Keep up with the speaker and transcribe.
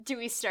Do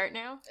we start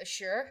now?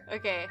 Sure.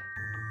 Okay.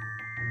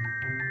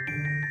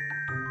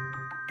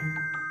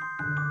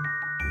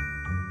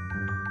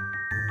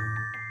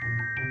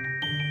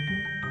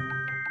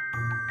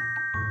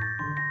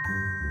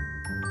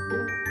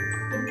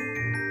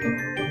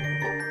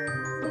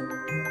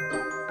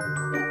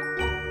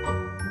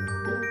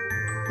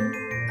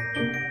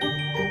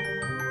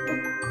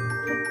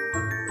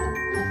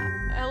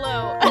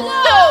 Hello.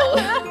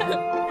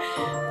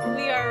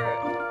 We are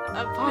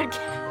a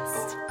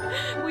podcast.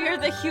 We are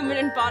the human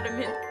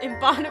embodiments.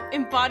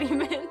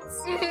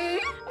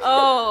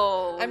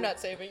 Oh. I'm not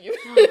saving you.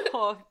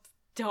 Oh,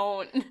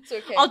 don't. It's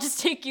okay. I'll just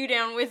take you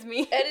down with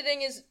me.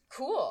 Editing is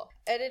cool.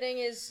 Editing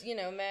is,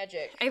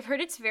 magic. I've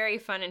heard it's very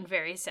fun and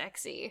very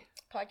sexy.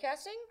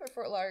 Podcasting or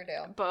Fort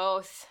Lauderdale?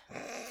 Both.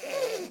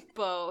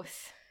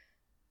 Both.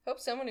 Hope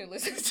someone who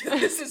listens to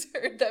this has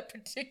heard that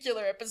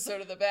particular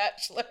episode of The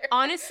Bachelor.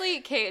 Honestly,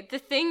 okay, the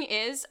thing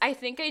is, I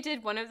think I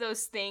did one of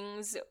those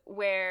things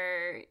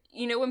where,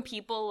 when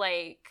people,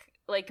 like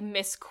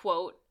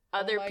misquote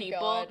other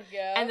people, God,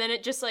 yeah. and then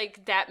it just,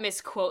 that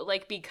misquote,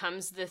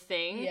 becomes the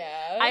thing.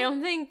 Yeah. I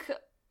don't think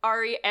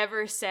Ari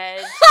ever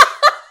said...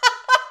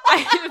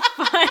 I'm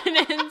fun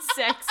and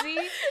sexy.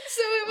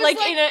 So it was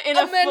in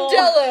a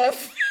Mandela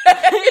effect.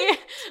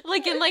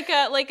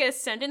 in a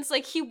sentence,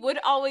 he would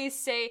always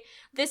say,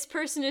 "This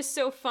person is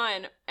so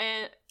fun,"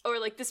 or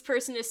 "This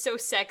person is so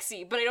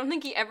sexy," but I don't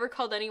think he ever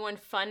called anyone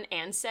fun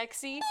and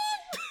sexy.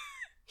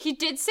 He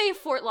did say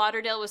Fort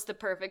Lauderdale was the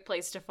perfect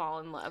place to fall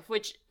in love,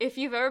 which, if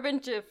you've ever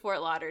been to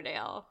Fort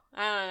Lauderdale,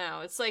 I don't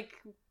know, it's I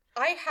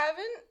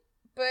haven't,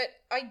 but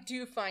I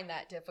do find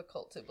that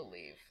difficult to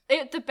believe.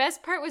 The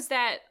best part was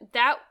that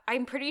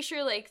I'm pretty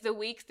sure, the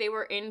week they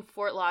were in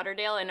Fort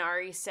Lauderdale and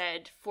Ari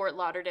said Fort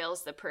Lauderdale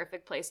is the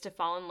perfect place to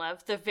fall in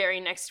love, the very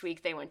next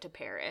week they went to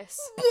Paris.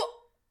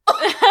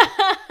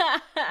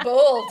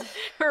 Bold.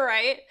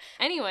 Right?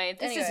 Anyway,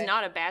 this is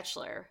not a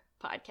Bachelor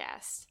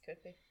podcast.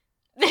 Could be.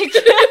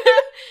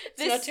 It's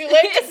not too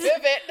late to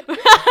pivot.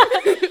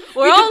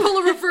 We can pull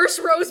a reverse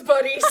Rose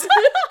Buddies.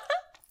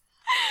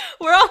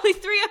 We're only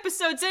 3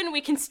 episodes in,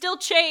 we can still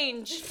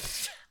change.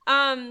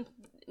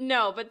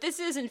 No, but this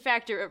is in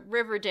fact a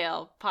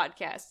Riverdale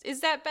podcast. Is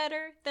that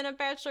better than a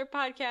Bachelor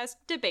podcast?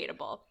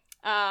 Debatable.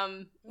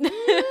 Yeah.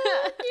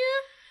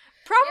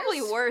 Probably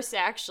Yes. worse,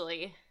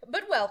 actually.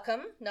 But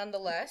welcome,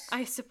 nonetheless.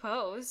 I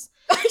suppose.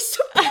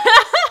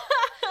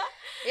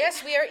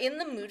 Yes, we are in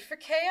the mood for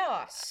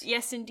chaos.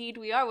 Yes, indeed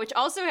we are, which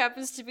also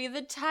happens to be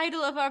the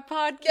title of our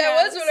podcast.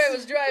 That was what I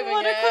was driving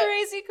What at. a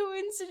crazy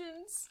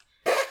coincidence.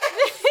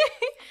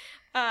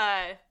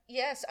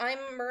 Yes, I'm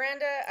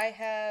Miranda. I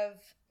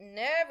have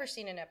never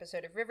seen an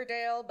episode of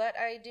Riverdale, but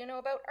I do know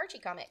about Archie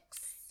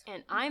comics.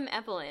 And I'm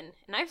Evelyn,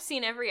 and I've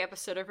seen every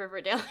episode of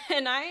Riverdale,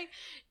 and I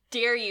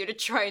dare you to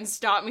try and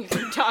stop me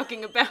from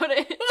talking about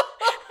it.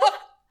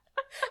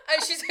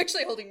 She's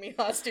actually holding me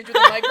hostage with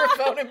a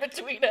microphone in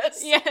between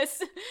us.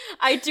 Yes,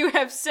 I do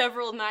have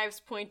several knives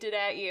pointed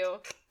at you,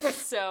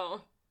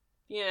 so,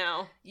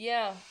 Yeah.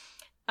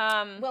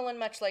 Well, and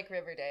much like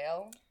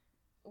Riverdale,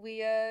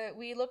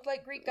 we looked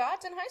like Greek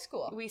gods in high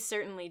school. We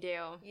certainly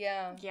do.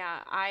 Yeah.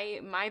 Yeah,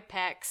 my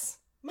pecs.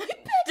 My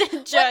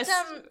pecs. Just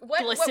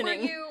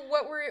glistening.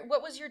 glistening.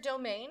 What was your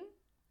domain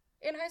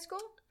in high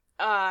school?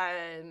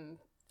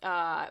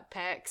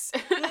 Pecs.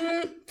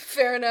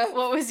 Fair enough.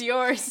 What was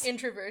yours?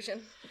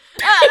 Introversion.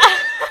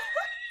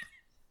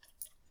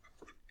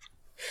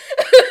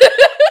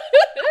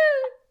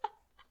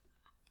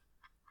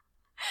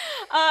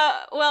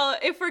 Well,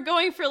 if we're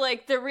going for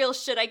the real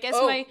shit, I guess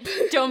my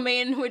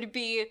domain would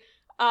be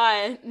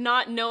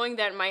not knowing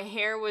that my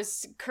hair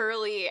was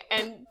curly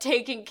and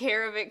taking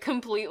care of it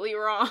completely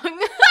wrong.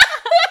 That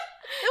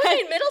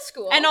was in middle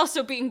school. And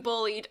also being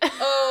bullied.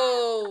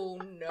 Oh,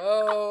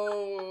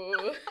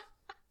 no.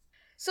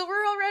 So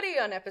we're already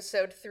on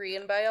episode 3,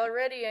 and by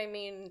already, I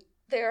mean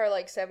there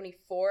are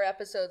 74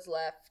 episodes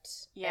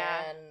left.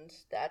 Yeah. And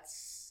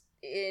that's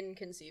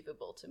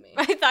inconceivable to me.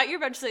 I thought you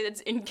were about to say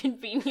that's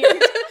inconvenient.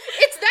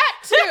 It's that,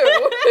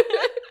 too!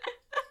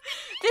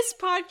 This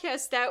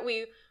podcast that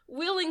we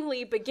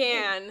willingly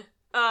began...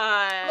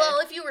 well,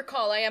 if you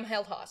recall, I am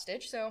held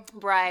hostage, so...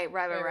 Right.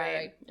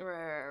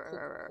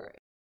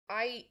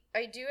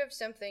 I do have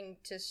something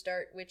to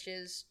start, which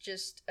is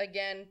just,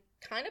 again,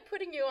 kind of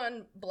putting you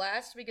on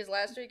blast, because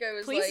last week I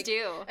was Please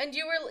do. And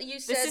you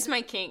said... This is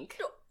my kink.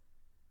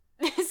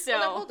 So... Well,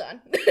 now, hold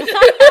on.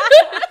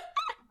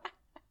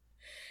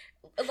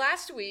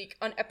 Last week,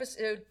 on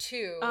episode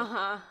 2,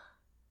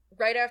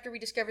 right after we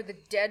discovered the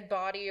dead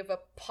body of a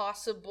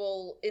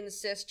possible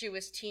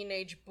incestuous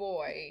teenage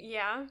boy,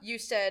 yeah, you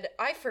said,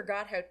 I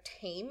forgot how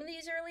tame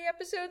these early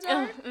episodes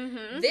are.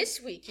 Mm-hmm. This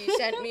week, you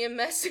sent me a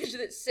message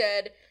that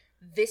said,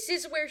 this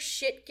is where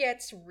shit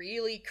gets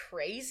really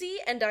crazy,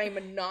 and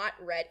I'm not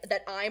ready.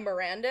 That I,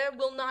 Miranda,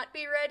 will not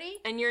be ready.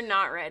 And you're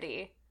not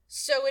ready.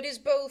 So it is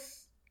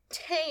both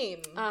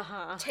tame,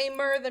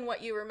 tamer than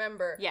what you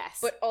remember. Yes.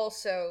 But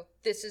also,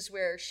 this is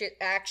where shit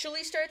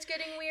actually starts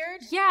getting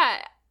weird.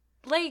 Yeah,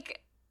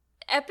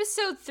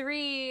 episode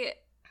 3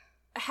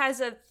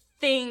 has a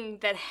thing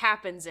that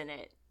happens in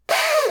it.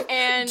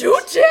 And do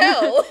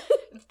tell!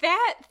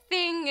 that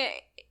thing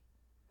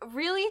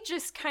really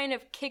just kind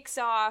of kicks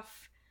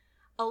off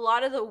a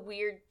lot of the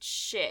weird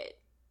shit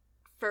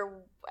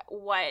for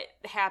what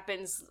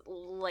happens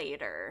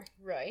later.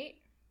 Right.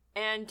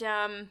 And,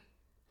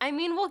 I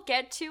mean, we'll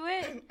get to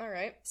it. All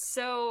right.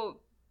 So,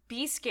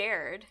 be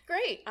scared.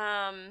 Great.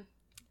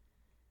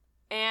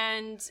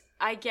 And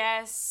I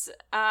guess,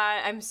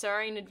 I'm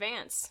sorry in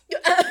advance.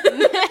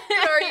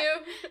 Are you?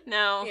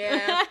 No.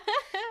 Yeah.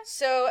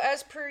 So,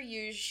 as per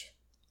usual,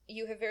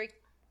 you have very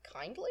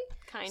kindly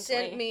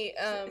sent me,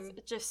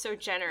 just so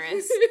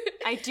generous.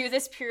 I do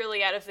this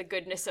purely out of the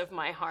goodness of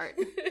my heart.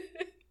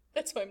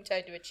 That's why I'm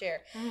tied to a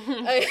chair.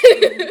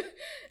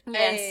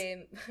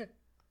 Yes.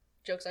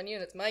 Joke's on you,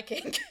 that's my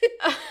kink.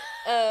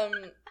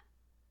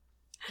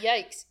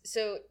 Yikes.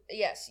 So,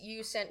 yes,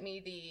 you sent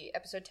me the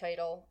episode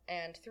title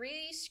and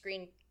 3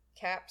 screen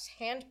caps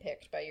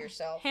handpicked by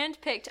yourself.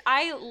 Handpicked.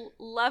 I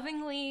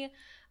lovingly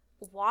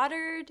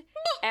watered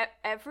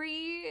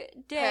every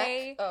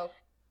day. Oh.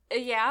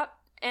 Yeah.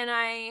 And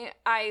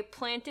I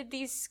planted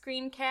these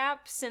screen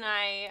caps and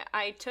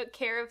I took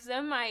care of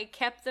them. I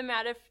kept them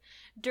out of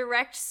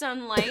direct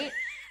sunlight.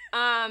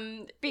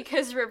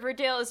 Because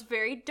Riverdale is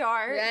very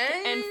dark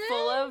and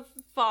full of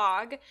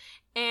fog,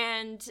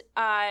 and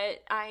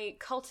I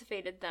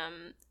cultivated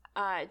them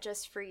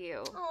just for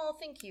you. Oh,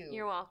 thank you.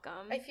 You're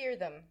welcome. I fear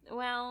them.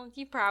 Well,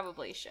 you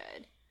probably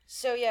should.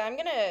 So yeah, I'm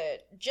gonna,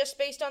 just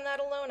based on that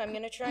alone, I'm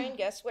gonna try and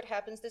guess what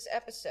happens this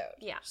episode.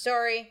 Yeah.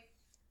 Sorry.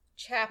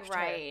 Chapter.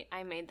 Right,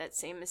 I made that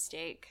same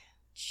mistake.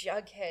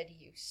 Jughead,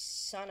 you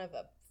son of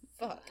a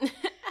fuck.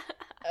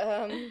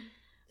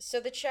 So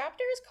the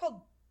chapter is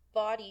called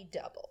Body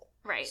Double.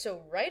 Right.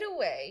 So right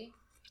away,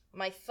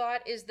 my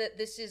thought is that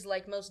this is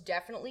like most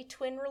definitely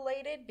twin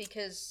related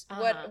because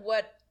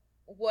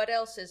what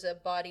else is a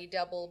body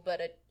double but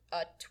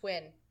a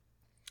twin?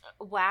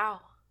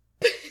 Wow.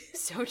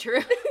 So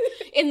true.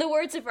 In the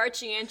words of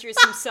Archie Andrews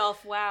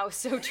himself, wow,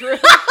 so true.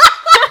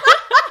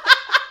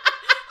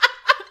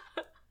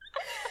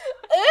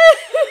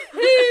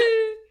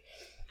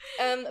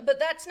 But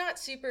that's not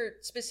super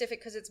specific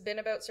because it's been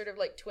about sort of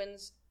like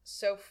twins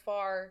so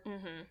far.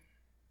 Mm-hmm.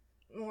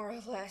 More or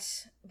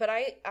less. But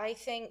I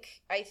think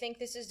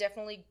this is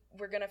definitely,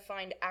 we're going to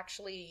find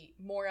actually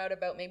more out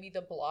about maybe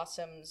the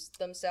Blossoms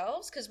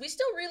themselves, because we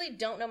still really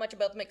don't know much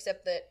about them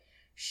except that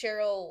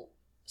Cheryl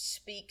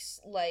speaks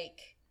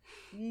like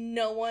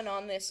no one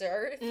on this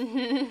earth.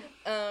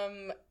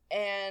 Mm-hmm.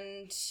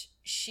 And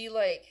she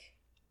like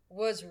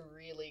was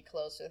really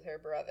close with her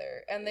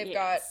brother, and they've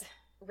got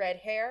red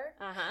hair.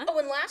 Uh-huh. Oh,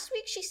 and last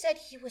week she said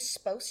he was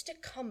supposed to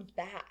come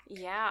back.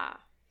 Yeah.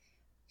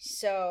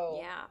 So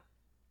yeah.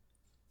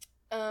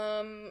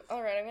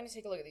 All right, I'm going to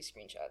take a look at these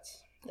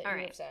screenshots that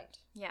you have sent.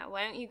 Yeah,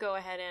 why don't you go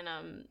ahead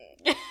and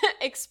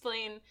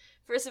explain,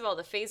 first of all,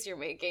 the face you're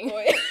making,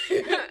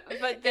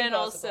 but then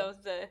also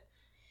the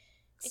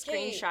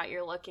screenshot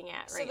you're looking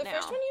at right now. So the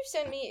first one you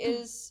sent me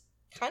is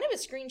kind of a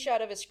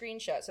screenshot of a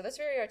screenshot, so that's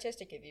very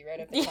artistic of you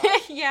right at the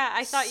top. Yeah,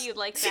 I thought you'd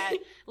like that.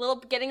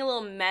 Getting a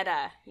little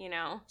meta, you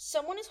know?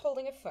 Someone is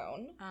holding a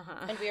phone,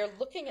 and we are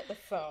looking at the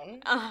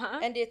phone,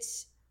 and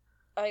it's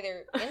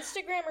either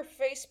Instagram or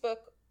Facebook,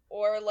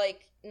 or,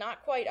 like,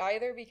 not quite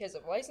either because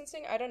of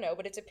licensing. I don't know,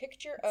 but it's a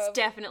picture of... It's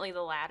definitely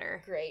the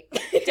latter. Great.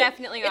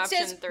 Definitely option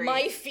 3. It says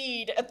my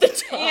feed at the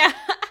top.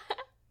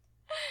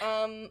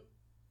 Yeah.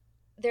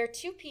 There are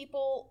 2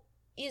 people.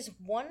 Is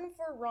one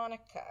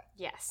Veronica?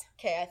 Yes.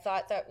 Okay, I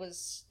thought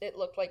it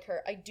looked like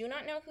her. I do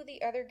not know who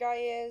the other guy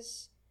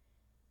is.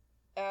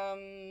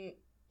 And...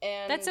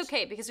 That's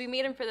okay, because we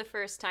meet him for the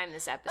first time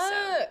this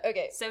episode.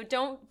 Okay. So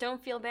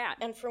don't feel bad.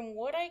 And from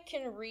what I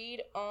can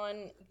read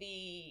on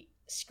the...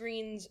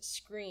 screen,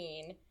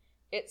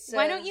 it says...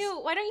 Why don't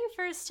you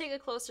first take a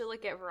closer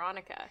look at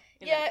Veronica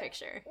in that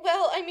picture?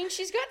 Well, I mean,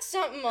 she's got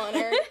something on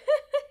her.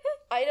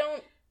 I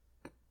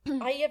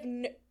have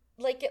no...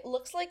 Like, it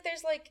looks like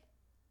there's, like,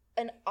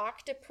 an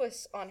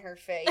octopus on her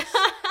face.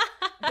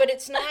 But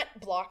it's not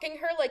blocking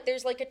her. Like,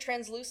 there's, like, a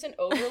translucent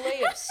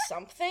overlay of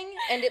something,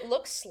 and it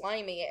looks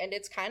slimy, and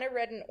it's kind of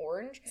red and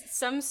orange.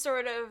 Some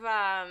sort of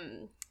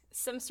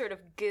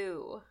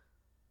goo,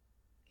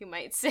 you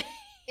might say.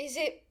 Is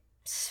it...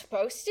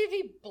 supposed to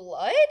be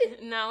blood?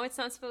 No, it's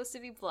not supposed to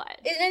be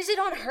blood. Is it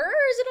on her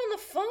or is it on the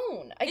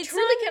phone? I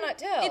truly cannot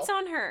tell. It's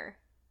on her.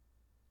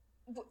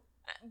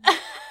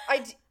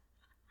 Have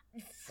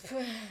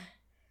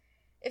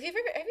you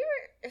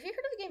heard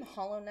of the game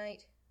Hollow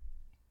Knight?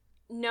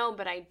 No,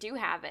 but I do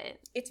have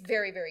it. It's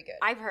very, very good.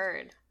 I've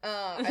heard.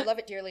 I love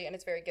it dearly, and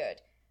it's very good.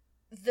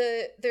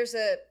 There's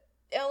a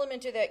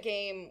element to that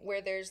game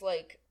where there's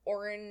like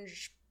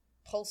orange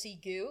pulsy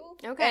goo.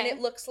 Okay. And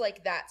it looks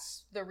like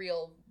that's the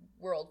real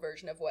world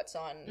version of what's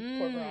on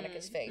poor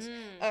Veronica's face.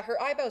 Her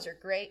eyebrows are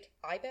great.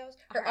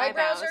 Her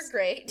eyebrows are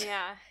great.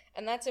 Yeah.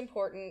 And that's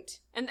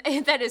important. And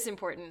that is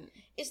important.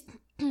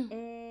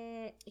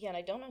 Yeah, and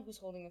I don't know who's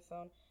holding the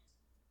phone.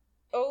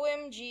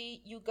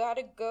 OMG, you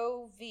gotta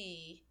go,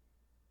 V.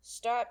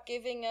 Stop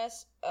giving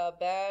us a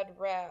bad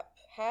rap.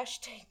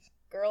 Hashtag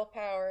girl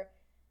power,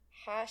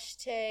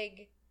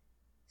 hashtag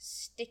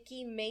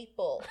sticky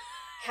maple,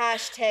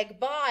 hashtag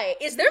bye.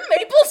 Is there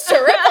maple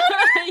syrup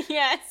on it?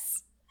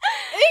 Yes.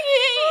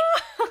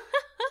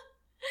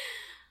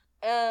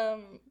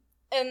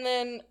 And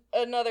then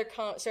another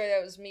sorry,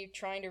 that was me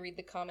trying to read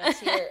the comments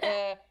here.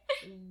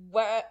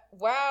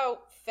 Wow,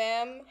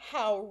 femme,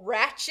 how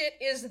ratchet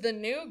is the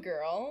new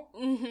girl?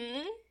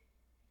 Mm-hmm.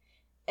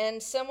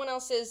 And someone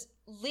else says,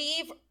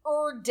 leave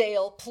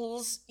Erdale,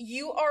 please.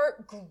 You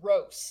are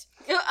gross.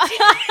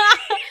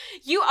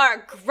 You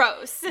are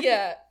gross.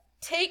 Yeah.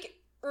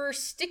 Take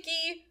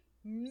sticky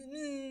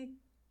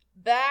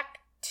back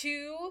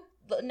to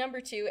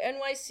number 2,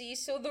 NYC,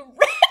 so the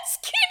rats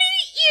can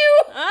eat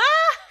you!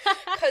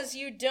 Because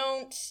you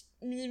don't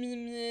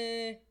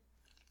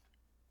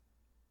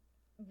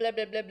blah,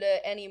 blah, blah, blah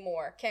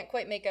anymore. Can't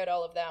quite make out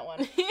all of that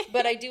one.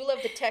 But I do love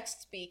the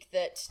text speak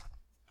that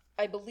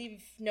I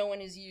believe no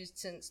one has used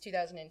since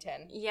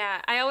 2010.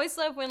 Yeah, I always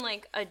love when,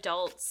 like,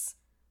 adults,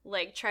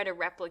 like, try to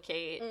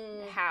replicate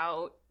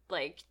how,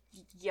 like,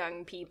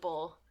 young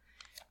people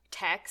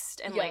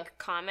text and, like,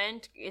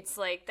 comment. It's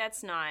like,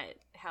 that's not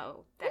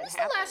how that happens.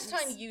 When was the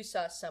last time you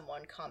saw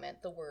someone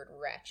comment the word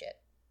ratchet?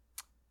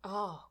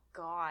 Oh,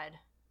 God.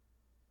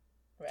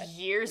 Ratchet.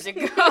 Years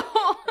ago.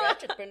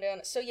 Ratchet burned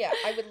down. So, yeah,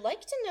 I would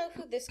like to know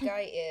who this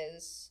guy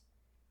is.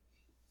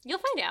 You'll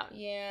find out.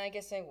 Yeah, I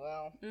guess I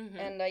will. Mm-hmm.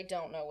 And I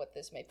don't know what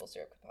this maple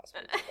syrup could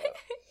possibly be about.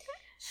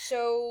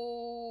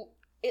 So,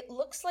 it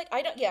looks like,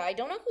 I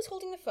don't know who's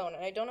holding the phone,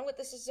 and I don't know what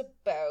this is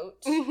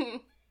about. Mm-hmm.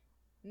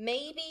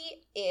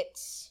 Maybe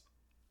it's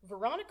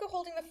Veronica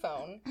holding the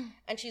phone,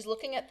 and she's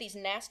looking at these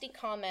nasty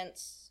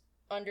comments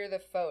under the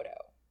photo.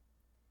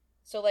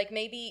 So, like,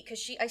 maybe,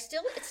 because it's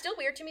still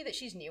weird to me that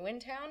she's new in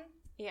town.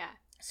 Yeah.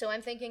 So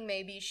I'm thinking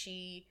maybe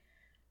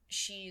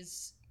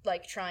she's,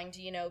 like, trying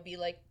to, be,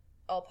 like,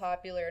 all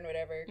popular and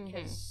whatever,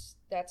 because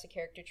that's a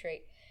character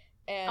trait.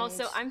 And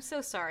also, I'm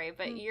so sorry,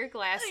 but your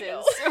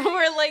glasses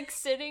were, like,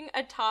 sitting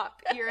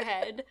atop your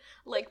head,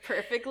 like,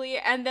 perfectly,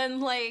 and then,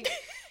 like,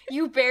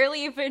 you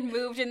barely even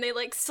moved, and they,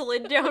 like,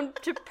 slid down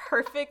to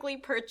perfectly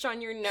perch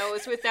on your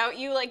nose without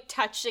you, like,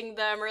 touching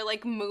them or,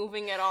 like,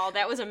 moving at all.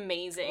 That was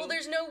amazing. Well,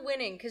 there's no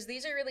winning, because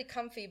these are really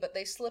comfy, but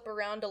they slip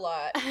around a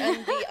lot,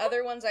 and the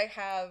other ones I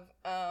have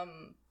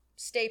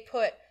stay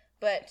put,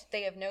 but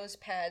they have nose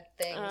pad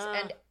things,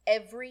 and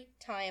every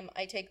time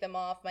I take them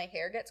off, my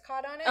hair gets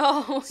caught on it.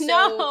 Oh, so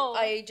no!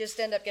 I just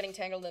end up getting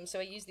tangled in them, so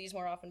I use these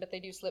more often, but they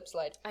do slip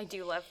slide. I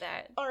do love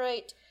that. All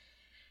right.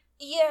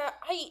 Yeah,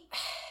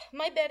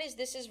 my bet is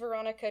this is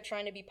Veronica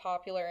trying to be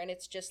popular, and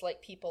it's just,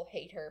 like, people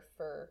hate her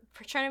for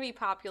trying to be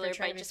popular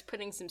by just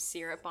putting some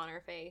syrup on her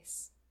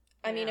face.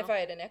 I mean, if I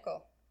had a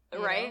nickel.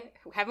 Right?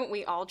 Haven't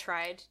we all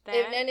tried that?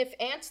 And if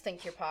ants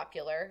think you're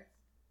popular,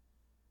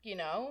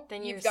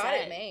 then you've got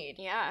it made.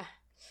 Yeah.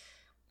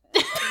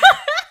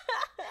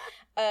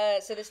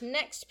 So this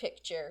next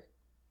picture.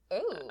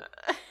 Oh,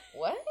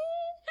 what?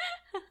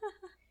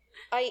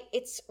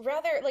 It's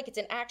rather, like, it's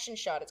an action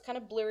shot. It's kind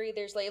of blurry.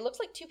 There's, like, it looks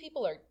like two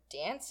people are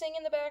dancing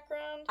in the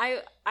background.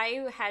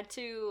 I had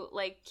to,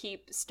 like,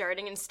 keep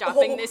starting and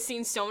stopping this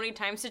scene so many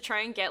times to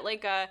try and get,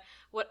 like, a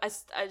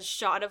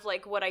shot of,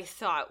 like, what I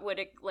thought would,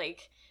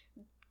 like,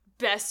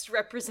 best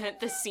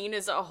represent the scene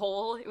as a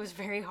whole. It was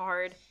very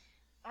hard.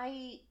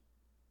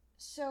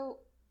 So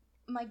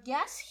my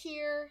guess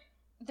here,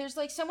 there's,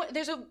 like,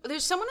 there's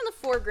someone in the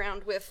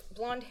foreground with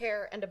blonde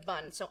hair and a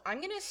bun. So I'm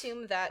gonna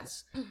assume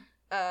that's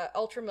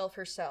Ultra MILF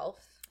herself,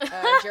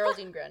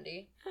 Geraldine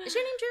Grundy. Is her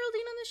name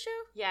Geraldine on this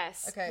show?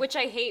 Yes. Okay. Which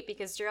I hate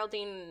because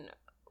Geraldine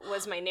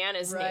was my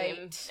Nana's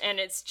name, and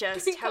it's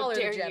just we how call her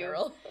dare the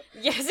general.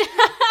 you? Yes.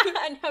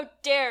 And how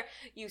dare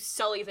you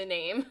sully the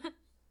name?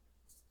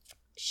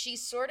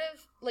 She's sort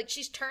of, like,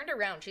 she's turned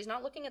around. She's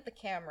not looking at the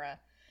camera.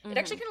 It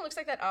actually kind of looks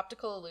like that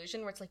optical illusion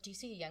where it's like, do you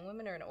see a young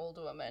woman or an old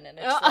woman? And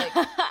it's like,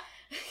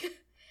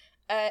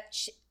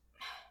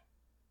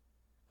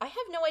 I have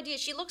no idea.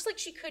 She looks like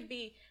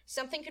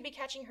something could be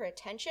catching her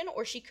attention,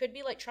 or she could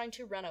be, like, trying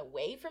to run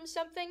away from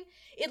something.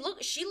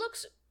 She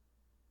looks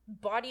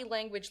body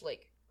language,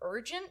 like,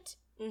 urgent,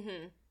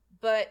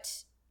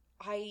 but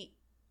I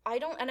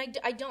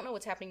don't know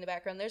what's happening in the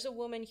background. There's a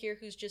woman here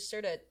who's just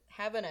sort of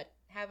having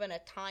a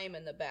time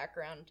in the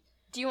background.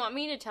 Do you want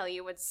me to tell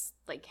you what's,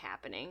 like,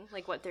 happening?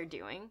 Like, what they're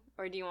doing?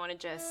 Or do you want to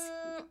just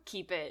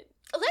keep it?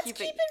 Let's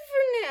keep it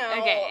for now.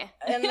 Okay.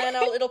 And then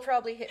it'll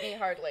probably hit me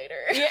hard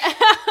later. Yeah.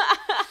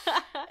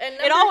 And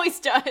it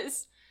always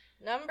does.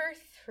 Number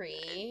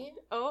 3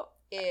 are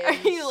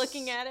you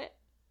looking at it?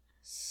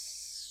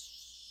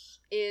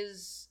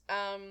 Is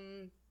a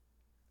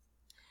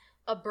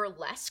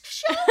burlesque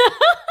show?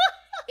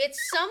 It's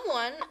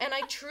someone, and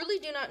I truly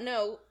do not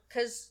know,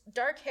 because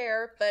dark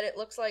hair, but it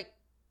looks like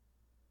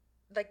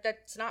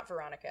that's not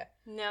Veronica.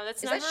 No,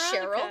 that's is not that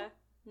Veronica.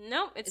 Cheryl?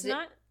 No, it's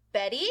not.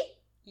 Betty?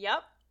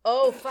 Yep.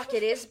 Oh, fuck,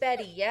 it is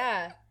Betty,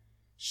 yeah.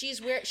 She's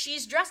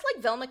dressed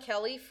like Velma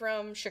Kelly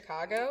from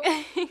Chicago.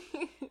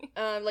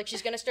 Like,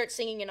 she's gonna start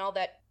singing and all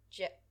that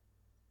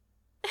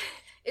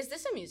Is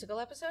this a musical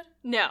episode?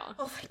 No.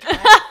 Oh my god.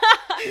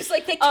 It's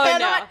like they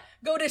cannot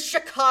go to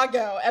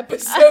Chicago,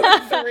 episode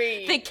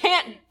 3. They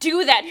can't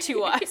do that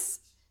to us.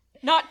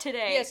 Not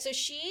today. Yeah, so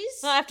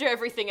she's... Not after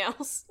everything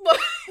else.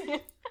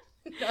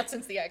 Not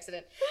since the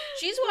accident.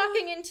 She's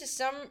walking into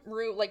some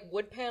room, like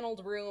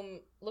wood-paneled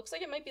room. Looks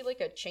like it might be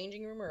like a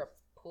changing room or a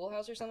pool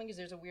house or something, because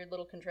there's a weird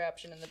little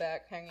contraption in the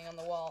back hanging on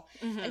the wall.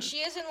 Mm-hmm. And she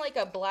is in like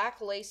a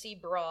black lacy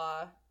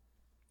bra.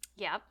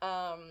 Yep.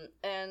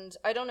 And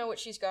I don't know what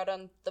she's got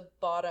on the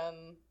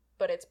bottom,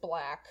 but it's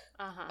black.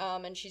 Uh-huh.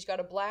 And she's got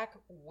a black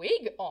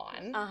wig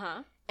on.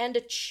 Uh-huh. And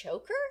a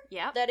choker.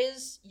 Yep. That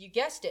is, you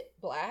guessed it,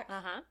 black.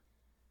 Uh-huh.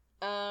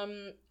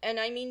 And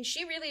I mean,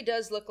 she really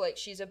does look like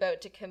she's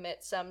about to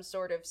commit some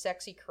sort of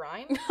sexy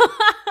crime.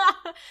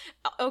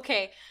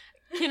 Okay.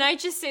 Can I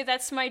just say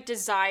that's my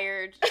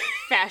desired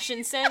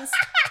fashion sense?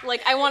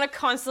 Like, I want to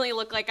constantly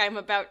look like I'm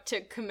about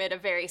to commit a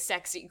very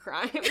sexy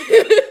crime.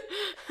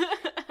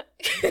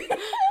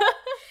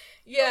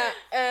 Yeah,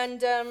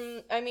 and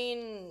I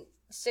mean,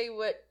 say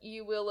what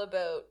you will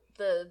about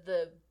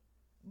the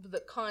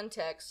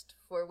context,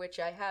 for which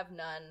I have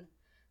none,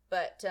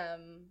 but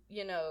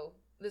you know,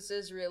 this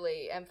is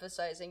really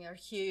emphasizing our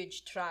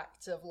huge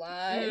tracts of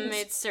lives.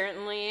 It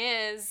certainly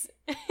is.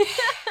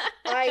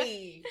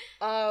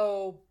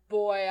 Oh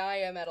boy, I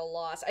am at a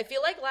loss. I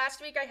feel like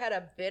last week I had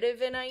a bit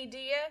of an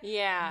idea.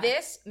 Yeah.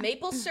 This,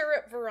 Maple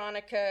Syrup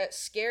Veronica,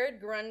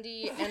 Scared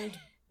Grundy, and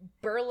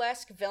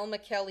Burlesque Velma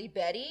Kelly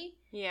Betty.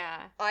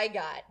 Yeah. I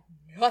got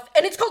nothing.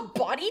 And it's called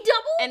Body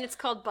Double? And it's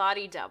called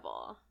Body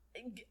Double.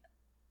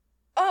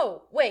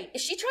 Oh, wait.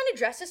 Is she trying to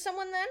dress as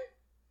someone then?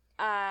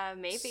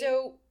 Maybe.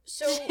 So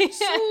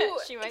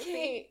she might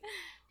be.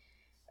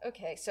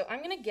 Okay, so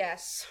I'm gonna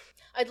guess.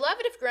 I'd love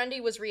it if Grundy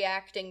was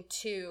reacting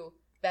to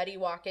Betty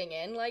walking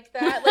in like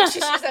that. Like, she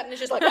sees that and is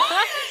just like...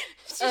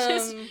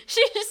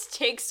 she just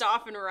takes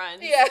off and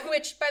runs. Yeah,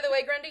 which, by the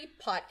way, Grundy,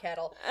 pot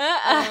kettle.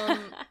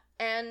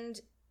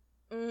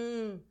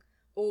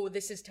 Oh,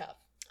 this is tough.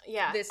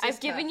 Yeah, I've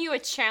given you a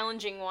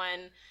challenging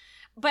one.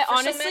 But for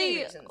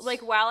honestly,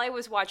 like, while I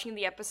was watching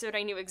the episode,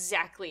 I knew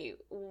exactly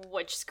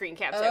which screen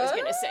caps I was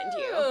going to send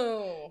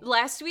you.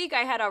 Last week,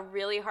 I had a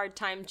really hard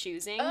time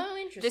choosing. Oh,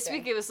 interesting. This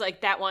week, it was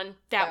like, that one.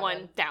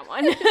 Done.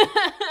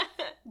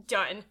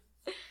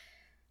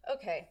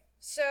 Okay,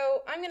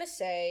 so I'm going to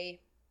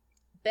say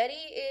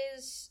Betty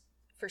is,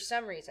 for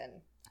some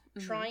reason,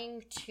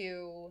 trying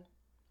to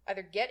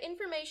either get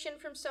information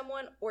from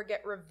someone or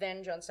get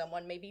revenge on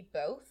someone, maybe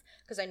both,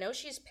 because I know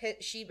she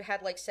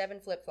had like 7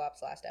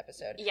 flip-flops last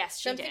episode. Yes,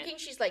 she did. So I'm thinking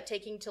she's like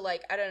taking to,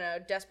 like, I don't know,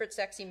 desperate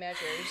sexy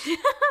measures.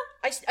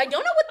 I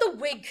don't know what the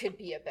wig could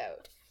be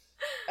about.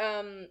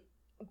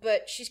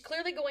 But she's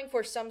clearly going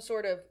for some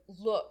sort of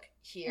look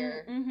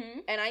here.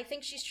 Mm-hmm. And I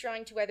think she's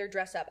trying to either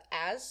dress up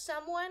as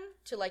someone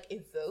to, like,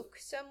 evoke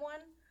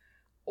someone,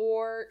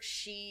 or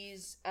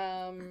she's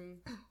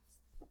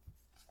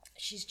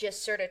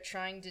just sort of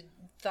trying to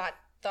thought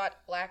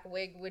black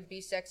wig would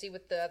be sexy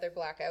with the other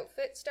black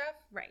outfit stuff.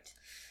 Right.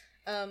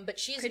 But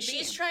she's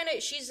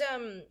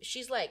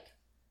like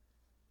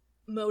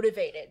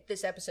motivated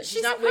this episode.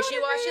 She's not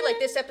wishy-washy. Like,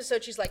 this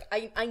episode, she's like,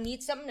 I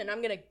need something and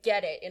I'm gonna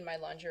get it in my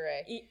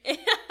lingerie.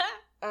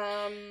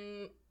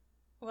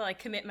 Well, I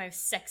commit my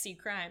sexy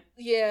crime.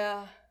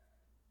 Yeah.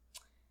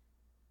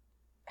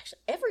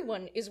 Actually,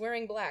 everyone is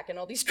wearing black in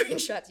all these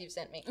screenshots you've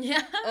sent me.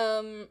 Yeah.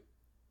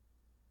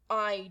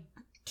 I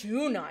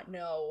do not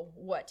know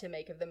what to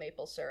make of the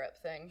maple syrup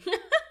thing.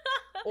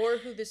 Or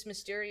who this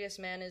mysterious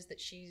man is that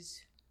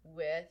she's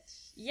with.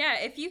 Yeah,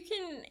 if you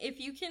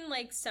can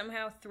like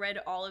somehow thread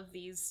all of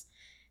these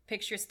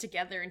pictures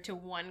together into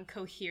one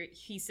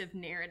cohesive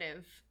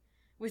narrative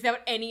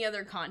without any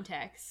other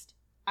context,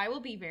 I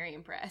will be very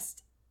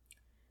impressed.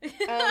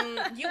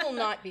 You will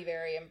not be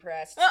very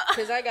impressed,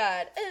 because I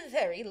got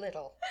very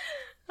little.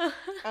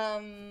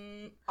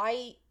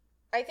 I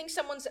think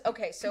someone's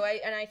okay. So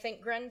I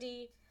think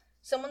Grundy.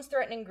 Someone's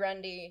threatening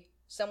Grundy.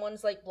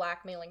 Someone's like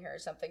blackmailing her or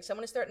something.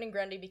 Someone is threatening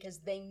Grundy because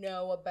they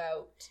know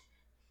about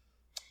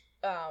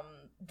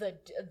the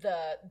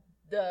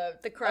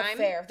crime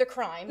affair, the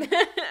crime,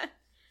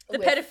 the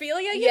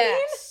pedophilia.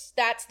 Yes,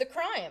 that's the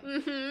crime.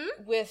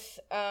 Mm-hmm.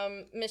 With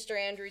Mr.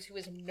 Andrews, who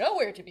is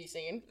nowhere to be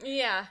seen.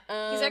 Yeah,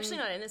 he's actually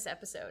not in this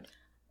episode.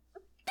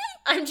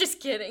 I'm just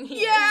kidding.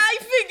 I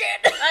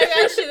figured. I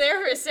got you there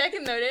for a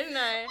second, though, didn't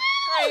I?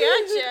 I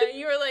got you.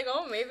 You were like,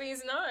 oh, maybe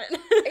he's not. You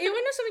want to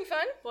know something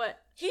fun? What?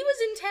 He was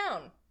in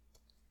town.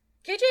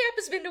 KJ Up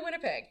has been to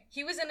Winnipeg.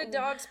 He was in A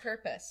Dog's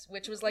Purpose,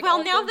 which was like...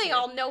 Well, now they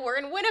all know we're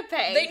in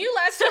Winnipeg. They knew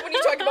last time when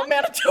you talked about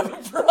Manitoba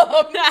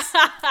proms.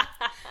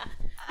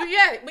 But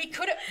yeah, we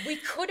could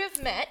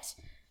have met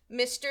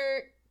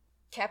Mr.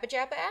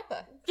 Kappa-Jappa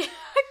Appa.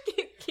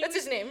 That's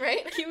his name,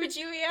 right?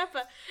 Kiwajiwi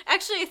Appa.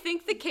 Actually, I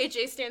think the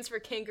KJ stands for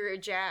Kangaroo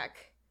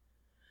Jack.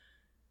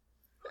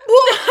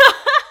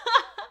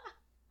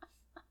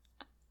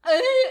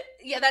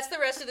 Yeah, that's the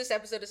rest of this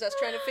episode, is us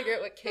trying to figure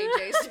out what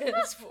KJ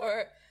stands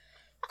for.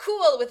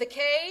 Cool with a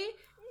K.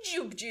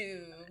 Jube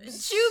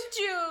Jubes. Jube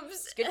Jubes.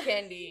 It's good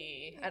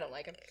candy. I don't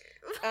like him.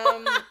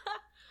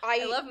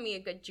 I love me a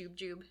good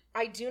jube.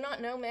 I do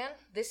not know, man.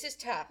 This is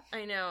tough.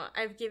 I know.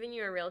 I've given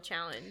you a real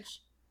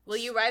challenge. Will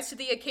you rise to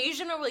the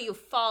occasion, or will you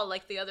fall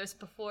like the others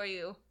before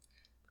you?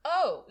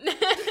 Oh.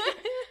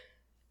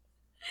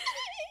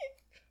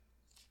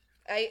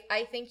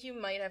 I think you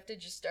might have to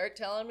just start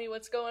telling me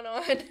what's going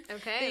on.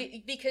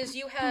 Okay. Because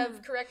you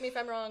have, correct me if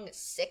I'm wrong,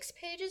 6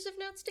 pages of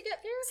notes to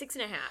get through?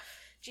 6.5.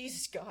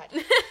 Jesus God.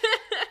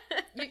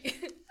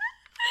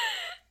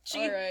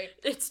 All right.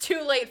 It's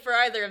too late for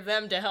either of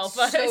them to help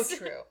us. So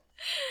true.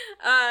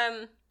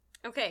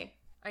 Okay.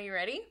 Are you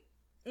ready?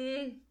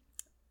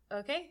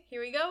 Okay, here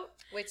we go.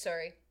 Wait,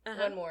 sorry.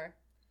 One more.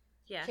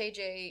 Yeah.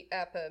 KJ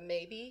Appa,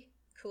 maybe?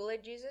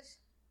 Kool-Aid Jesus?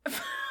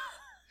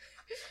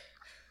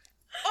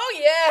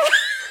 Oh, yeah!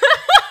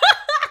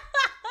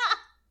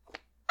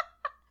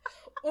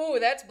 Ooh,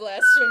 that's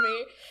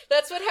blasphemy.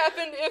 That's what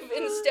happened if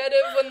instead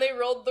of when they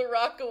rolled the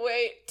rock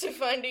away to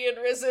find he had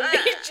risen,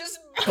 they just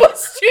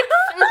busted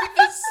through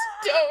the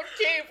stone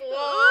cave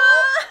wall.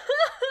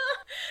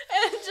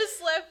 And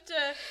just left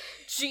a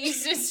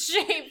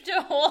Jesus-shaped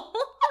hole.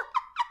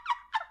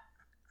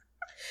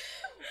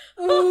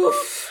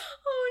 Oof.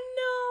 Oh,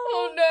 no.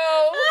 Oh,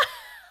 no.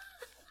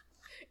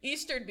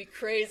 Easter'd be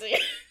crazy.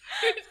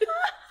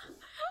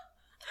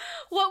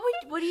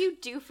 What do you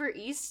do for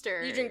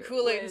Easter? You drink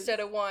Kool-Aid instead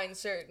of wine,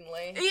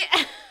 certainly.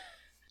 Yeah.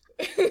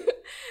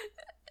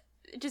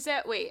 Does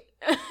that wait?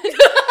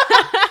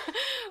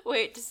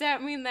 Wait, does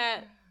that mean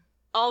that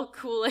all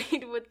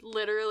Kool-Aid would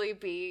literally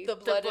be the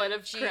blood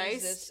of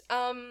Christ?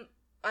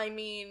 I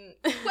mean,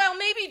 well,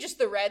 maybe just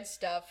the red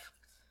stuff.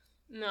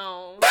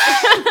 No.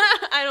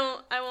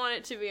 I want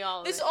it to be all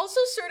of This it. also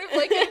sort of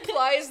like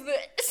implies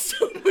that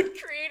someone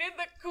created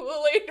the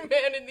Kool-Aid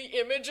Man in the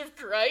image of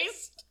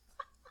Christ.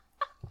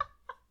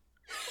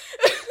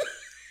 We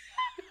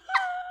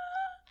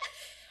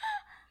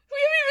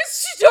haven't even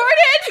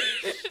started!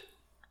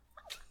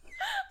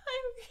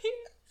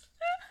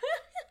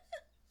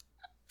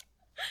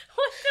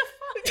 What the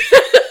fuck?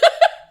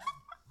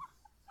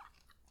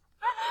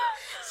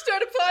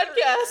 Start a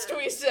podcast,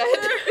 we said.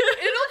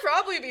 It'll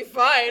probably be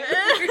fine,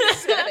 we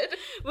said.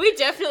 We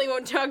definitely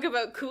won't talk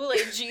about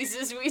Kool-Aid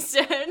Jesus, we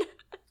said.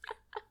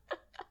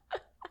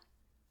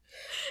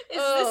 Is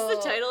this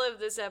the title of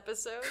this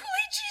episode?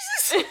 Kool-Aid Jesus!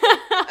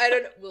 I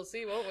don't know. We'll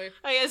see, won't we?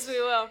 I guess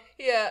we will.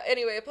 Yeah,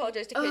 anyway,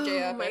 apologize to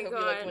KJ Appa. my I hope you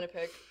God. like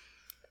Winnipeg.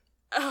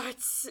 Oh,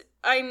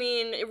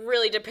 it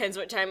really depends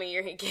what time of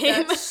year he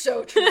came. That's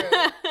so true.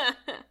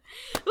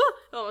 Ooh,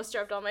 almost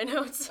dropped all my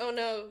notes. Oh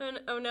no.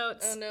 Oh,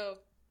 notes. Oh no.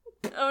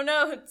 Oh,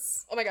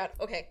 notes. Oh my God,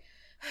 okay.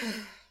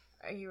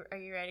 Are you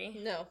ready?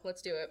 No,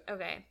 let's do it.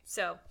 Okay,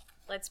 so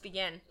let's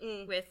begin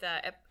with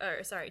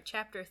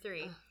chapter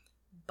 3,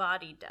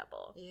 Body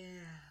Double. Yeah.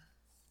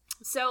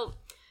 So,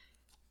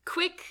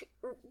 quick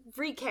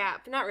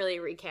recap, not really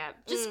a recap,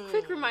 just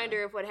quick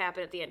reminder of what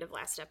happened at the end of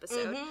last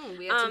episode.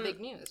 We had some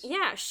big news.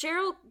 Yeah,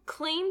 Cheryl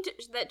claimed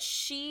that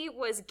she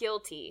was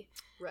guilty.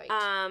 Right.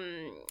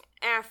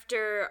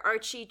 After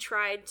Archie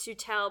tried to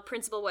tell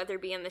Principal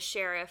Weatherby and the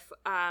sheriff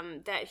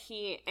that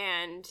he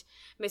and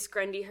Miss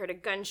Grundy heard a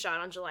gunshot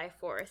on July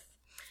 4th.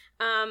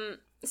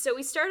 So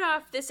we start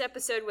off this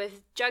episode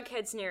with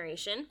Jughead's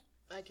narration.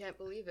 I can't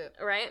believe it.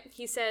 Right?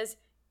 He says,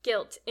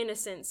 guilt,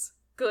 innocence,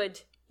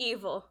 good,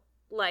 evil,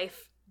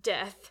 life,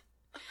 death.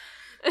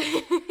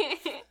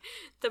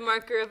 The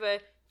marker of a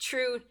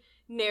true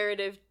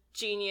narrative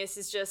genius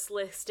is just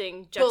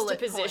listing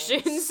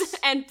juxtapositions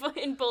and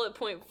in bullet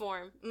point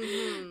form.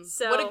 Mm-hmm.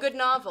 So, what a good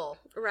novel.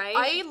 Right?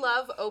 I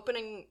love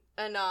opening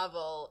a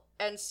novel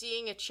and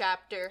seeing a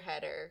chapter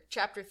header,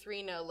 chapter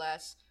 3 no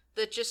less,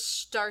 that just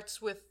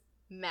starts with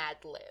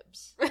Mad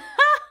Libs.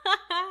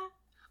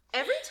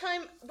 Every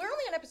time, we're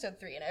only on episode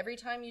 3, and every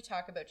time you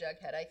talk about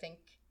Jughead, I think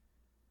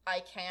I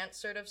can't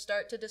sort of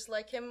start to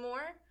dislike him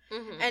more.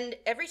 Mm-hmm. And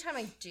every time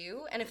I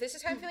do, and if this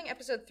is how I'm feeling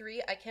episode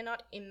 3, I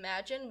cannot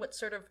imagine what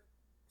sort of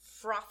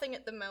frothing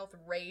at the mouth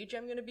rage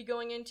I'm going to be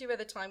going into by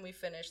the time we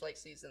finish, like,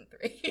 season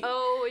 3.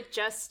 Oh,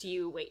 just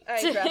you wait.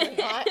 I'd rather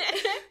not.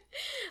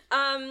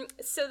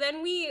 So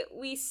then we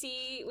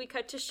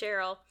cut to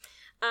Cheryl.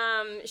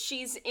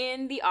 She's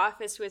in the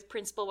office with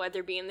Principal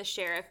Weatherby and the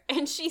sheriff,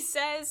 and she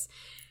says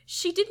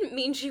she didn't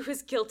mean she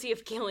was guilty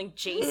of killing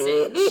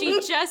Jason.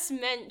 She just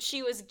meant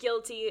she was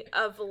guilty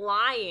of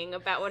lying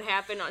about what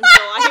happened on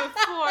July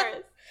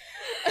 4th.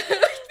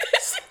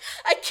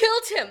 I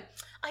killed him.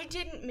 I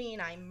didn't mean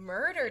I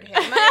murdered him.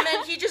 I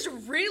meant he just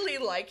really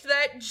liked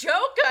that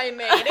joke I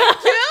made and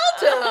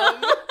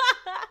killed him.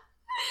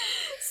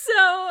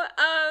 So,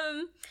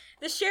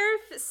 the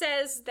sheriff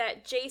says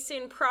that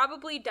Jason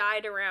probably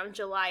died around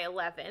July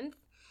 11th.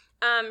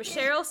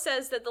 Cheryl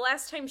says that the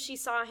last time she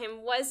saw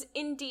him was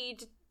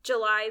indeed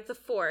July the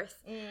 4th,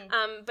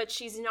 but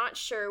she's not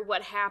sure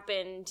what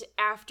happened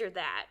after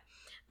that.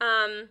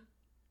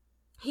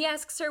 He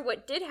asks her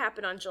what did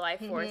happen on July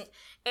 4th,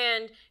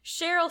 and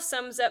Cheryl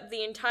sums up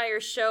the entire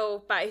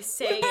show by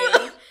saying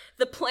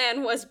the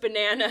plan was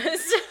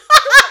bananas.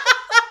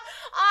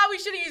 We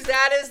should have used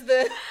that as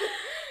the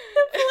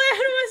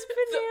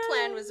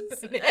plan was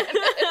bananas.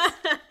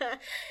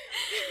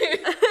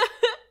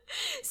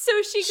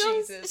 So she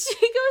goes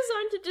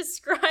on to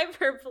describe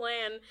her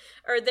plan,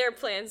 or their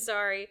plan,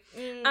 sorry.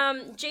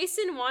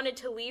 Jason wanted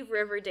to leave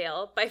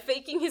Riverdale by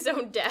faking his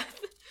own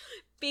death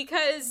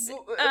because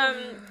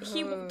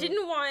he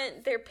didn't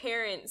want their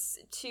parents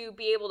to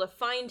be able to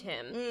find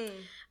him.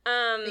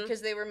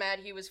 Because they were mad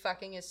he was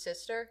fucking his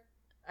sister?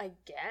 I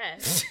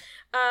guess.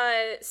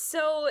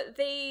 So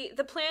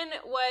the plan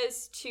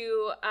was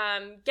to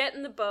get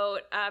in the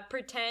boat,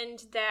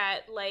 pretend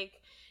that,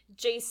 like,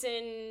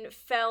 Jason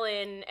fell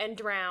in and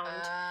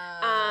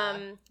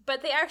drowned.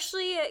 But they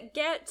actually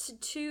get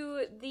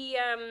to the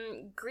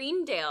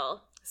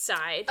Greendale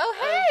side. Oh,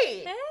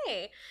 hey!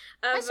 Hey!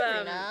 Hi,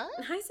 Sabrina.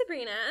 Hi,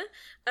 Sabrina.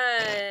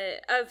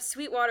 Of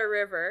Sweetwater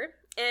River.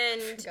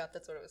 And I forgot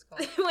that's what it was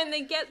called. when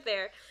they get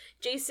there,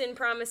 Jason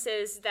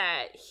promises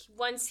that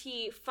once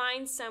he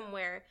finds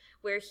somewhere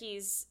where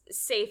he's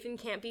safe and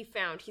can't be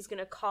found, he's going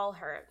to call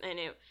her. And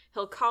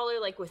he'll call her,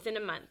 like, within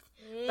a month.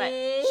 But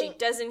she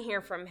doesn't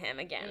hear from him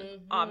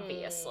again,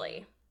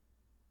 obviously.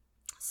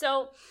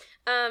 So,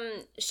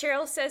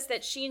 Cheryl says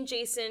that she and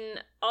Jason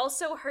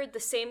also heard the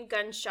same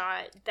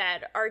gunshot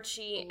that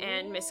Archie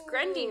and Miss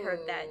Grundy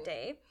heard that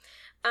day.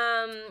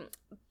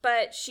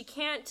 But she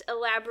can't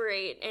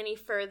elaborate any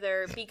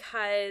further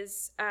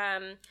because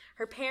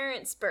her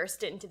parents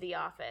burst into the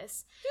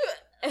office.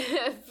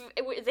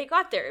 They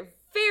got there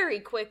very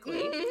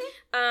quickly.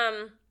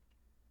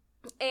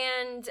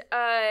 And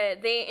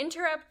they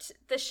interrupt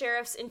the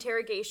sheriff's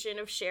interrogation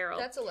of Cheryl.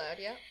 That's allowed,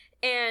 yeah.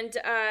 And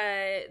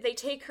they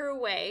take her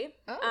away.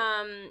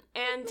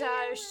 And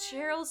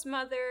Cheryl's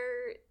mother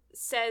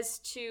says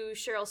to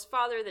Cheryl's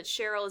father that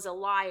Cheryl is a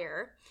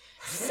liar.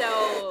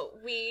 So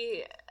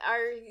we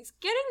are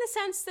getting the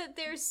sense that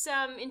there's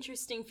some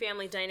interesting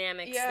family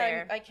dynamics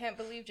there. I can't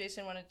believe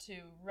Jason wanted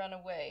to run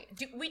away.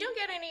 We don't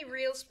get any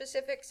real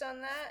specifics on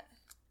that?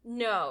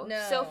 No.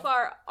 So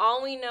far,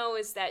 all we know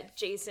is that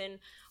Jason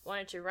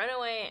wanted to run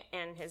away,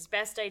 and his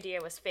best idea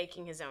was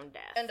faking his own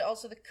death. And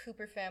also the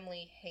Cooper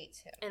family hates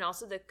him. And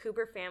also the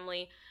Cooper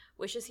family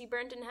wishes he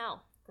burned in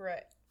hell.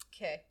 Right.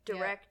 Okay.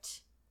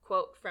 Direct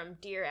quote from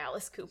Dear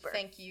Alice Cooper.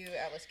 Thank you,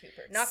 Alice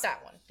Cooper. Not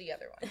that one, the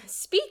other one.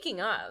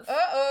 Speaking of,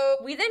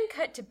 we then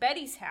cut to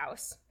Betty's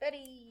house.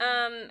 Betty.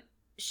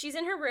 She's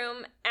in her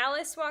room.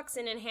 Alice walks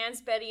in and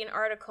hands Betty an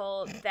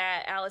article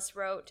that Alice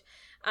wrote,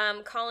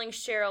 calling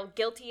Cheryl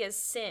guilty as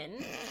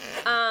sin.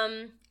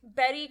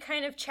 Betty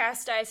kind of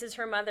chastises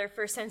her mother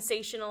for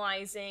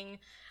sensationalizing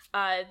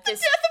the death of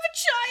a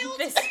child,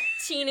 this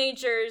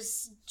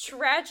teenager's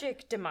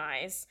tragic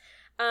demise.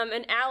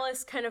 And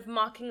Alice kind of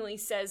mockingly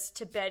says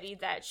to Betty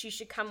that she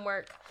should come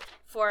work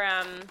for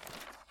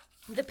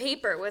the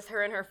paper with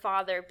her and her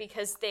father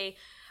because they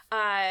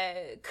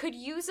could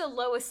use a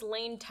Lois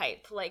Lane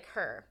type like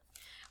her,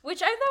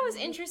 which I thought was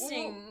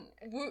interesting.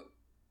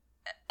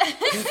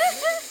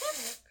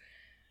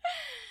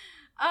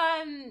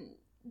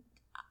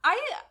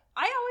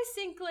 I always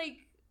think,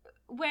 like,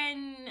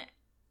 when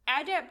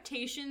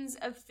adaptations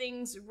of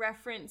things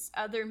reference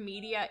other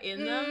media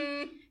in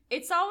them,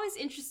 it's always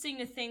interesting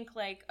to think,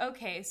 like,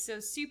 okay, so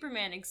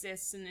Superman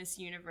exists in this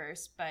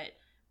universe, but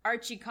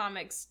Archie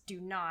comics do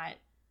not.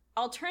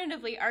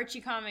 Alternatively,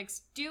 Archie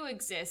comics do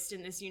exist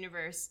in this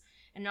universe,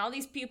 and all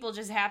these people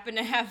just happen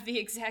to have the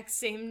exact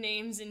same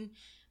names and,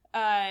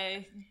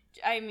 I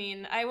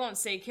mean, I won't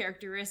say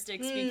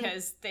characteristics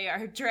because they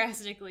are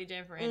drastically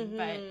different,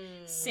 but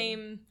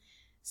same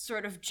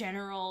sort of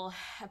general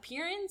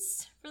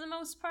appearance for the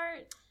most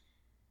part.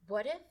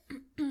 What if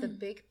the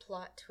big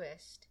plot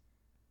twist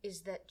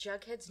is that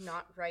Jughead's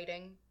not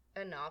writing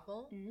a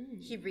novel?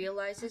 He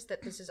realizes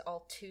that this is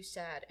all too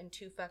sad and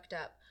too fucked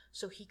up,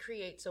 so he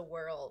creates a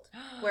world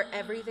where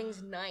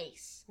everything's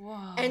nice.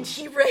 Whoa. And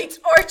he writes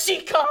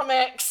Archie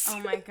comics!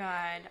 Oh my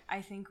god,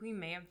 I think we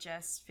may have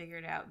just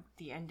figured out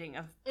the ending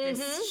of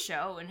this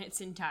show in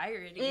its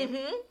entirety.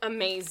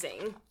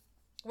 Amazing.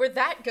 We're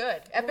that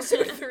good.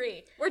 Episode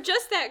 3. We're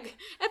just that...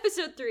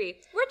 Episode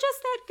 3. We're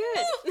just that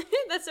good.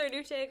 That's our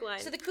new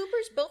tagline. So the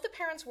Coopers, both the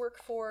parents work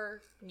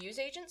for news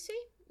agency?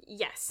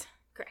 Yes,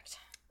 correct.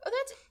 Oh,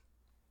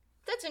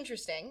 that's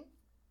interesting.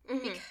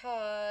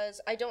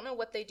 Because I don't know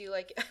what they do,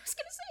 like, I was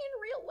gonna say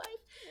in real life.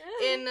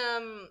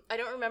 I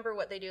don't remember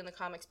what they do in the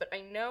comics, but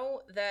I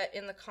know that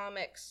in the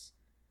comics,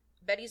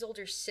 Betty's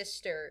older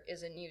sister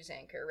is a news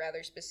anchor,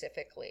 rather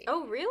specifically.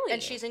 Oh, really?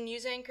 And she's a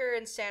news anchor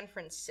in San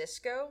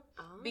Francisco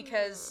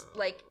because,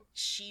 like,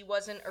 she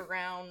wasn't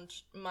around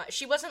much.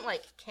 She wasn't,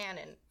 like,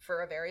 canon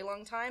for a very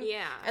long time.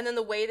 Yeah. And then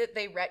the way that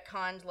they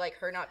retconned, like,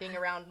 her not being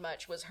around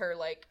much was her,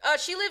 like,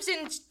 she lives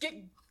in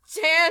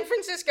San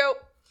Francisco.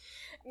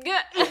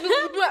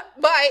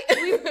 Bye.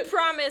 We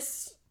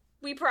promise.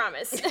 We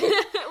promise. So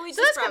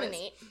that's kind of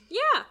neat.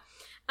 Yeah.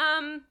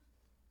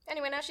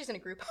 Anyway, now she's in a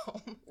group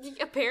home.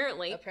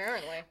 Apparently.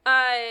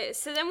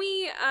 So then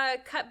we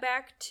cut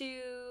back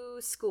to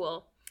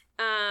school.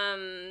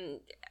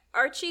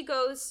 Archie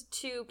goes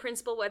to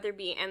Principal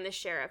Weatherby and the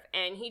sheriff,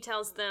 and he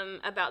tells them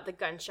about the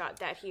gunshot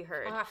that he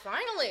heard.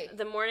 Finally!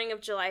 The morning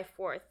of July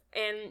 4th.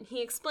 And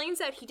he explains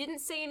that he didn't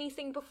say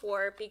anything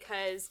before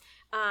because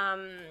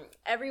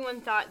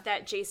everyone thought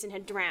that Jason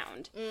had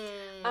drowned.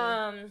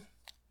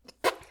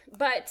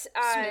 But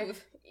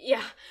smooth.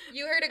 Yeah.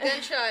 You heard a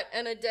gunshot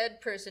and a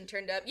dead person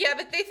turned up. Yeah,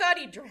 but they thought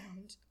he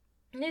drowned.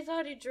 They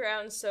thought he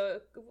drowned,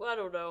 so I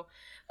don't know.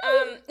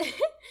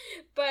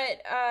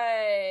 But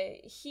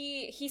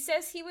he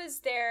says he was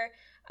there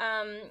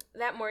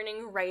that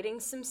morning writing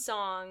some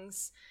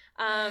songs.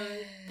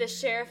 The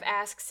sheriff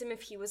asks him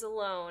if he was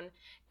alone,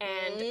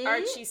 and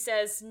Archie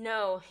says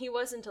no, he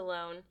wasn't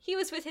alone. He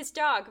was with his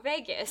dog,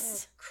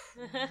 Vegas.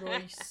 Oh,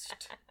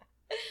 Christ.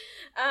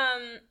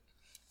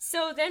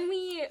 So then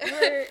we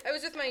were... I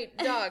was with my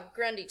dog,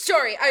 Grundy.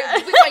 Sorry, I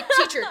was with my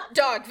teacher,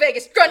 dog,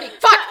 Vegas, Grundy.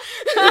 Fuck!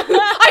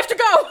 I have to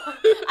go!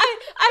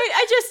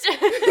 I just... I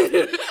have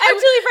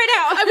to leave right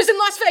now. I was in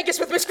Las Vegas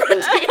with Miss Grundy.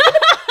 I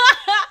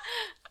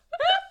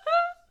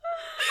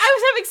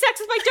was having sex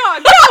with my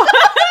dog. No!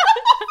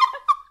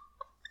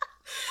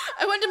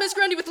 I went to Miss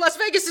Grundy with Las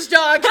Vegas's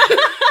dog.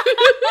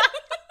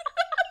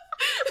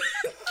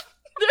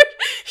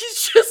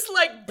 He's just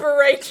like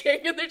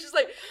breaking, and they're just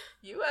like,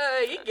 you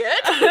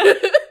good?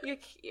 You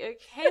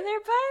okay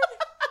there, bud?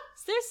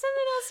 Is there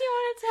something else you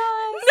want to tell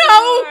us? No!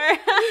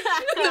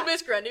 And then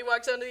Miss Grundy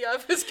walks onto the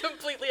office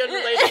completely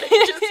unrelated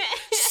and just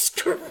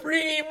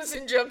screams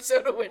and jumps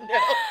out a window.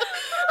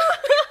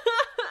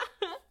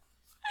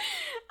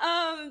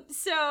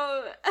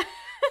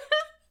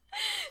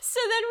 So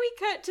then we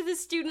cut to the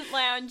student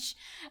lounge.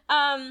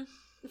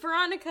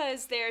 Veronica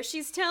is there.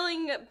 She's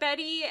telling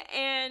Betty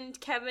and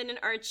Kevin and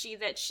Archie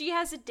that she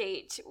has a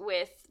date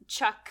with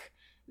Chuck,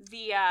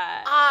 the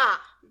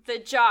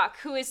jock,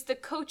 who is the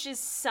coach's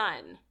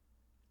son.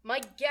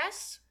 My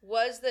guess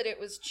was that it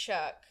was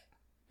Chuck.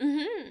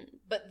 Mm-hmm.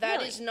 But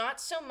that is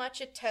not so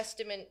much a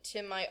testament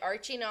to my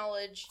Archie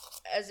knowledge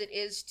as it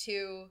is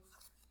to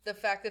the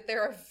fact that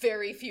there are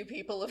very few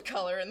people of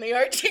color in the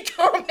Archie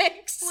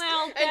comics.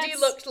 Well, and he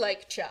looked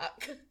like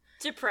Chuck.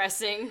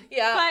 Depressing.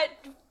 Yeah.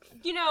 But,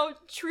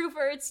 true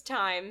for its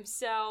time,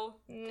 so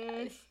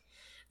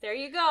there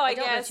you go, I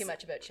guess. I don't know too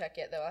much about Chuck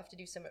yet, though. I'll have to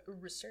do some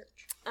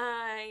research.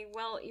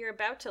 Well, you're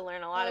about to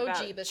learn a lot about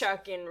Jeebus.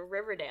 Chuck in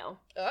Riverdale.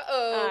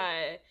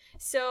 Uh-oh.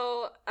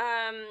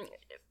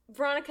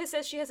 Veronica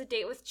says she has a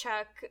date with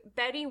Chuck.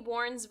 Betty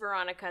warns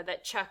Veronica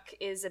that Chuck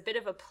is a bit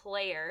of a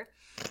player.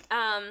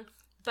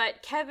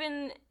 But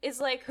Kevin is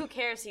like, who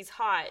cares? He's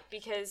hot.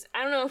 Because,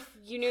 I don't know if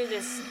you knew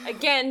this.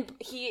 Again,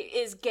 he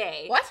is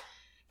gay. What?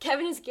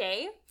 Kevin is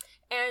gay.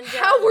 And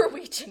how were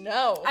we to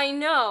know? I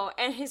know.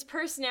 And his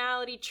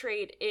personality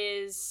trait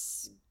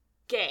is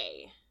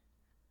gay.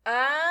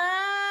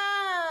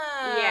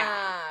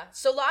 Yeah.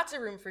 So lots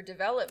of room for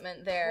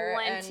development there.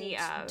 Plenty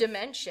and of.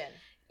 Dimension.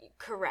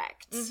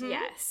 Correct. Mm-hmm.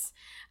 Yes.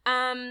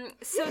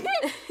 So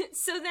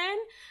then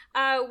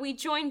we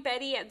join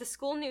Betty at the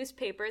school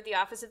newspaper, the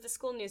office of the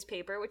school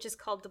newspaper, which is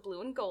called the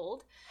Blue and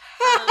Gold.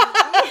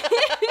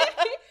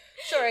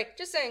 Sorry,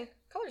 just saying,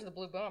 colors of the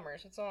Blue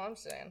Bombers, that's all I'm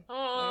saying. What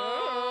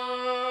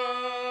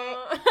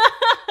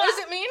does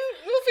it mean?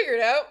 We'll figure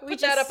it out. Put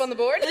that up on the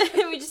board.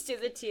 We just do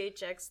the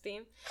THX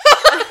theme.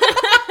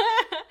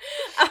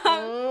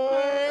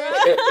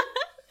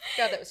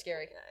 God, that was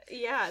scary.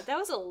 Yeah, that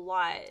was a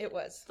lot. It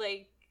was.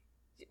 Like,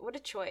 what a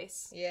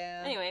choice.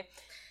 Yeah. Anyway,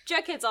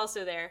 Jughead's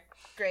also there.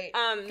 Great.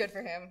 Good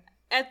for him.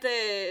 At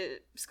the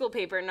school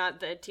paper, not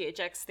the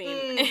THX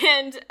theme.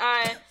 And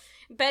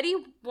Betty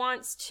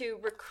wants to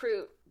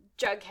recruit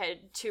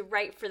Jughead to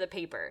write for the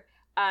paper.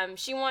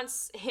 She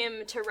wants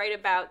him to write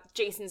about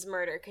Jason's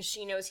murder because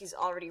she knows he's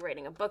already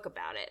writing a book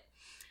about it.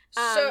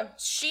 So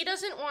she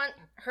doesn't want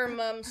her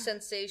mom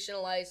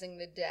sensationalizing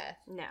the death.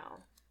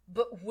 No.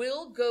 But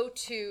will go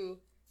to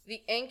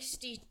the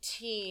angsty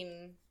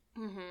teen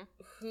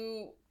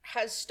who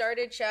has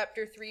started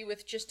chapter 3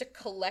 with just a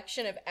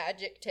collection of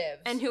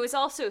adjectives. And who is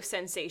also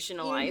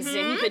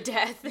sensationalizing the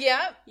death.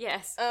 Yep.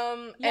 Yes.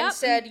 And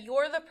said,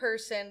 you're the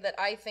person that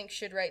I think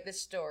should write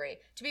this story.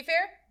 To be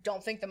fair,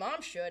 don't think the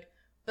mom should,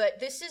 but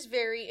this is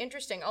very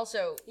interesting.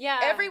 Also,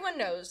 everyone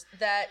knows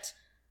that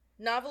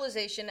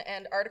novelization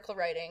and article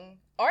writing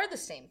are the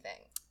same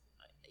thing.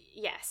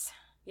 Yes.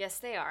 Yes,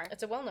 they are.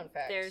 It's a well-known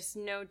fact. There's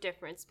no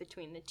difference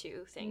between the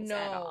two things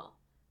at all.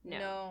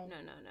 No.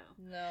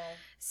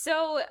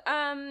 So,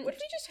 what if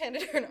he just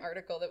handed her an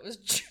article that was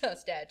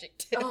just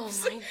adjectives? Oh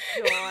my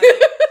god.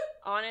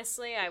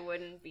 Honestly, I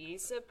wouldn't be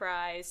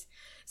surprised.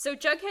 So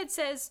Jughead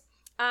says,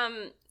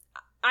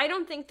 I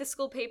don't think the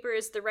school paper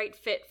is the right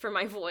fit for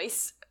my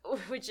voice,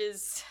 which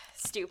is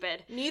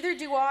stupid. Neither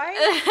do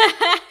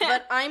I,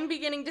 but I'm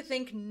beginning to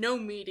think no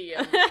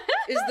medium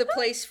is the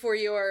place for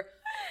your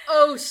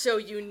oh so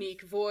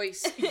unique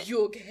voice,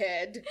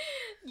 Jughead.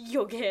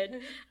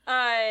 Jughead.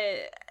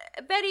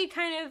 Betty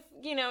kind of,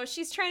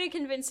 she's trying to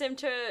convince him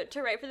to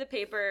write for the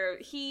paper.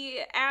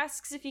 He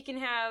asks if he can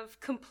have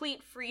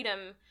complete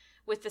freedom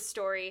with the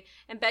story,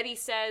 and Betty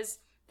says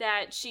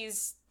that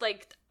she's,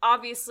 like,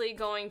 obviously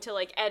going to,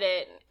 like,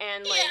 edit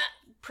and, like,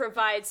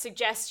 provide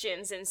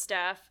suggestions and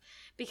stuff,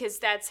 because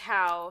that's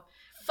how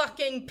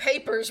fucking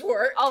papers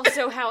work.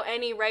 Also how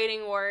any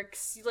writing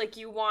works. Like,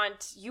 you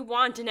want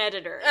an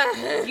editor.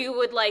 You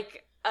would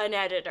like an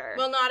editor.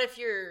 Well, not if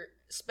you're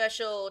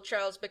special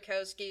Charles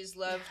Bukowski's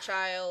love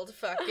child,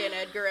 fucking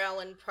Edgar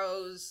Allan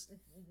Poe's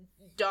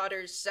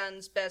daughter's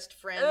son's best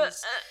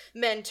friend's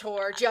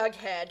mentor,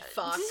 Jughead,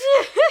 fuck.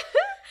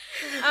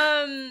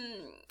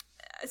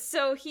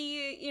 So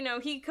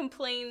he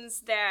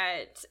complains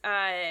that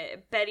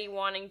Betty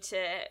wanting to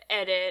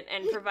edit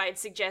and provide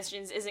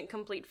suggestions isn't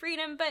complete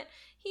freedom, but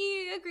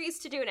he agrees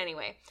to do it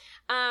anyway.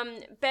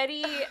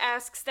 Betty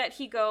asks that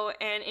he go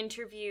and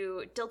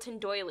interview Dilton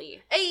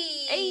Doily.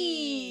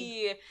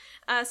 Hey!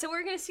 So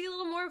we're going to see a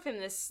little more of him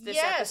this episode.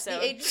 Yes,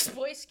 the Ageless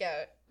Boy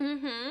Scout.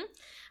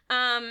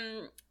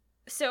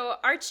 So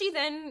Archie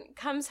then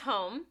comes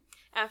home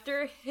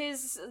after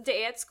his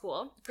day at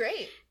school.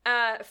 Great.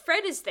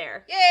 Fred is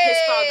there. Yay! His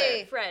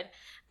father, Fred.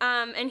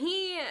 And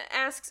he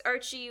asks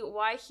Archie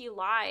why he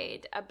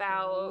lied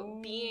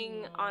about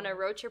being on a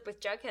road trip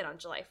with Jughead on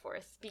July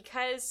 4th.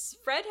 Because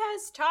Fred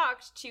has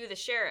talked to the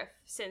sheriff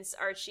since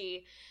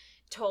Archie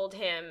told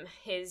him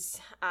his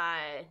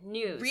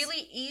news.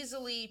 Really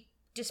easily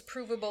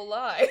disprovable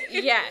lie.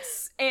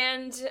 Yes.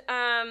 And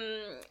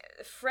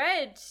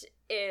Fred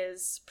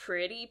is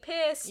pretty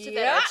pissed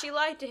that Archie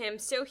lied to him,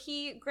 so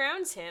he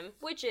grounds him,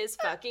 which is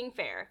fucking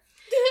fair.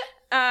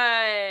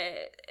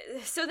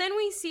 So then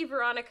we see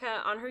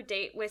Veronica on her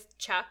date with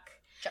Chuck.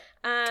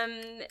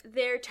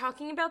 They're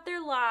talking about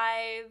their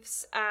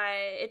lives.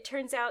 It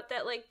turns out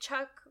that, like,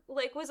 Chuck,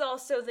 like, was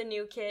also the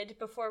new kid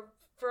before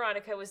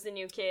Veronica was the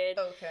new kid.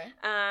 Okay.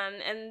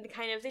 And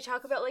kind of they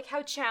talk about, like,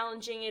 how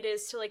challenging it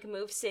is to, like,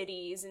 move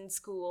cities and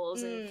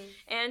schools,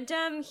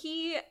 and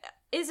he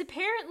is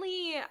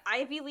apparently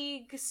Ivy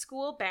League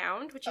school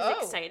bound, which is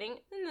exciting.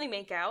 And they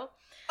make out.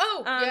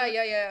 Oh,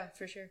 yeah,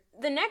 for sure.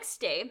 The next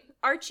day,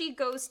 Archie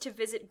goes to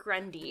visit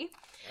Grundy.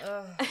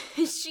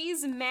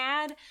 She's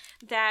mad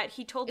that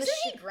he told Isn't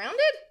he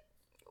grounded?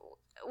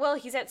 Well,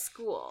 he's at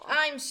school.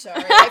 I'm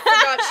sorry, I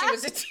forgot she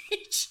was a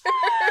teacher.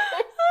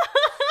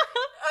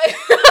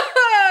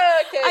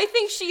 Okay. I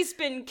think she's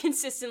been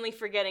consistently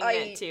forgetting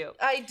that too.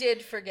 I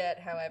did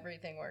forget how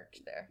everything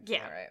worked there.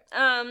 Yeah. All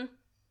right.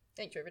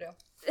 Thanks, Riverdale.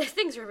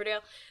 Thanks, Riverdale.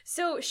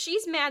 So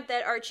she's mad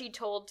that Archie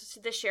told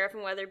the sheriff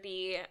in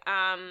Weatherby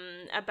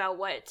about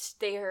what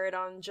they heard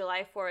on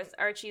July 4th.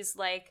 Archie's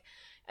like,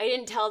 I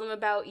didn't tell them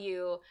about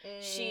you.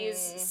 She's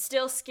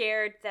still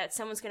scared that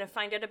someone's going to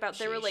find out about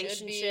their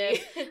relationship.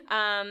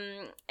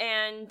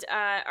 And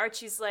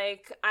Archie's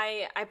like,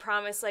 I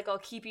promise, like, I'll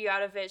keep you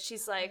out of it.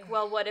 She's like,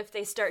 well, what if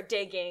they start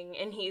digging?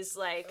 And he's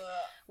like,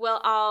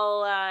 well,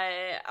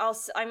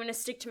 I'm going to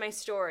stick to my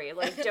story.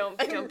 Like,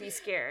 don't be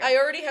scared. I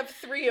already have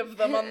 3 of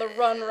them on the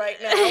run right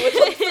now with,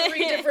 like,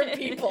 3 different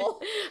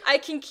people. I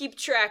can keep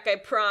track, I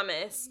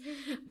promise.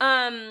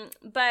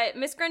 But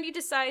Miss Grundy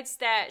decides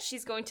that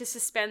she's going to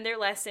suspend their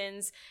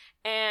lessons,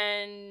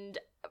 and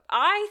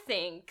I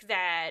think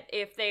that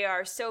if they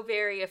are so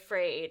very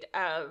afraid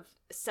of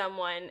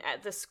someone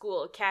at the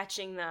school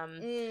catching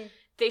them,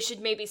 they should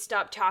maybe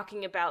stop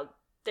talking about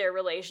their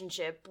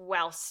relationship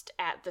whilst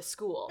at the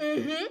school.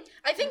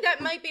 I think that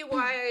might be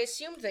why I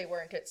assumed they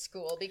weren't at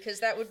school,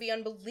 because that would be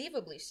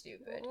unbelievably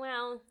stupid.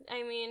 Well,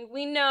 I mean,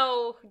 we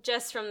know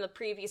just from the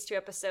previous 2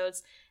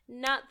 episodes,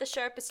 not the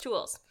sharpest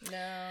tools.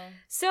 No.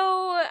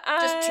 So,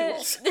 just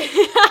tools.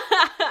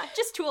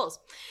 Just tools.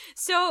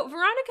 So,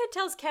 Veronica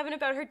tells Kevin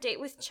about her date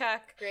with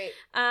Chuck. Great.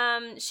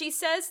 She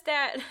says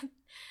that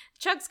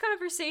Chuck's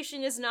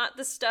conversation is not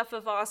the stuff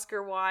of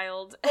Oscar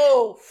Wilde.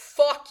 Oh,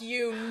 fuck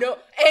you, no.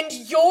 And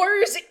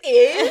yours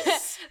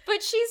is?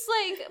 But she's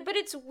like, but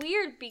it's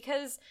weird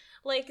because,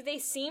 like, they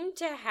seem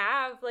to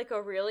have, like,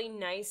 a really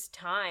nice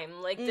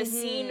time. Like, the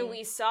scene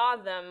we saw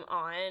them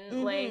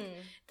on, like,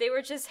 they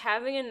were just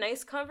having a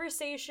nice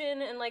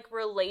conversation and, like,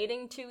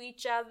 relating to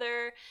each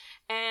other.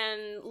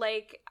 And,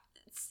 like,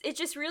 it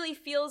just really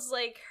feels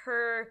like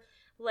her,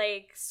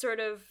 like, sort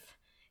of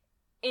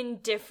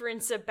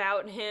indifference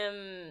about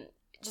him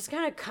just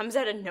kind of comes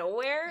out of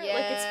nowhere. Yeah.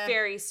 Like, it's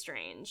very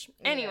strange.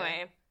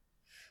 Anyway,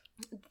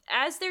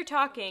 as they're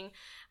talking,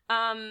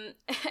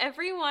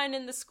 everyone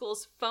in the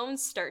school's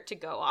phones start to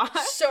go off.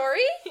 Sorry?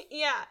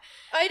 Yeah.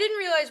 I didn't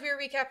realize we were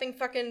recapping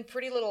fucking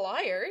Pretty Little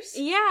Liars.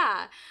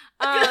 Yeah.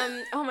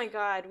 Oh my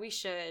god, we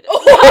should.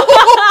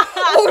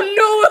 Oh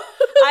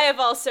no! I have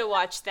also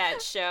watched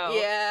that show.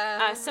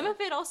 Yeah. Some of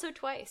it also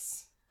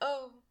twice.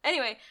 Oh.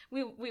 Anyway,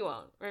 we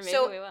won't. Or maybe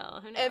we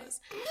will. Who knows?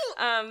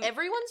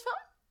 Everyone's phone?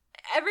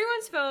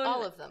 Everyone's phone.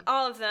 All of them.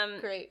 All of them.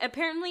 Great.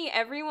 Apparently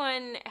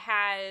everyone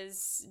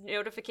has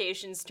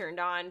notifications turned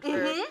on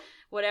for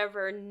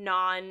whatever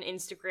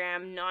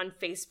non-Instagram,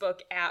 non-Facebook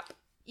app.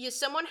 Yeah,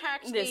 someone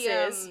hacked this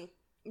the is.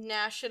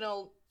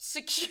 National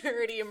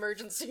Security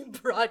Emergency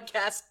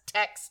Broadcast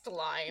text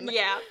line.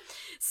 Yeah.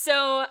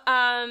 So,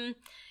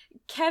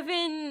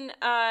 Kevin,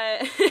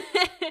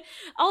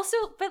 also,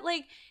 but,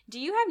 like, do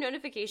you have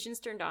notifications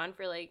turned on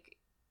for, like,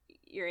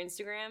 your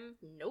Instagram?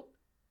 Nope.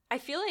 I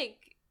feel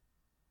like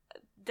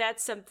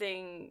that's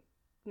something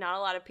not a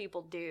lot of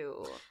people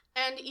do.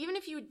 And even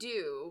if you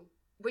do,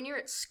 when you're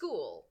at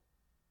school,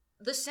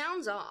 the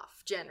sound's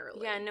off,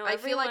 generally. Yeah, no, I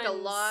feel like a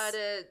lot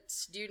of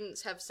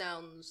students have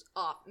sounds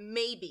off.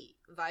 Maybe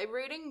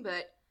vibrating,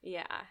 but...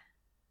 Yeah.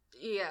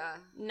 Yeah.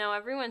 No,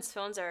 everyone's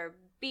phones are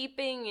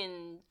beeping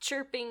and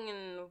chirping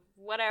and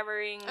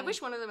whatevering. I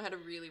wish one of them had a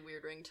really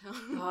weird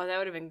ringtone. Oh, that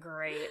would have been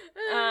great.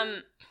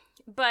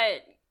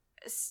 But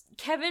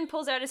Kevin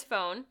pulls out his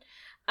phone,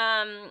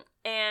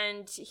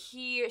 and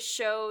he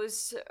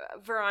shows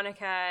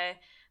Veronica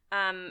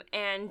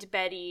and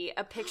Betty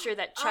a picture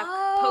that Chuck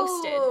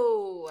posted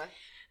of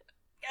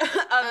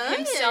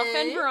himself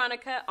and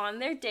Veronica on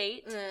their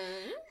date.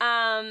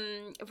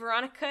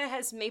 Veronica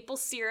has maple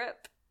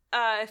syrup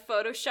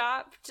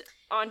photoshopped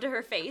onto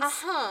her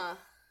face.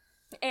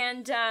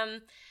 And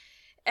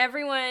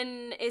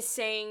everyone is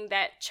saying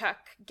that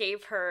Chuck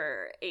gave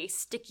her a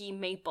sticky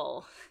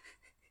maple.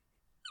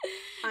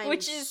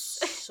 Which is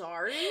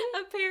sorry?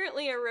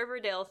 apparently a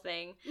Riverdale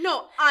thing.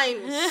 No,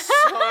 I'm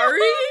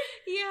sorry?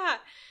 Yeah.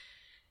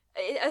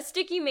 A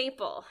sticky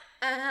maple.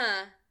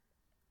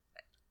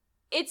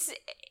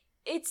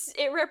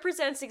 It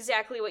represents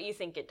exactly what you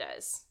think it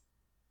does.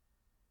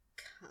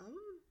 Come?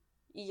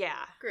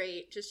 Yeah.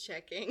 Great, just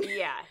checking.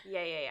 Yeah.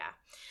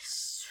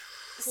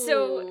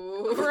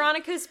 So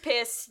Veronica's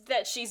pissed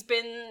that she's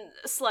been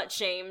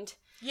slut-shamed.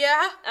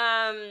 Yeah.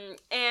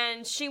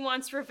 And she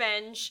wants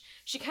revenge.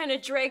 She kind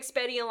of drags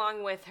Betty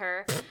along with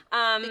her.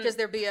 Because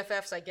they're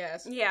BFFs, I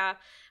guess. Yeah.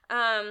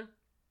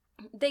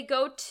 They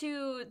go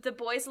to the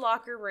boys'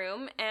 locker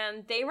room,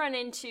 and they run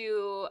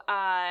into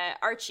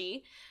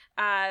Archie,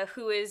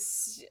 who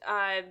is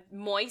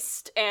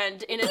moist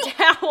and in a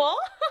towel.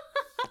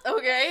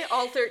 Okay,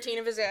 all 13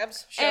 of his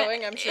abs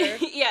showing, I'm sure.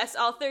 Yes,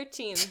 all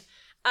 13.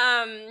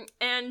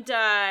 And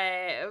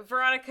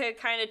Veronica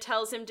kind of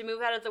tells him to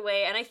move out of the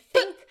way, and I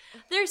think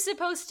there's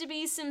supposed to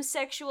be some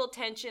sexual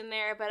tension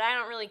there, but I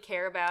don't really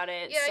care about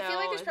it. Yeah, I feel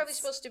like there's probably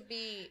supposed to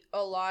be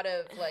a lot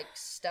of, like,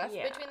 stuff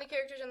between the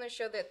characters in the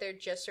show that there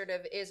just sort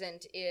of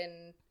isn't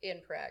in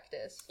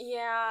practice.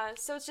 Yeah,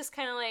 so it's just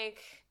kind of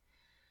like,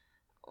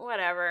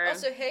 whatever.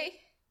 Also, hey,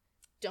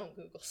 don't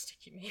Google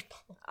sticky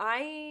maple.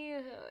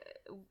 I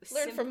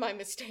learn from my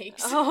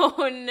mistakes.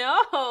 Oh,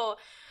 no.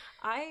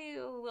 I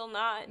will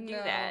not do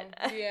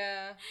that.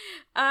 Yeah.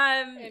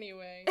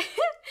 Anyway.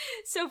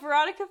 So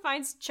Veronica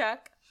finds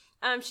Chuck.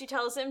 She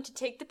tells him to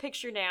take the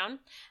picture down.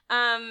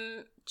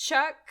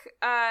 Chuck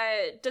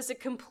does a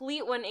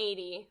complete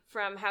 180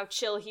 from how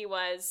chill he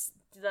was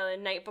the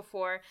night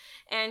before,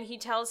 and he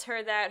tells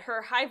her that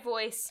her high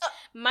voice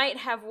might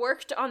have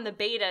worked on the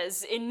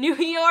betas in New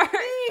York.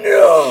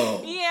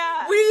 No!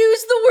 Yeah. We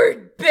use the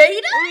word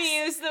betas?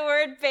 We use the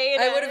word betas.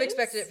 I would have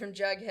expected it from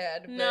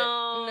Jughead, but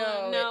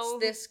no, it's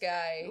this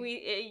guy.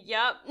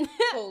 Yep.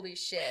 Holy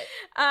shit.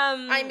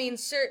 I mean,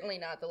 certainly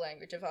not the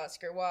language of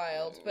Oscar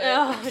Wilde, but...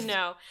 Oh,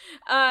 no.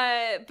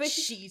 But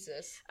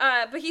Jesus.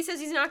 But he says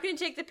he's not going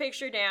to take the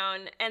picture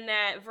down, and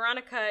that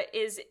Veronica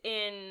is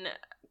in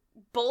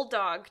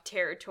bulldog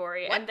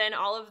territory, and then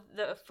all of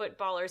the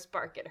footballers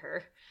bark at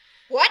her.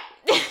 What?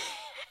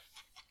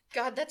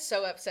 God, that's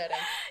so upsetting.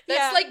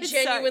 That's like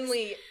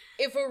genuinely,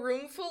 if a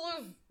room full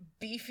of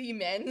beefy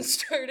men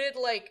started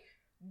like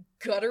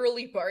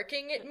gutturally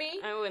barking at me,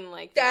 I wouldn't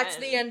like that. That's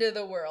the end of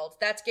the world.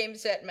 That's game,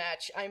 set,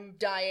 match. I'm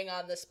dying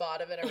on the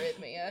spot of an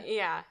arrhythmia.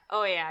 Yeah.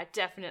 Oh yeah,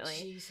 definitely.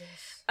 Jesus.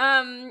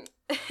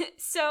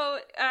 So,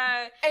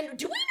 and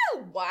do we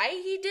know why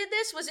he did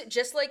this? Was it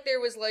just like there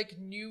was like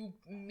new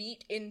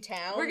meat in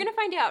town? We're gonna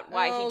find out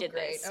why he did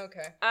this.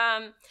 Okay.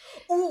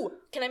 Ooh,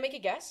 can I make a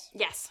guess?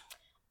 Yes.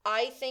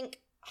 I think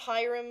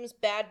Hiram's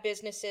bad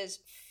businesses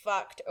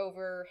fucked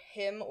over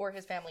him or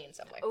his family in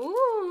some way.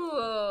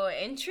 Ooh,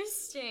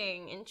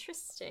 interesting.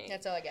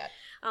 That's all I got.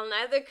 I'll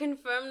neither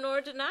confirm nor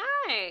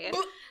deny.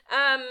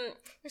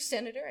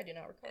 Senator, I do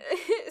not recall.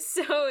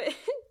 So,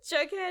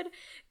 Jughead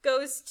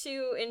goes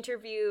to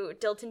interview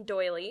Dilton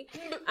Doily.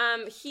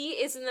 He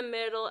is in the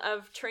middle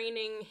of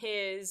training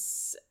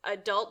his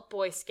adult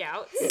Boy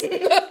Scouts.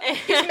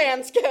 His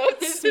man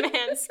scouts.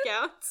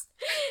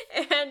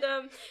 And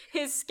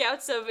his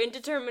scouts of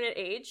indeterminate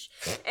age.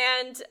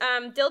 And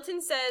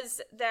Dilton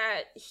says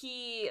that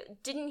he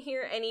didn't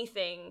hear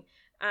anything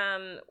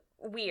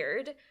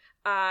weird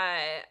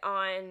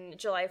on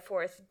July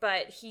 4th,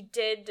 but he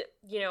did,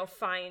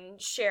 find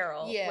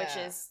Cheryl, which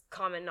is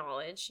common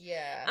knowledge.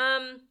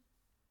 Yeah.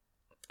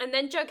 And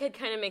then Jughead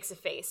kind of makes a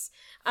face.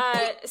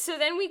 So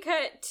then we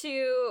cut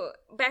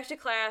back to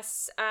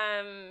class.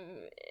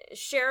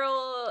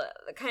 Cheryl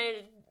kind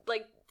of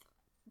like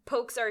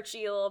pokes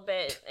Archie a little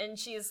bit, and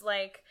she's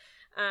like,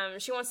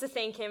 She wants to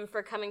thank him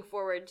for coming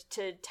forward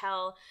to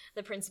tell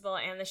the principal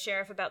and the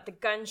sheriff about the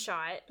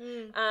gunshot.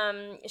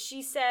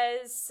 She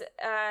says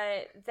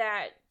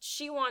that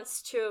she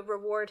wants to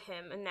reward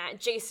him and that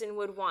Jason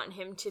would want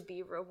him to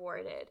be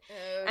rewarded.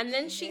 Okay. And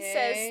then she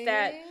says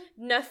that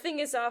nothing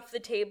is off the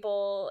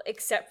table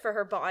except for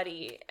her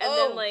body. And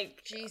then,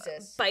 like,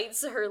 Jesus.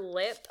 Bites her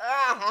lip.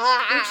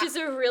 Which is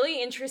a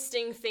really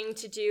interesting thing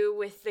to do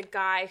with the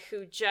guy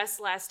who just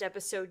last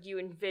episode you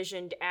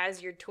envisioned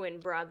as your twin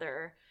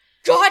brother.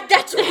 God,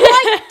 that's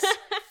right!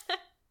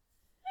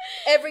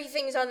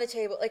 Everything's on the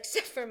table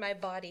except for my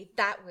body.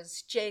 That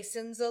was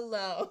Jason's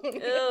alone.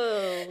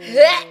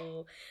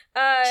 Oh.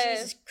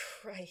 Jesus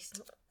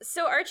Christ.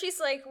 So Archie's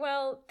like,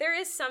 well, there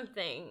is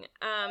something.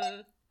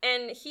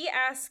 And he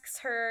asks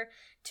her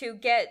to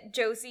get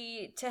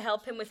Josie to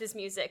help him with his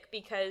music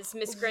because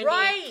Miss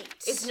Grundy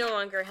is no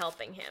longer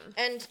helping him.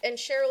 And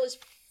Cheryl is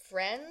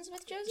friends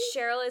with Josie?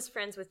 Cheryl is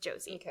friends with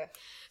Josie. Okay.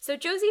 So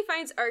Josie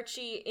finds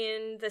Archie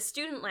in the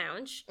student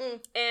lounge,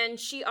 and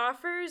she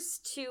offers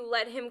to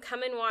let him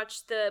come and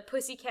watch the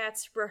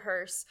Pussycats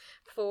rehearse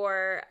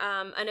for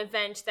an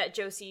event that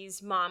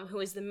Josie's mom, who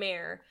is the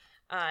mayor,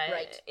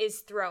 is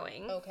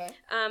throwing. Okay.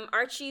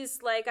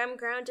 Archie's like, I'm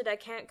grounded, I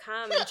can't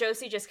come. And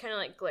Josie just kind of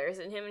like glares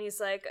at him, and he's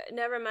like,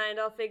 never mind,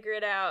 I'll figure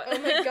it out. Oh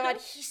my God,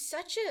 he's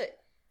such a...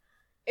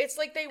 It's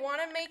like they want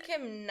to make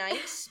him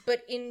nice,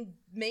 but in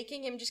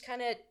making him just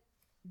kind of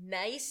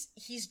nice,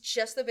 he's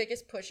just the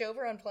biggest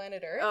pushover on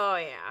planet Earth. Oh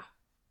yeah.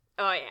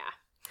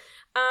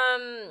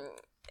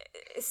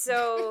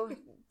 So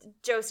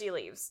Josie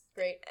leaves.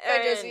 Great.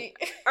 Bye, Josie.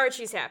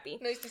 Archie's happy.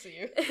 Nice to see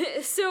you.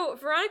 So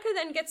Veronica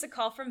then gets a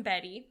call from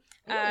Betty,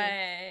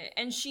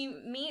 and she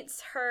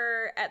meets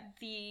her at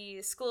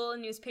the school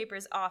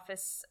newspaper's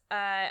office,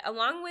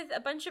 along with a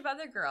bunch of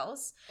other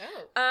girls.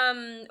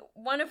 Oh.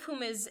 One of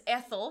whom is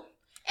Ethel.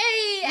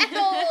 Hey,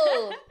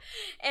 Ethel!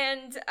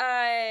 And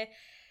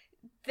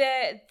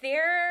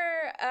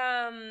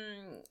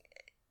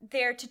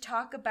they're to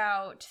talk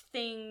about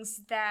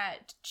things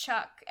that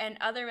Chuck and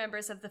other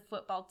members of the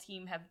football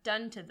team have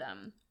done to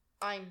them.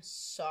 I'm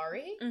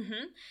sorry?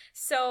 Mm-hmm.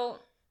 So,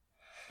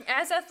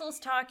 as Ethel's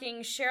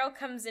talking, Cheryl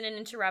comes in and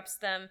interrupts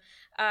them.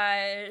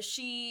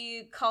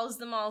 She calls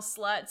them all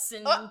sluts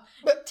and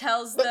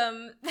tells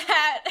them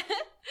that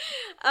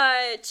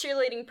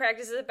cheerleading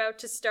practice is about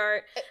to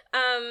start.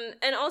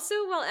 And also,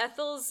 while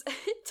Ethel's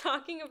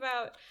talking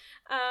about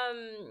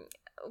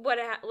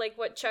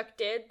what Chuck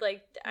did,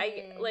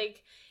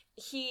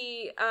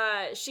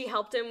 she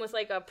helped him with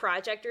like a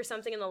project or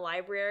something in the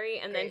library,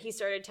 and then he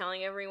started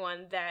telling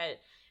everyone that,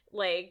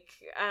 like,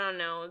 I don't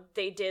know,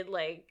 they did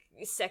like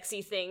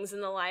sexy things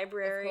in the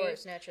library. Of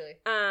course, naturally.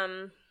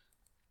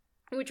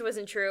 Which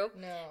wasn't true.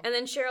 No. And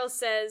then Cheryl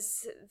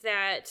says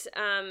that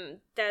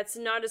that's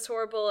not as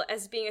horrible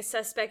as being a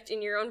suspect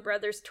in your own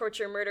brother's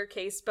torture murder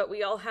case, but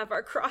we all have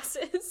our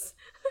crosses.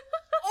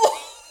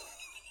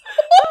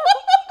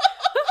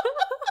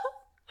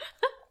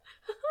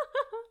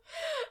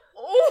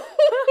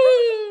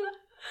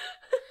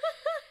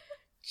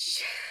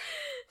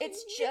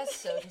 It's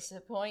just so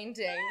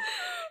disappointing.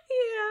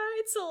 Yeah,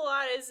 it's a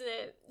lot, isn't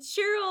it?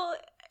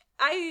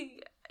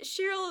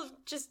 Cheryl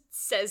just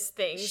says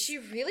things. She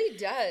really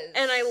does.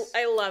 And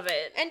I love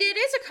it. And it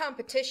is a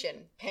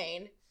competition,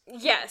 Payne.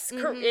 Yes,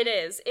 it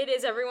is. It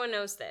is. Everyone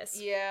knows this.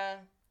 Yeah.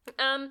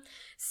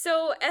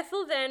 So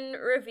Ethel then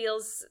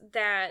reveals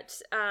that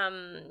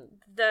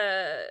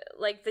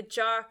the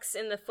jocks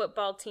in the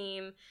football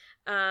team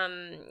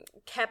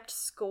kept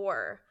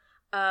score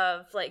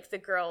of like the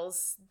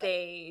girls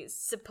they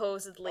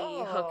supposedly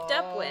hooked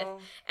up with,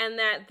 and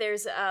that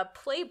there's a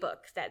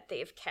playbook that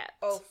they've kept.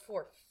 Oh,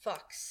 for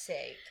fuck's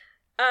sake.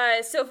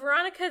 So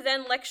Veronica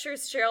then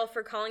lectures Cheryl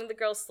for calling the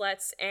girls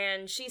sluts,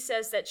 and she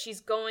says that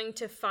she's going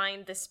to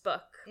find this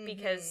book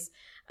because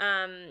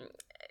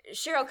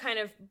Cheryl kind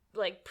of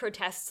like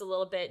protests a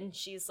little bit, and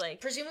she's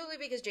like, presumably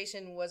because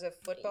Jason was a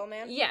football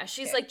man? Yeah,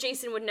 she's like,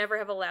 Jason would never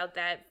have allowed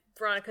that.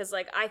 Veronica's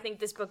like, I think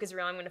this book is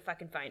real, I'm gonna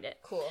fucking find it.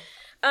 Cool.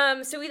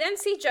 So we then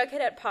see Jughead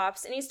at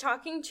Pops, and he's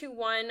talking to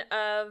one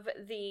of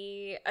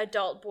the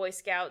adult Boy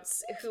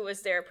Scouts who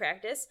was there at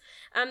practice.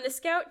 The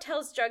scout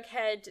tells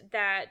Jughead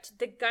that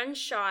the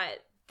gunshot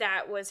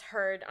that was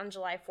heard on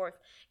July 4th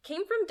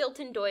came from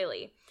Dilton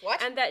Doily.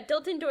 What? And that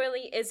Dilton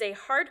Doily is a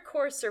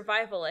hardcore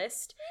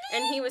survivalist,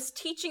 and he was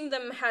teaching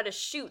them how to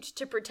shoot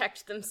to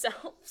protect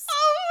themselves.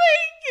 Oh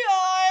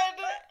my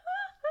god!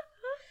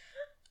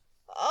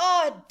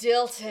 Oh,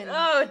 Dilton.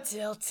 Oh,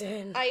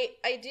 Dilton.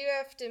 I do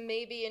have to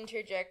maybe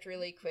interject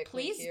really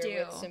quickly Please here do.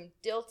 with some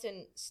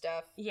Dilton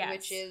stuff. Yes.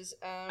 Which is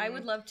I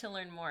would love to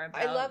learn more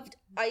about.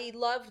 I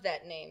loved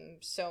that name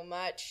so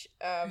much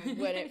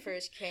when it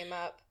first came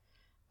up.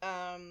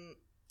 And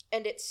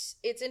it's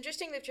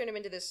interesting they've turned him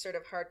into this sort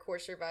of hardcore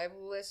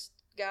survivalist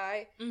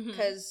guy,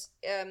 because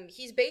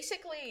he's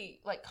basically,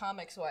 like,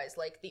 comics wise,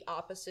 like the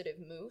opposite of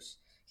Moose.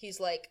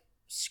 He's like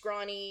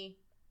scrawny,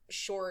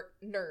 short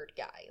nerd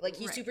guy. Like,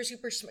 he's super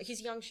smart.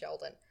 He's young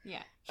Sheldon.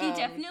 Yeah, he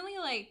definitely,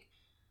 like,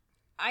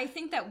 I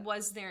think that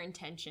was their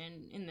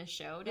intention in the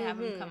show, to have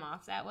him come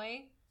off that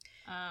way.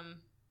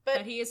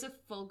 But he is a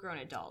full-grown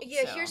adult.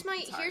 Yeah, so here's my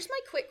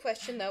quick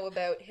question though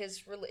about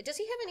his. Does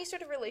he have any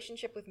sort of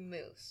relationship with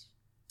Moose?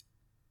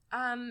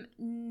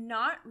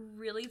 Not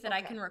really that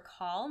I can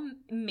recall.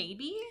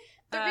 Maybe.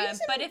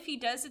 But if he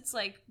does, it's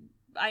like,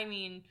 I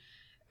mean,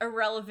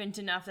 irrelevant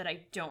enough that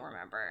I don't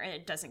remember, and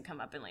it doesn't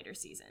come up in later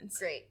seasons.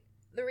 Great.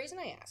 The reason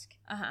I ask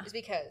is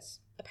because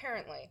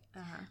apparently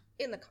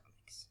in the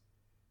comics,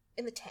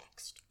 in the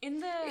text, in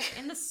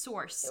the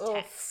source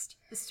text,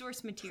 the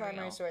source material,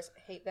 primary source, I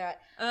hate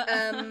that.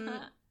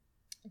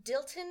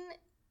 Dilton,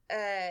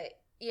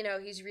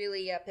 he's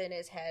really up in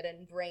his head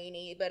and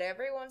brainy, but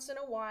every once in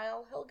a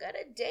while he'll get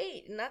a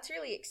date, and that's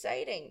really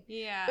exciting.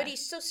 Yeah. But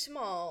he's so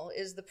small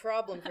is the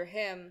problem for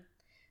him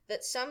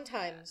that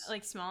sometimes...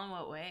 Like, small in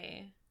what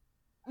way?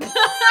 Look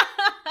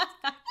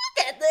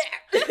at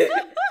there!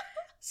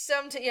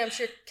 I'm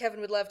sure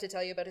Kevin would love to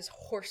tell you about his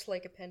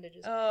horse-like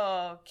appendages.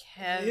 Oh,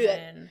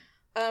 Kevin.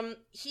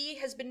 He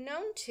has been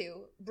known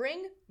to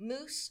bring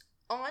Moose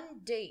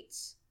on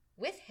dates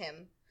with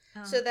him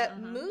so that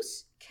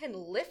Moose can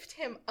lift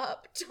him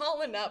up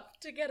tall enough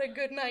to get a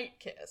goodnight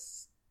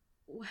kiss.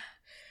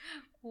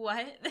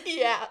 What?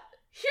 Yeah.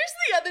 Here's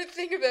the other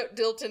thing about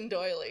Dilton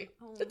Doily.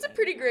 That's a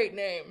pretty great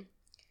name.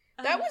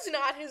 That was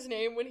not his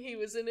name when he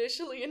was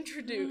initially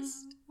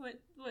introduced. What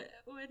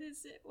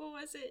is it? What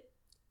was it?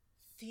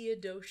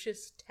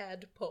 Theodosius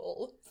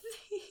Tadpole.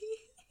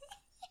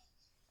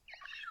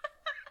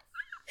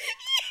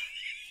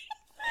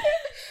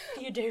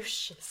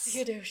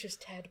 Theodosius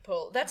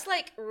Tadpole. That's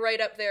like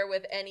right up there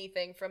with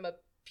anything from a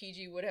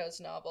P.G. Wodehouse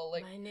novel.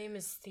 Like, my name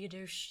is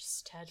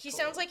Theodosius Tadpole. He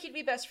sounds like he'd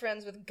be best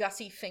friends with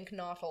Gussie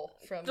Fink-Knottle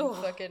from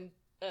fucking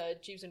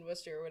Jeeves and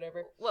Wooster or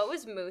whatever. What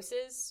was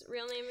Moose's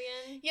real name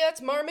again? Yeah,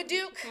 it's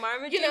Marmaduke.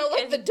 Marmaduke. You know,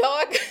 like the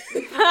dog.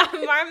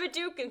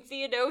 Marmaduke and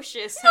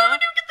Theodosius, huh?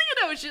 Marmaduke and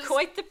Theodosius.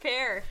 Quite the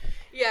pair.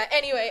 Yeah,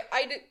 anyway,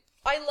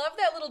 I love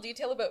that little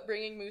detail about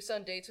bringing Moose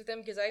on dates with him,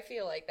 because I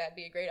feel like that'd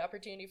be a great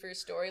opportunity for a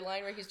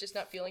storyline where he's just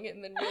not feeling it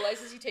and then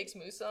realizes he takes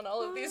Moose on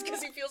all of these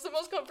because he feels the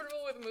most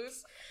comfortable with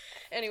Moose.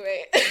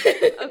 Anyway.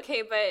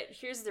 Okay, but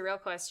here's the real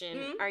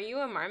question. Are you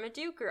a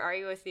Marmaduke or are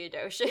you a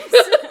Theodosius?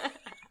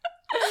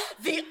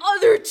 The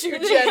other two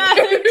genders. The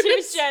other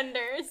two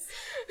genders.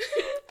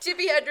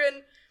 Tippi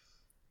Hedren,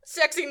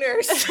 sexy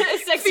nurse.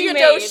 Sexy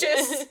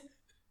Theodosius.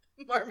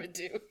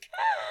 Marmaduke.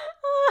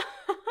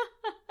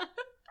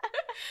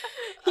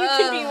 You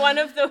can be one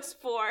of those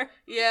four.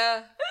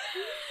 Yeah.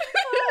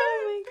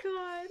 Oh my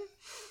god.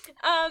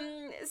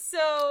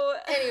 So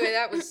anyway,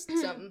 that was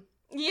something.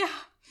 Yeah.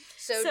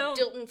 So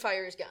Dilton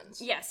fires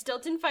guns. Yes,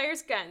 Dilton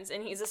fires guns,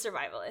 and he's a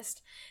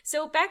survivalist.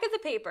 So back at the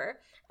paper,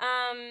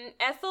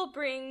 Ethel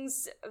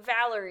brings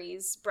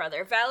Valerie's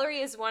brother.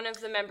 Valerie is one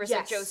of the members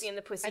of Josie and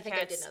the Pussycats. I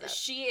think I did know that.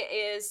 She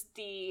is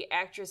the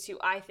actress who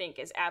I think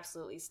is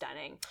absolutely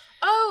stunning.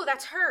 Oh,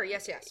 that's her.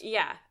 Yes.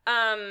 Yeah.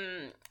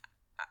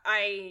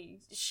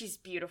 She's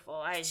beautiful.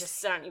 I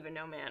don't even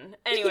know, man.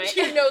 Anyway.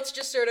 Your notes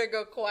just sort of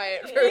go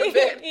quiet for a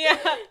bit. Yeah.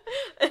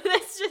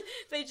 That's just,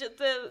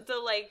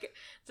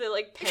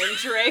 the pen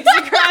drags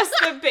across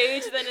the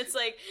page, then it's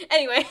like,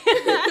 anyway.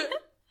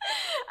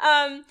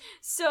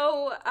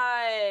 So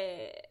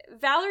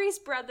Valerie's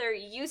brother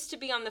used to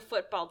be on the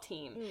football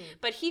team,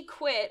 but he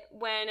quit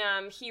when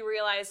he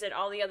realized that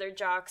all the other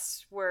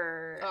jocks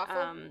were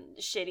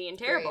shitty and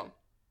terrible. Great.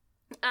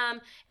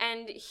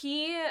 And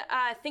he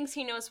thinks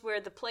he knows where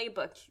the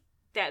playbook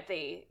that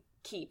they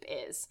keep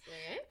is.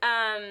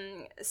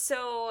 Right.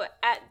 So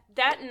at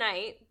that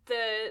night,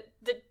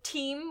 the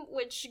team,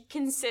 which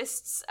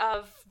consists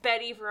of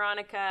Betty,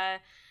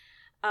 Veronica,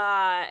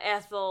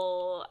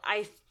 Ethel,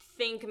 I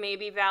think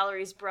maybe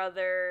Valerie's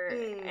brother,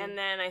 and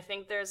then I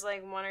think there's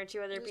like one or two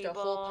other people. A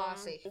whole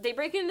posse. They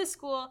break into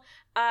school.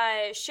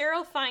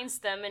 Cheryl finds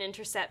them and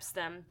intercepts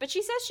them, but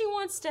she says she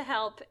wants to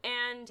help,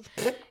 and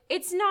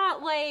it's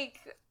not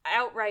like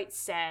outright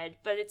said,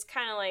 but it's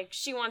kind of like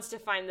she wants to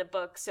find the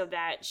book so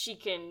that she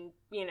can,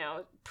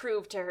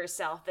 prove to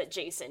herself that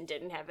Jason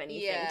didn't have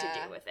anything to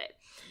do with it.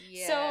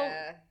 Yeah.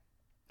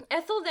 So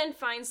Ethel then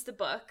finds the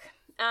book.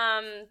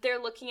 They're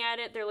looking at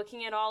it. They're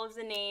looking at all of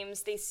the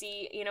names. They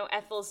see,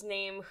 Ethel's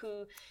name,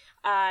 who,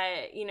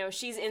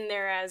 she's in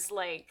there as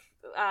like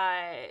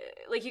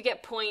you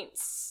get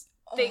points.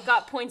 They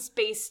got points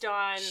based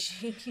on,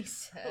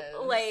 Jesus.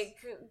 like,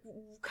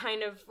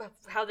 kind of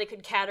how they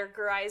could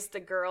categorize the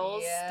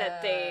girls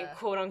that they,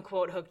 quote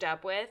unquote, hooked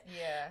up with.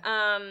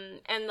 Yeah.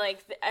 And like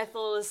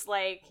Ethel is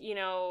like,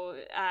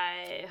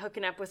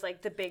 hooking up with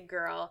like the big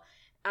girl.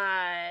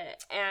 And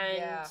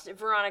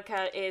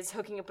Veronica is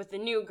hooking up with the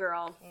new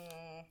girl.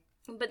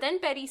 But then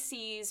Betty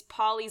sees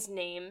Polly's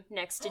name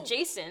next to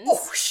Jason's.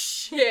 Oh,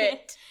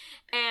 shit!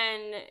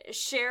 And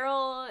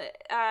Cheryl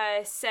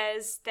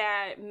says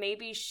that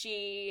maybe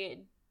she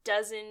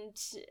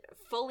doesn't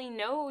fully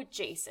know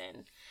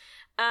Jason.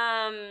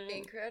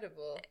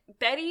 Incredible.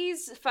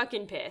 Betty's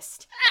fucking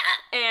pissed.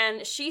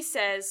 And she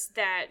says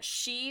that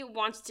she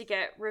wants to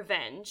get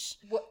revenge.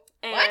 What?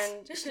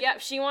 And yep,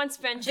 she wants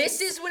vengeance.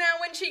 This is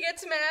when she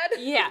gets mad?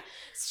 Yeah.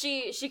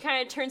 She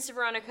kind of turns to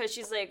Veronica.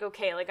 She's like,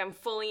 okay, like, I'm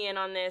fully in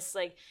on this.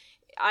 Like,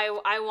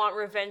 I want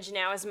revenge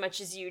now as much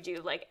as you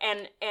do. Like,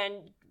 and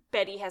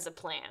Betty has a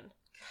plan. God.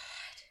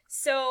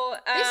 So,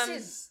 this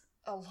is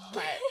a lot.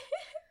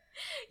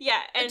 Yeah,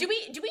 and do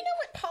we know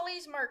what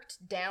Polly's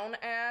marked down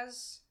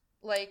as?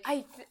 Like,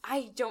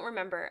 I don't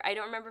remember. I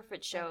don't remember if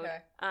it showed.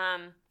 Okay.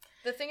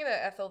 The thing about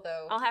Ethel,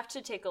 though, I'll have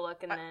to take a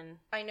look and then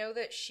I know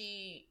that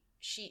she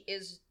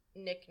is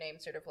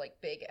nicknamed sort of like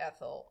Big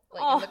Ethel,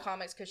 like in the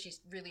comics, because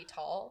she's really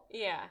tall.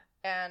 Yeah.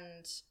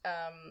 And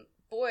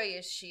boy,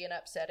 is she an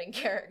upsetting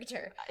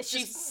character.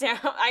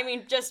 I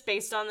mean, just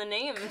based on the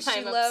name,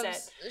 I'm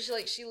upset.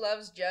 She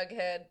loves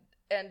Jughead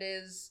and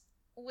is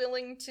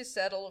willing to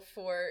settle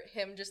for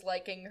him just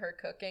liking her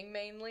cooking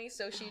mainly,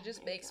 so she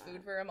just makes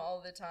food for him all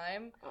the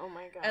time. Oh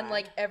my god. And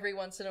like every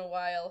once in a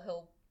while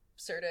he'll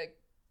sort of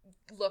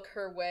look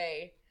her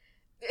way.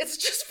 It's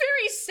just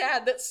very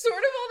sad. That's sort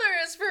of all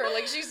there is for her.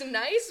 Like, she's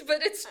nice,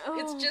 but it's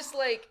just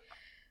like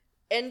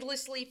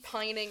endlessly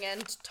pining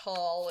and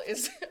tall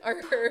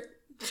are her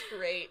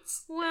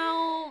traits.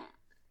 Well,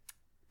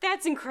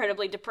 that's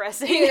incredibly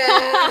depressing.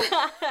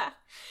 Yeah.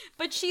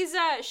 But she's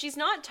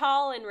not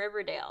tall in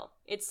Riverdale.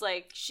 It's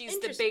like she's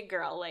the big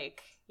girl,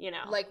 like, you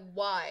know. Like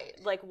wide.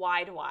 Like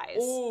wide-wise.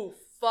 Ooh,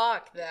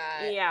 fuck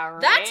that. Yeah,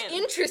 right. That's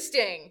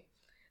interesting.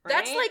 Right?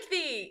 That's like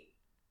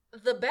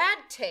the bad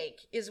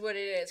take is what it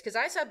is. Because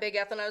I saw Big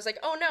Ethel and I was like,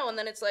 oh no, and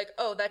then it's like,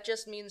 oh, that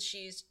just means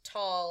she's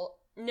tall.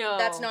 No.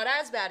 That's not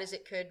as bad as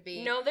it could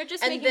be. No, they're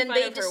just making fun of her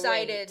weight. And then they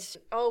decided,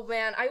 oh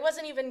man, I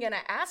wasn't even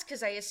gonna ask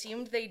because I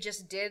assumed they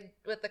just did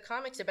what the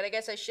comics did, but I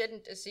guess I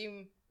shouldn't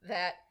assume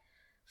that.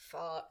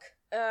 Fuck.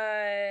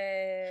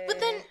 But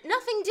then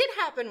nothing did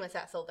happen with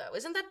Ethel, though.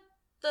 Isn't that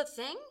the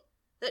thing?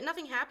 That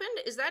nothing happened?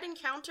 Is that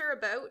encounter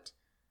about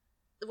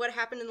what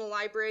happened in the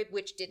library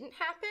which didn't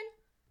happen?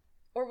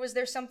 Or was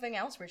there something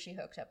else where she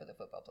hooked up with a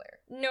football player?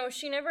 No,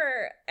 she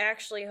never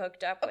actually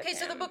hooked up with him. Okay,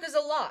 so the book is a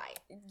lie.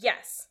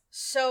 Yes.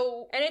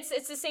 So... And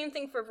it's the same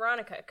thing for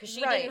Veronica, because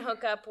she didn't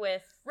hook up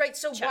with Right,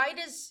 so Chuck. Why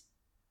does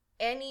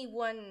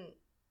anyone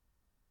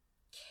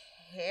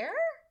care?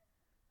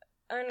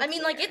 Unclear. I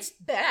mean, like, it's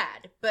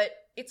bad, but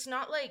it's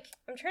not like...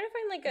 I'm trying to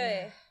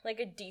find, like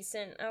a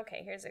decent...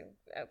 Okay, here's a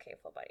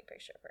full body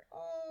picture of her.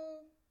 Oh,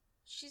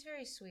 she's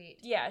very sweet.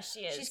 Yeah,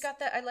 she is. She's got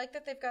that... I like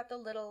that they've got the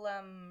little,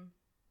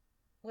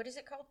 what is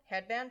it called?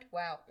 Headband?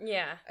 Wow.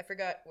 Yeah. I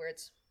forgot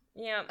words.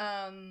 Yeah.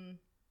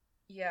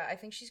 Yeah, I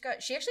think she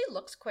actually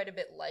looks quite a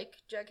bit like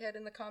Jughead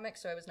in the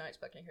comics, so I was not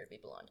expecting her to be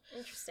blonde.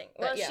 Interesting.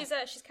 But well, yeah.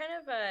 she's kind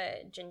of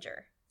a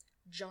ginger.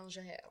 Jean.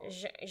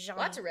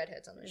 Lots of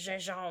redheads on this.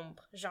 Gingembre.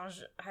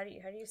 How do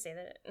you say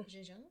that?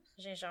 Gingembre?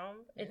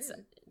 Gingembre. It's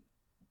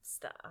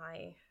the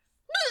I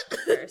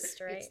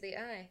first, right? It's the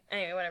I.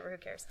 Anyway, whatever. Who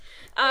cares?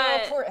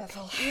 Poor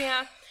Ethel.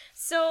 Yeah.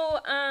 So,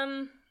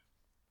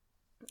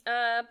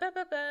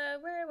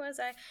 where was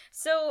I?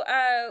 So,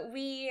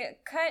 we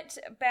cut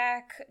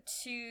back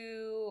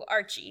to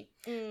Archie.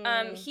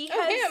 He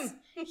has...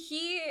 him!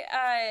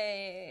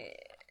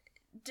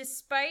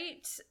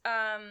 Despite,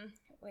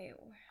 wait,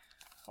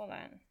 hold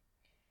on.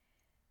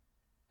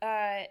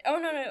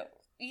 No.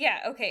 Yeah,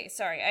 okay,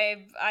 sorry.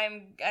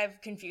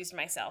 I've confused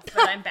myself,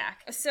 but I'm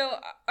back. So,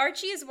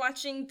 Archie is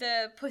watching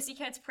the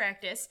Pussycats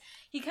practice.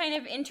 He kind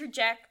of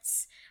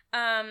interjects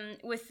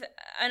with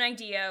an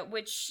idea,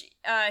 which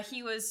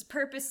he was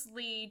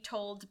purposely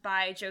told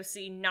by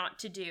Josie not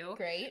to do.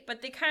 Great.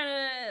 But they kind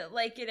of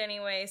like it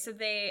anyway, so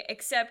they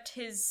accept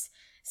his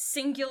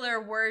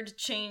singular word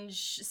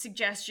change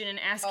suggestion and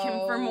ask him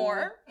for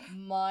more.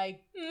 My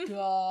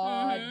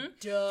god.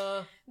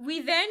 Mm-hmm. We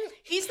then...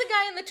 He's the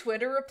guy in the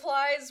Twitter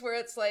replies where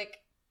it's like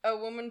a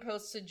woman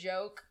posts a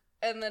joke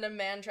and then a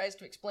man tries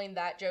to explain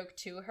that joke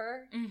to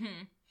her.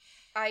 Mm-hmm.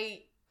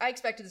 I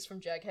expected this from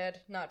Jughead,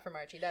 not from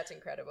Archie. That's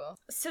incredible.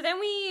 So then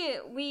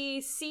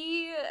we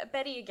see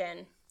Betty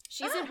again.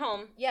 She's at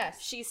home. Yes.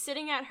 She's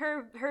sitting at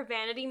her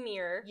vanity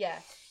mirror.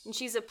 Yes. And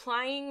she's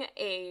applying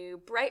a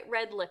bright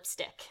red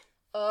lipstick.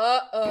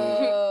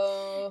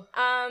 Uh-oh.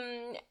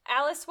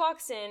 Alice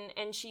walks in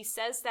and she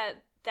says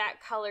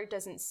that color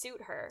doesn't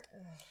suit her.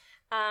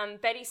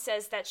 Betty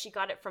says that she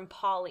got it from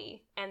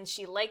Polly and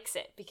she likes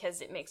it because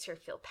it makes her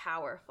feel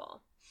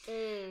powerful.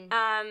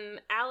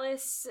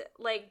 Alice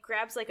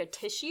grabs a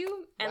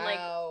tissue and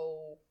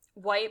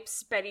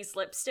wipes Betty's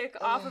lipstick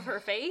off of her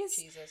face.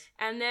 Jesus.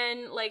 And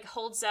then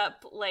holds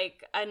up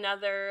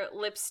another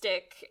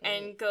lipstick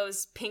and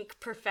goes, "Pink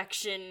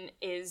perfection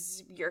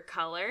is your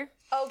color."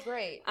 Oh,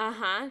 great.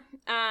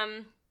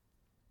 And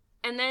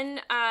then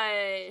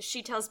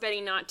she tells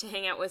Betty not to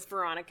hang out with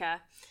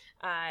Veronica.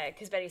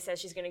 Because Betty says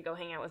she's going to go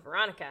hang out with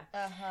Veronica.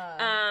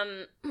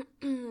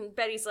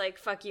 Betty's like,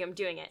 "Fuck you, I'm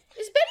doing it."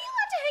 Is Betty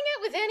allowed to hang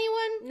out with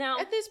anyone? No.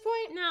 At this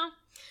point? No.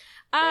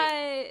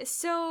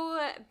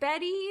 So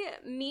Betty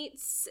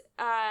meets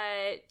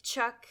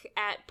Chuck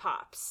at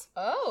Pop's.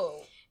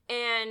 Oh.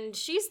 And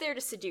she's there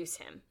to seduce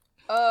him.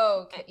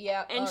 Oh, okay.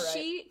 Yeah. And all right.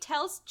 she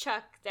tells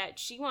Chuck that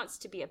she wants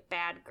to be a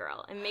bad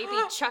girl, and maybe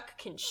Chuck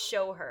can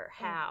show her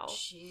how. Oh,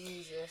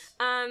 Jesus.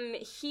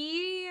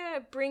 He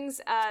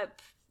brings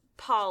up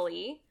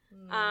Polly.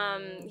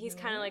 He's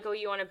kind of like, oh,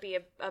 you want to be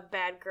a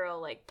bad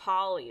girl like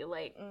Polly,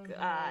 like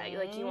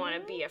you want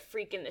to be a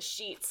freak in the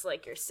sheets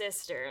like your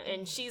sister,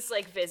 and she's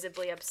like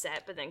visibly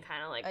upset, but then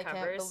kind of like covers.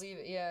 I can't believe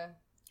it. Yeah.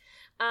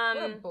 What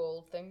a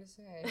bold thing to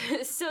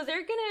say. So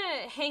they're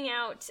gonna hang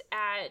out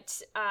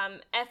at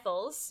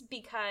Ethel's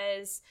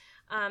because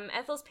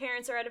Ethel's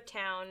parents are out of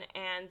town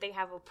and they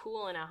have a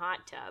pool and a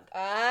hot tub.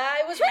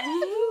 I was ready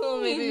for the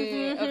pool,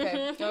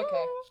 maybe.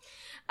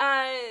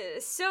 Okay.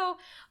 So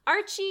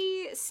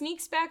Archie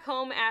sneaks back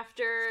home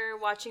after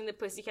watching the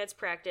Pussycats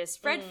practice.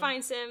 Fred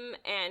finds him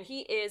and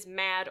he is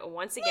mad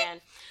once again.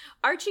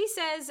 Archie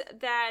says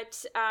that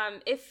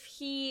if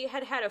he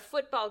had had a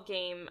football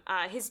game,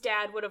 his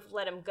dad would have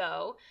let him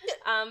go.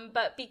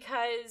 But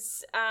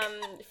because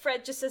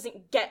Fred just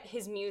doesn't get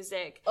his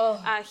music,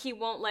 he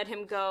won't let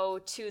him go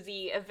to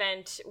the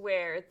event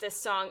where the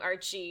song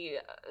Archie,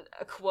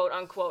 quote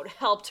unquote,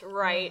 helped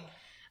write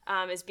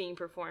is being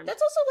performed.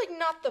 That's also, like,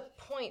 not the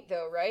point,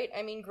 though, right?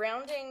 I mean,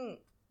 grounding...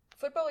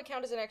 Football would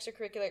count as an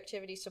extracurricular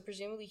activity, so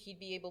presumably he'd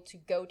be able to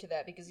go to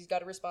that because he's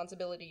got a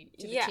responsibility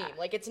to the team.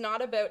 Like, it's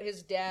not about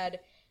his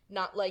dad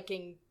not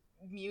liking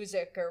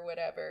music or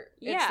whatever.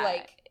 Yeah. It's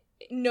like,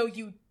 no,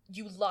 you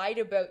lied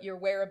about your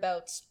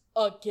whereabouts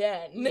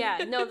again.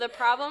 Yeah, no, the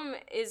problem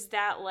is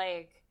that,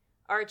 like,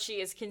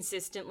 Archie is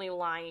consistently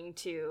lying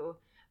to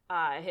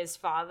his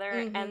father,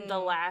 and the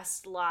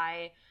last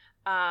lie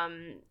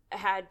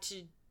had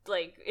to...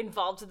 like,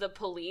 involved the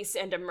police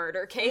and a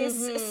murder case,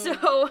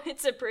 so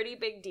it's a pretty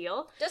big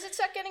deal. Does it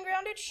suck getting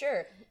grounded?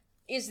 Sure.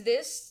 Is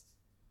this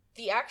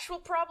the actual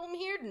problem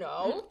here?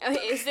 No.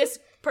 Is this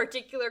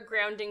particular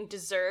grounding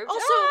deserved?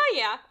 Also,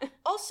 yeah.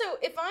 Also,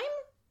 if I'm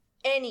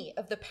any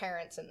of the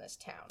parents in this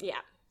town,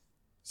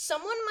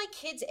 someone my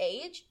kid's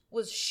age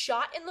was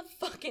shot in the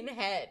fucking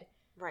head.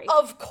 Right.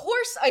 Of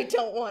course I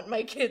don't want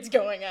my kids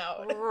going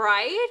out.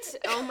 Right?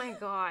 Oh my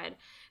god.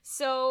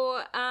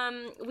 So,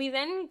 we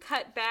then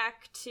cut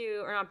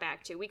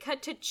we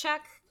cut to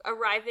Chuck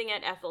arriving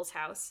at Ethel's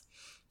house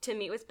to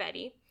meet with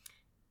Betty.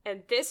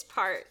 And this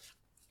part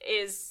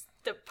is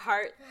the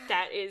part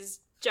that is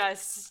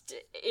just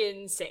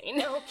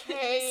insane.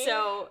 Okay.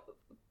 So,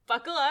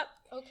 buckle up.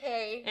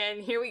 Okay.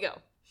 And here we go.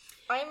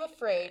 I'm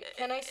afraid.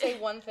 Can I say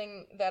one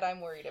thing that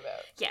I'm worried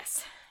about?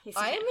 Yes.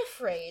 I am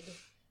afraid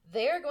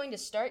they're going to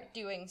start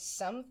doing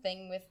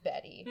something with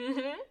Betty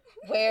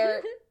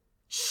where...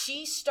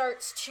 she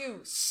starts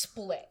to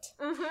split.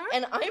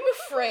 And I'm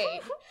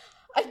afraid...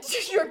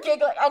 you're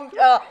giggling. I'm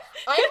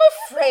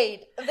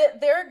afraid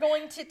that they're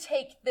going to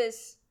take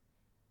this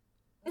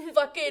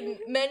fucking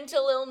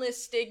mental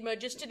illness stigma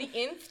just to the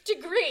nth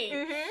degree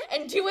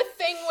and do a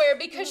thing where,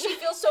 because she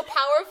feels so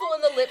powerful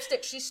in the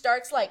lipstick, she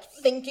starts, like,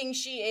 thinking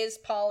she is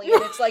Polly,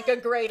 and it's, like, a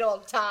great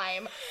old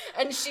time.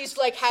 And she's,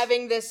 like,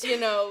 having this,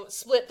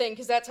 split thing,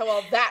 because that's how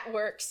all that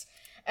works.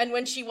 And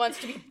when she wants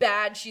to be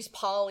bad, she's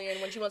Polly,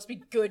 and when she wants to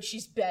be good,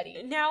 she's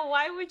Betty. Now,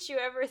 why would you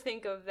ever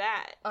think of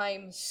that?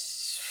 I'm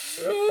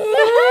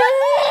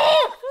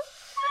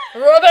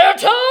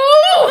Roberto!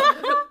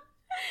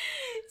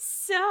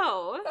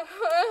 So,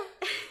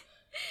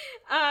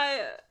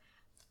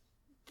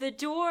 the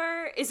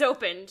door is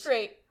opened.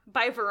 Great.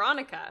 By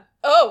Veronica.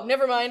 Oh,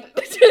 never mind.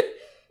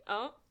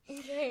 Oh.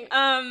 Okay.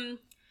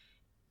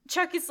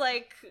 Chuck's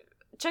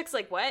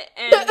like, what?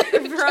 And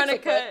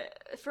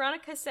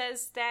Veronica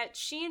says that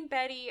she and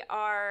Betty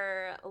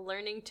are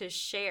learning to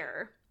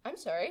share. I'm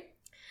sorry.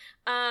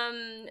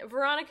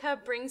 Veronica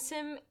brings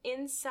him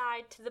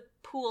inside to the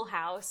pool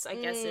house, I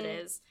guess it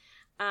is.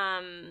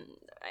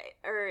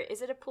 Or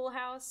is it a pool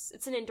house?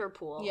 It's an indoor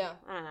pool. Yeah.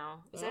 I don't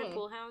know. Is that a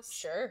pool house?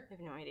 Sure. I have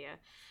no idea.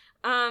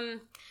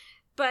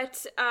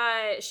 But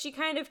she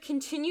kind of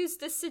continues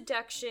the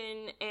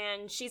seduction,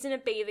 and she's in a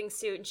bathing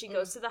suit, and she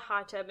goes to the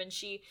hot tub, and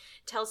she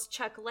tells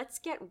Chuck, let's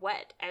get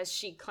wet, as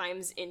she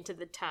climbs into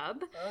the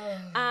tub.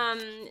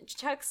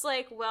 Chuck's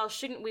like, well,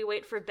 shouldn't we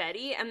wait for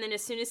Betty? And then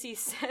as soon as he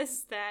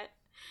says that,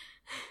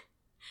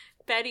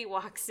 Betty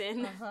walks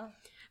in.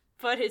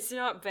 But it's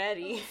not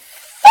Betty.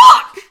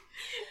 Fuck!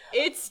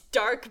 It's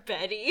Dark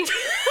Betty.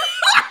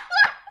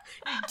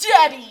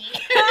 Daddy!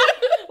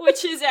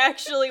 Which is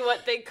actually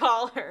what they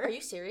call her. Are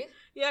you serious?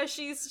 Yeah,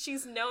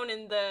 she's known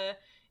I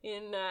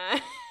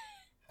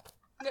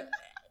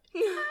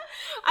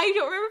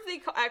don't remember if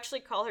they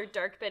actually call her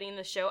Dark Betty in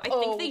the show. I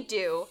think they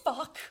do.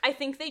 Fuck. I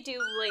think they do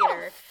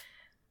later.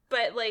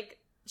 But, like,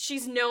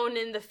 she's known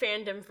in the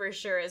fandom for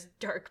sure as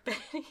Dark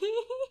Betty.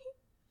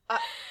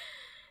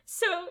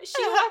 So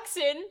she walks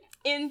in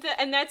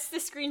and that's the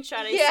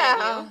screenshot I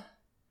sent you.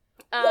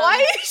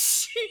 Why is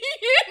she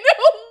in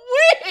a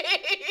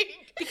wig?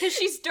 Because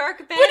she's Dark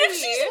Betty. But if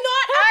she's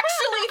not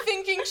actually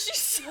thinking she's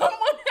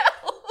someone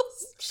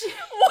else,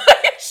 why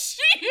is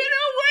she in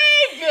a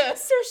wig?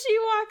 So she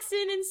walks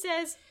in and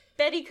says,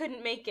 Betty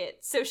couldn't make it,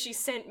 so she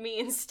sent me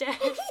instead.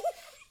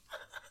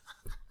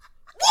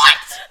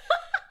 What?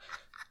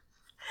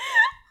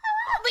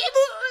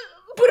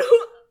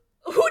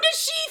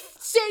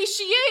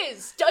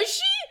 is. Does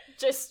she?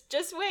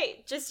 Just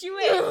wait. Just you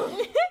wait.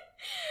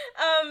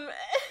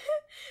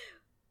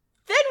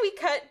 Then we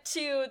cut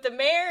to the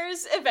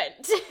mayor's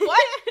event.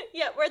 What?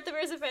 Yeah, we're at the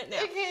mayor's event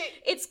now. Okay.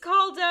 It's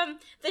called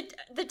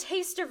the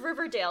Taste of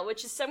Riverdale,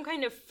 which is some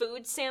kind of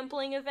food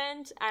sampling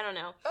event. I don't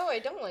know. Oh, I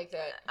don't like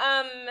that.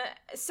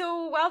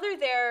 So while they're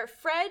there,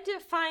 Fred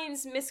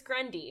finds Miss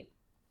Grundy,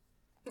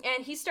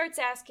 and he starts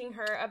asking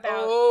her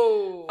about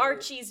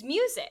Archie's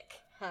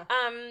music. Huh.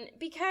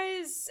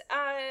 Because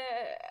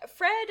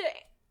Fred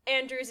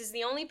Andrews is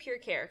the only pure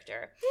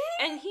character,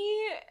 and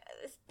he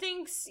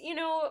thinks,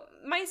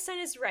 my son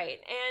is right,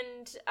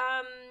 and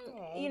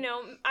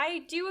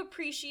I do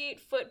appreciate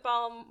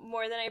football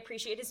more than I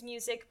appreciate his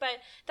music, but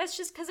that's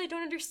just because I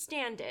don't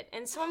understand it,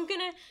 and so I'm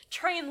gonna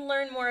try and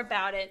learn more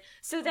about it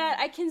so that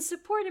I can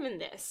support him in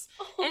this.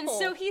 And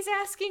so he's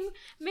asking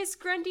Miss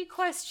Grundy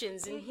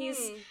questions, and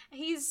he's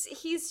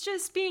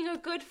just being a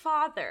good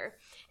father,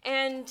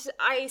 and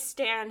I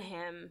stan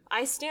him.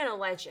 I stan a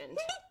legend.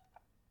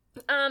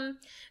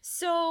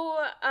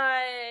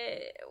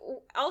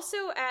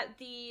 Also at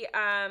the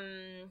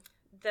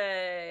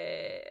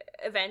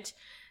event,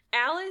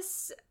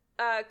 Alice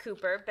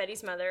Cooper,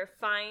 Betty's mother,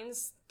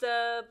 finds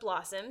the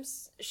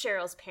Blossoms,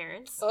 Cheryl's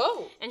parents.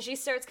 Oh. And she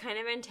starts kind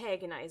of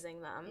antagonizing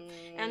them.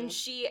 And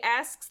she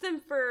asks them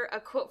for a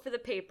quote for the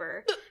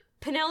paper.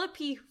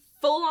 Penelope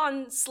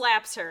full-on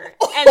slaps her.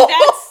 And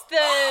that's the...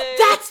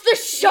 That's the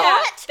shot?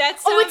 Yeah,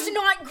 that's... it's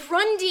not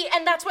Grundy,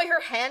 and that's why her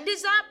hand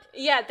is up?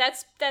 Yeah,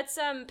 that's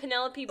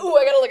Penelope... Ooh,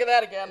 I gotta look at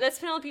that again. That's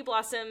Penelope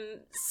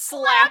Blossom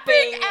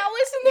slapping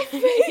Alice in the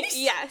face?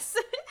 Yes.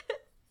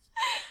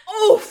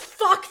 Oh,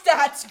 fuck,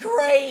 that's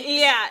great!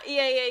 Yeah.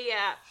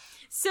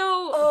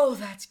 So... Oh,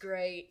 that's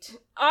great.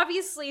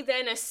 Obviously,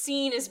 then, a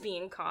scene is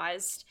being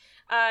caused.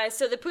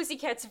 So the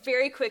Pussycats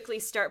very quickly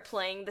start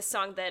playing the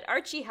song that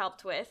Archie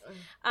helped with.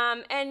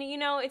 And,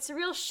 it's a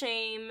real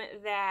shame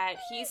that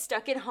he's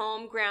stuck at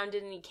home,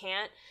 grounded, and he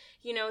can't,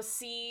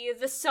 see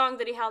the song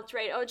that he helped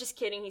write. Oh, just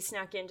kidding. He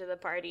snuck into the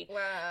party.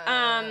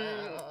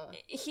 Wow.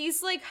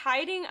 He's,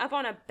 hiding up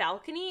on a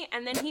balcony,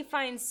 and then he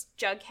finds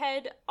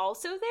Jughead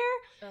also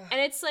there. And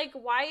it's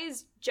why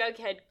is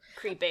Jughead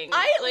creeping?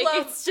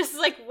 It's just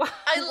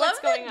what's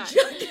going on?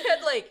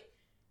 Jughead,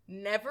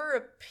 never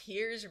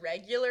appears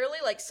regularly.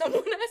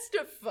 Someone has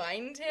to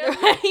find him.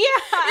 Yeah.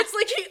 It's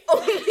he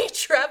only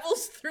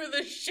travels through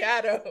the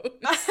shadows.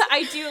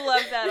 I do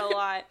love that a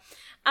lot.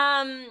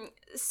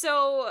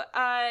 So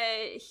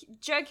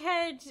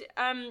Jughead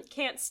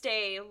can't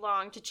stay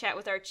long to chat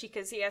with Archie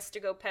because he has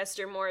to go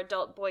pester more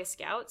adult Boy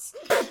Scouts.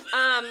 What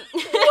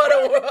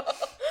a world.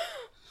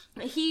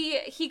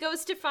 He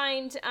goes to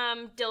find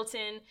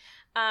Dilton,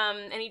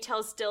 and he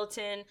tells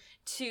Dilton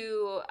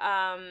to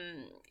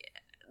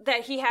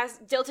that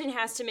Dilton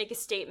has to make a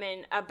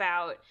statement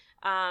about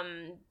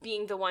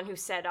being the one who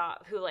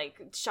shot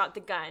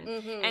the gun.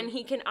 Mm-hmm. And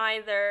he can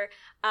either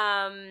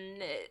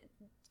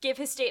give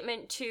his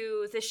statement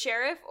to the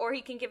sheriff, or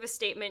he can give a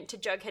statement to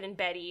Jughead and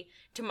Betty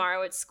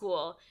tomorrow at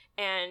school,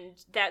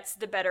 and that's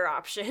the better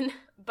option.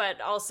 But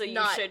also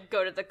you should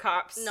go to the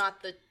cops.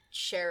 Not the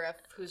sheriff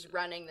who's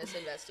running this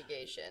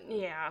investigation.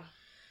 Yeah.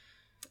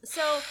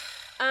 So,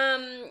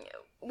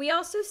 we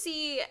also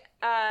see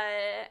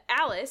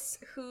Alice,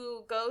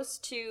 who goes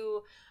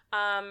to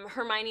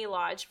Hermione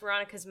Lodge,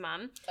 Veronica's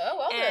mom.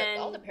 Oh,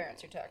 all the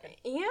parents are talking.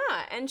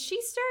 Yeah, and she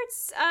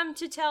starts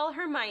to tell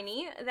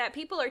Hermione that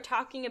people are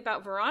talking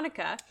about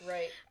Veronica.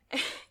 Right.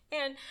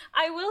 And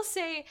I will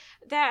say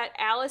that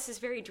Alice is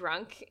very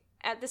drunk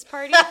at this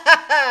party.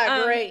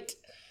 Great.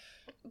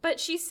 But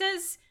she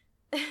says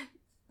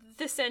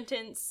the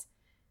sentence,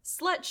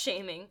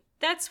 slut-shaming.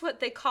 That's what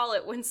they call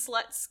it when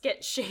sluts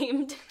get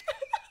shamed.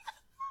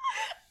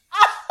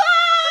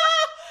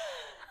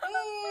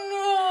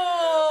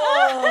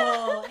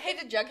 No. Hey,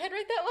 did Jughead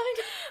write that line?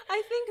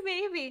 I think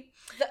maybe.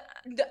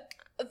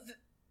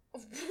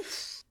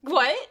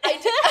 What?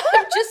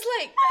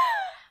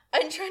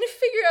 I'm trying to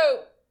figure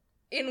out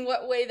in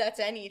what way that's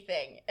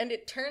anything, and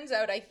it turns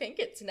out I think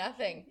it's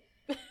nothing.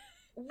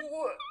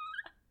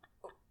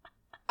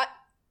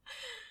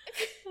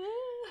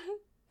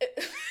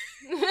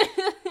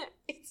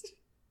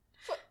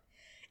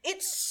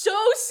 It's so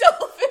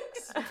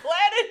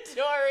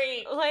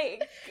self-explanatory.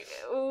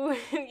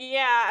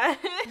 Yeah.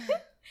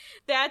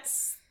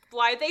 That's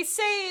why they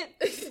say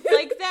it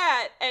like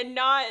that and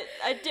not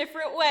a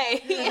different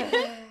way.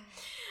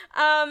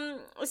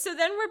 So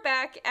then we're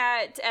back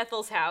at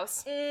Ethel's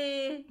house.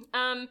 Betty.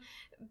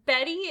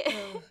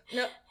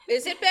 No,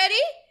 is it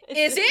Betty?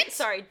 Is it?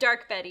 Sorry,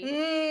 Dark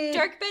Betty.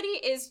 Dark Betty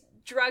is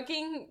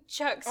drugging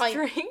Chuck's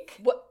drink.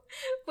 What?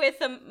 With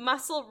a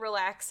muscle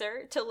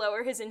relaxer to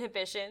lower his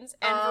inhibitions,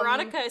 and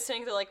Veronica is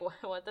saying they're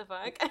what the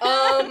fuck?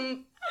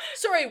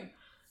 Sorry.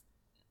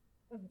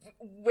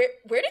 Where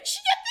did she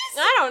get this?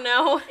 I don't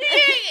know.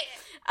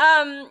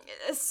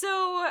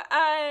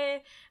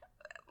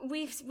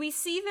 We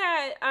see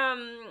that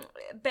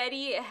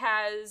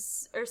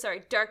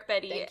Dark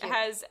Betty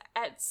has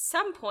at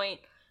some point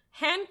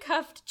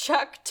handcuffed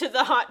Chuck to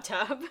the hot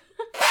tub.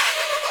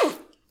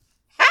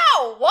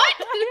 How? What?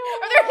 I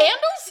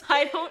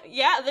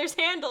handles? There's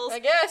handles. I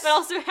guess. But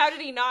also, how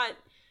did he not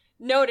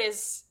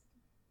notice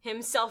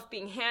himself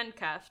being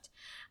handcuffed?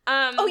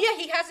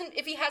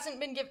 If he hasn't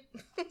been given...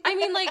 I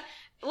mean,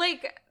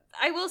 like,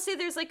 I will say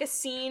there's, like, a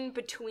scene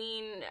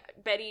between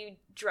Betty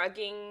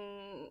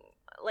drugging,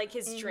 like,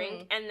 his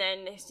drink and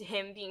then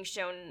him being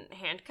shown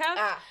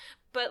handcuffed.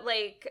 But,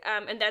 like,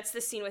 and that's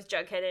the scene with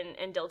Jughead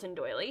and Dilton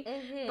Doily.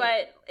 Mm-hmm.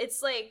 But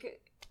it's,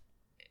 like,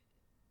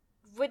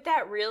 would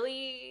that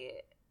really,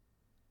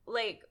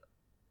 like,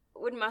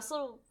 would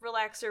muscle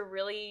relaxer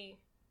really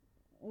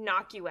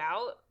knock you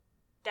out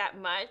that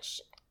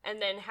much? And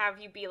then have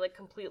you be, like,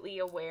 completely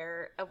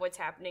aware of what's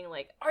happening,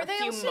 like, a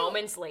few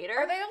moments later?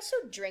 Are they also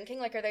drinking?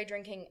 Like, are they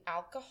drinking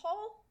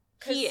alcohol?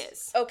 He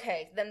is.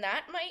 Okay, then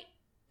that might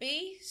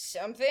be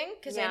something.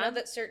 Because I know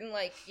that certain,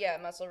 like,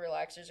 muscle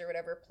relaxers or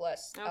whatever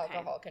plus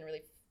alcohol can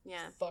really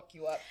fuck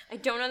you up. I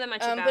don't know that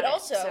much about it. But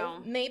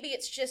also, maybe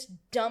it's just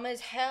dumb as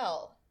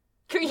hell.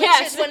 Yes.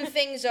 Which is when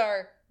things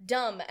are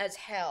dumb as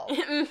hell.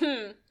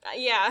 Mm-hmm.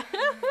 Yeah.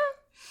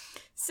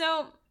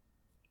 So,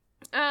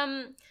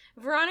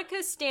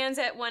 Veronica stands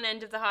at one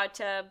end of the hot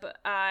tub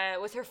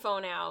with her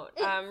phone out,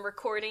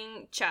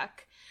 recording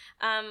Chuck,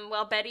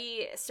 while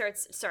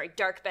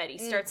Dark Betty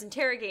starts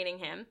interrogating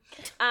him.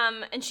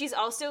 And she's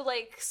also,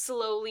 like,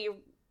 slowly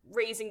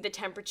raising the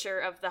temperature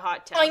of the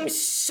hot tub. I'm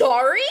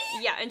sorry?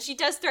 Yeah, and she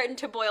does threaten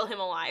to boil him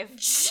alive.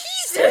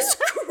 Jesus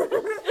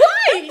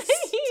Christ!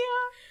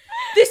 Yeah.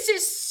 This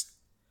is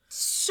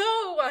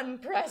so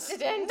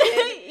unprecedented.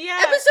 Yeah.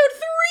 Episode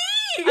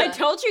 3! I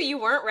told you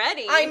weren't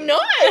ready. I'm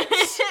not!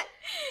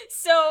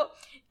 So,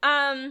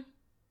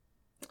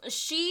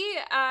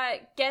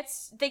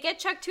 they get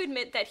Chuck to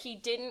admit that he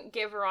didn't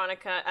give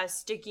Veronica a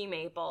sticky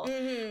maple.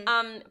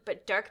 Mm-hmm.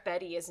 But Dark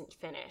Betty isn't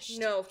finished.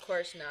 No, of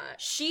course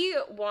not. She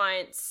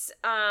wants,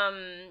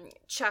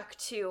 Chuck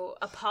to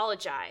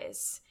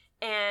apologize.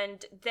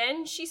 And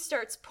then she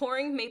starts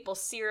pouring maple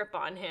syrup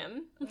on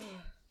him.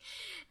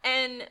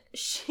 And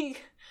she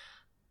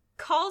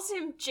calls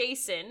him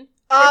Jason,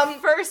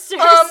 refers to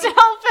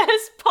herself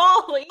as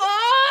Polly.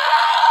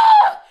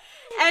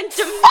 And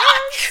demands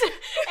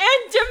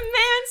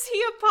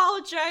he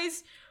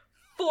apologize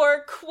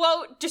for,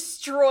 quote,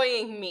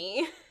 destroying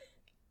me.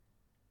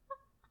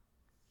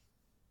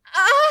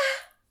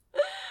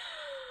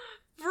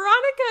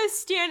 Veronica is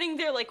standing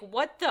there like,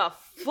 what the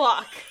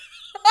fuck?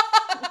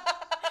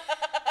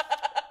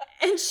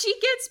 And she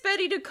gets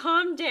Betty to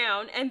calm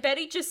down, and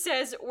Betty just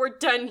says, we're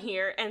done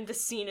here, and the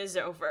scene is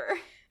over.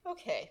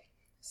 Okay.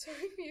 So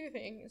a few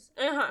things.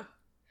 Uh-huh.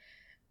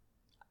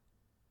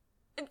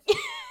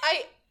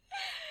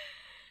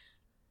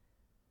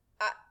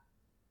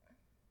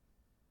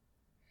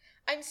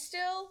 I'm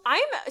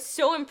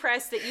so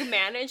impressed that you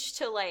managed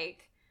to,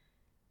 like,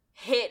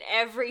 hit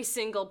every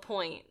single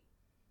point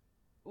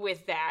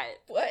with that.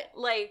 What?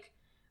 Like,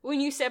 when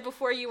you said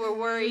before you were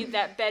worried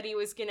that Betty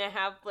was gonna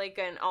have, like,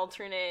 an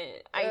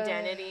alternate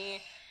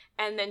identity,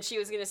 and then she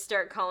was gonna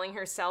start calling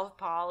herself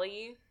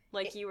Polly.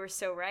 Like, you were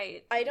so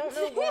right. I don't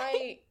know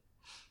why...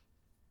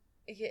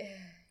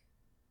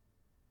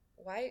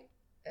 Why...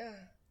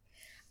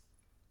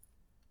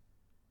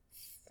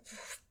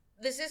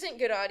 This isn't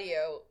good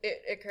audio,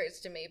 it occurs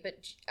to me, but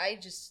I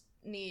just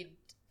need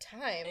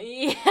time.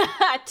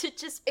 Yeah, to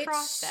just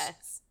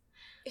process.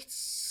 It's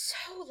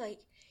so,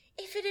 like,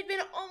 if it had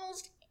been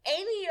almost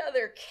any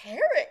other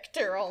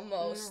character,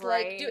 almost.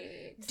 Right.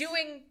 Like,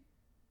 doing,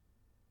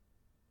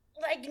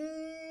 like,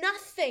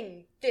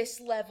 nothing this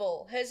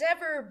level has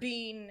ever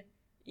been...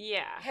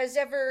 Yeah.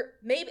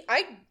 Maybe,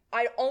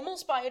 I'd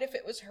almost buy it if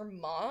it was her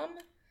mom.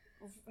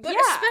 But yeah.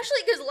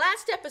 Especially because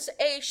last episode,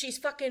 she's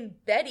fucking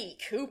Betty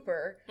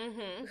Cooper,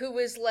 who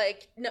was,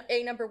 like,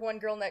 a number one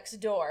girl next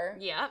door.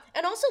 Yeah.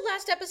 And also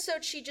last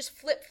episode, she just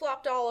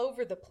flip-flopped all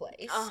over the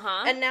place.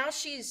 Uh-huh. And now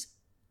she's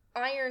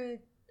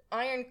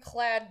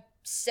ironclad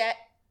set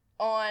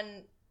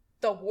on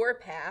the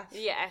warpath.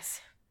 Yes.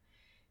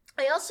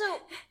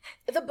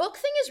 The book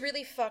thing is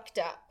really fucked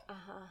up.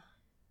 Uh-huh.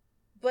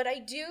 But I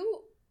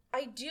do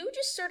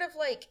just sort of,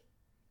 like,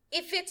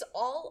 if it's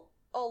all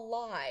a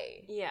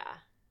lie. Yeah.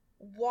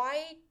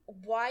 Why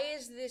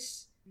is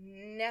this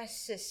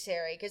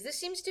necessary? Because this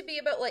seems to be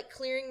about, like,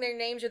 clearing their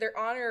names or their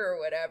honor or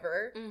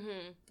whatever.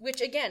 Mm-hmm.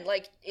 Which, again,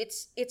 like,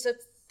 it's a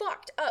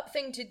fucked up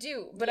thing to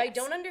do. But yes. I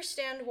don't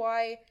understand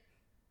why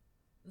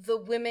the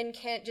women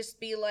can't just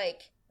be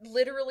like,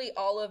 literally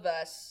all of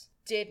us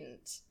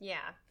didn't.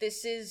 Yeah.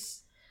 This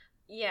is...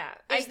 Yeah.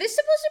 Is this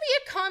supposed to be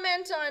a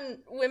comment on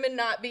women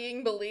not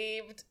being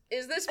believed?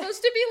 Is this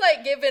supposed to be,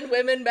 like, giving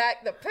women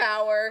back the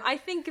power? I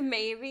think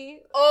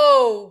maybe.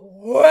 Oh,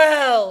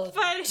 well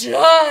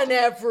done,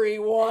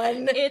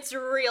 everyone. It's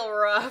real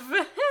rough.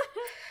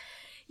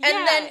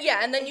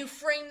 And then you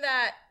frame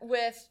that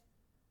with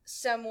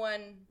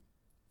someone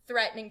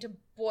threatening to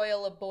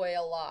boil a boy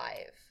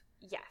alive.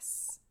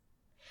 Yes.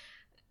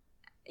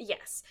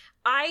 Yes.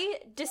 I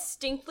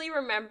distinctly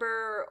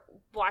remember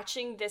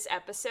watching this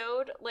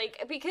episode,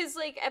 like, because,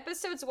 like,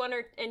 episodes 1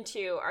 and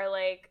 2 are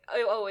like,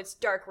 it's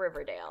Dark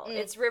Riverdale.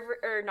 It's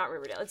not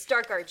Riverdale, it's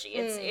Dark Archie.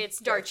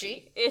 It's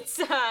Darchie.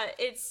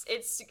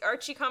 It's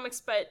Archie comics,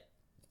 but,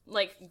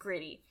 like,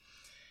 gritty.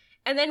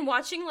 And then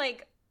watching,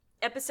 like,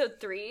 episode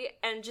 3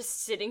 and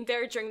just sitting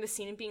there during the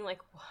scene and being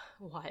like,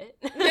 what?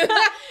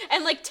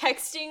 And, like,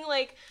 texting,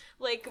 like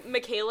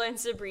Michaela and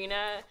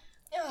Sabrina,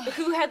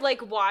 who had,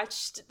 like,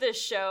 watched the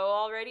show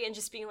already, and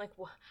just being like,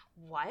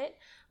 what?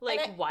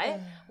 Like, what?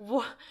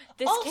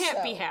 This also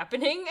can't be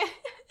happening.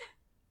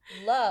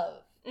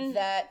 Love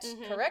that,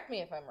 correct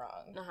me if I'm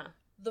wrong,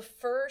 the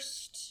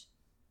first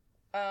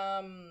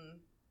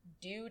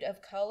dude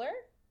of color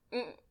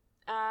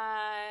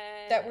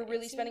that we're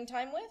really spending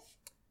time with?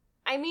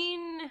 I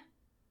mean,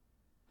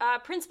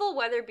 Principal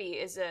Weatherby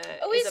is a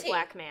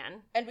black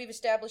man. And we've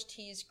established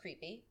he's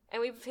creepy.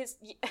 And we've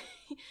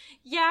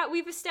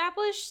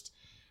established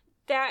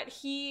that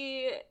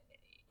he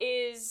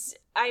is,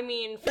 I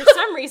mean, for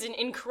some reason,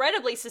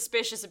 incredibly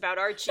suspicious about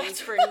Archie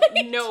for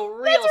no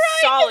real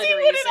solid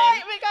reason.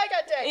 I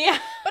got tagged. Yeah.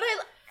 But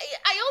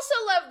I also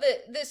love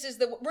that this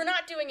is we're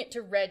not doing it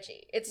to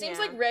Reggie. It seems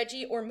like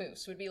Reggie or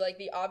Moose would be like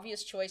the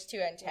obvious choice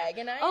to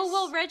antagonize. Oh,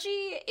 well,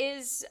 Reggie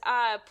is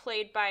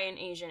played by an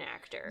Asian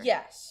actor.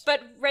 Yes.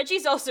 But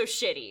Reggie's also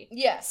shitty.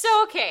 Yes.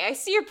 So, okay, I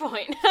see your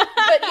point.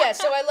 But yeah,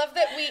 so I love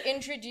that we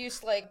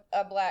introduced like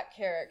a black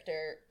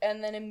character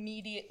and then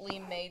immediately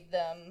made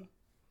them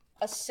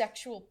a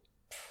sexual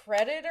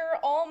predator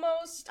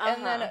almost,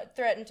 and then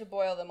threatened to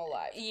boil them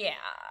alive. Yeah.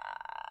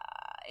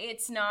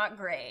 It's not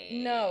great.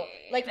 No.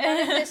 Like,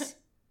 none of this...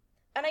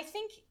 And I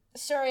think...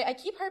 Sorry, I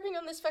keep harping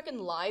on this fucking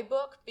lie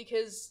book,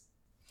 because...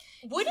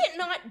 Would it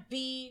not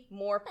be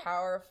more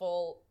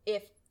powerful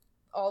if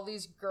all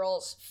these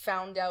girls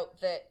found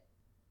out that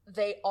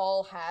they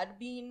all had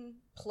been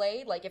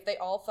played? Like, if they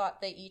all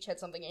thought they each had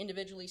something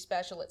individually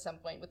special at some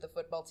point with the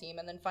football team,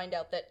 and then find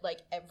out that, like,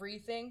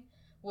 everything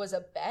was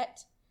a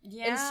bet?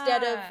 Yeah.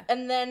 Instead of...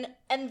 And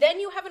then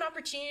you have an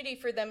opportunity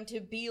for them to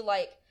be,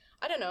 like...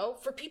 I don't know,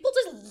 for people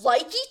to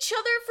like each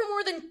other for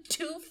more than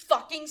 2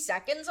 fucking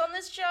seconds on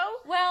this show?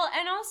 Well,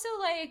 and also,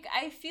 like,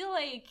 I feel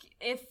like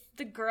if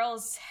the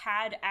girls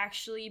had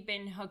actually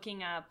been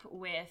hooking up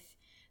with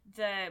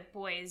the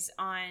boys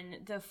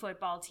on the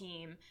football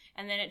team,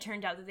 and then it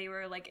turned out that they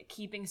were, like,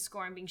 keeping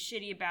score and being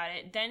shitty about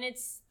it, then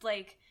it's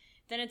like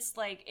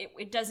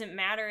it doesn't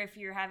matter if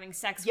you're having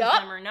sex with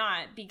them or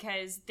not,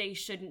 because they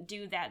shouldn't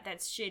do that.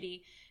 That's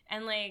shitty.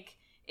 And, like,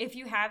 if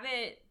you have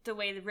it the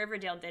way the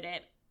Riverdale did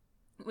it,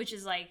 which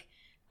is like,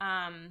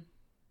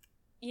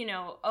 you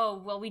know,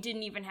 oh, well, we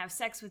didn't even have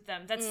sex with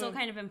them. That's still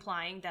kind of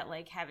implying that,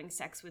 like, having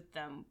sex with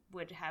them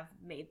would have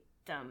made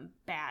them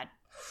bad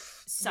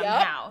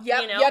somehow.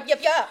 Yep. You know?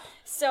 Yep.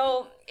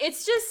 So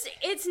it's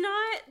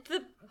not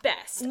the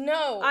best.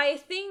 No. I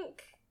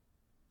think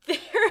there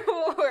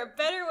were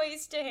better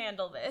ways to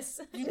handle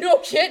this. No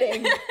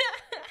kidding.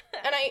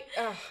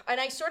 And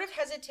I sort of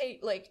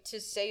hesitate, like,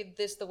 to say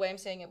this the way I'm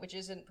saying it, which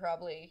isn't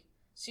probably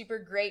super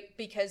great,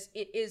 because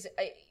it is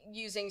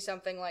using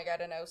something like, I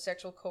don't know,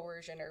 sexual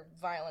coercion or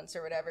violence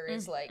or whatever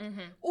is like,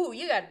 ooh,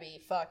 you gotta be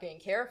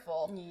fucking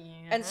careful.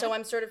 Yeah. And so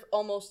I'm sort of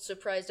almost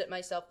surprised at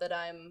myself that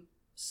I'm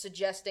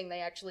suggesting they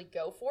actually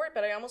go for it,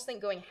 but I almost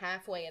think going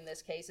halfway in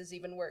this case is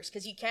even worse,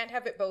 because you can't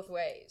have it both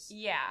ways.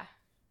 Yeah.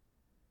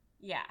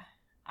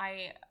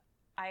 I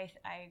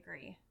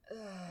agree.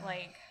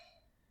 Like,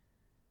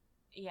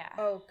 yeah.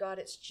 Oh god,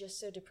 it's just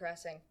so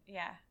depressing.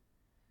 Yeah.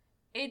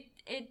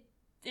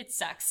 It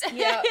sucks.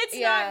 Yeah, it's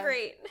not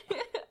great.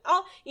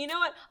 You know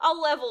what? I'll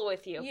level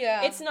with you.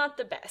 Yeah. It's not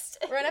the best.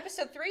 We're on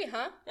episode 3,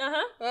 huh?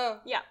 Uh-huh. Oh.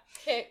 Yeah.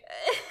 Okay.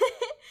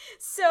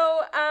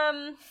 So,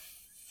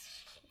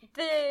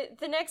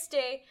 the next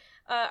day,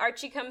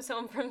 Archie comes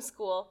home from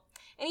school,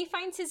 and he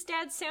finds his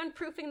dad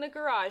soundproofing the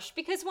garage,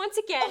 because once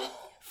again,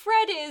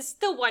 Fred is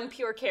the one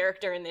pure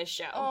character in this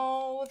show.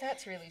 Oh,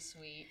 that's really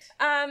sweet.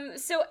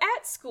 So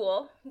at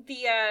school,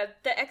 the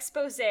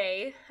expose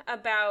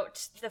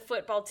about the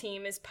football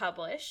team is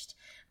published.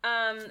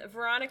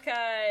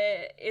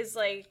 Veronica is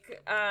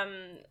like,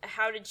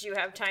 how did you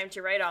have time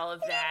to write all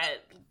of that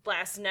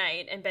last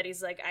night? And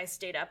Betty's like, I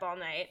stayed up all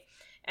night.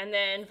 And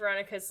then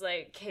Veronica's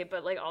like, okay,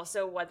 but, like,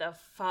 also what the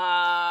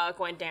fuck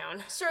went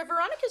down? Sorry,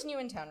 Veronica's new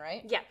in town,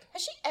 right? Yeah.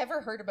 Has she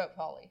ever heard about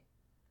Polly?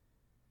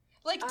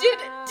 Like, did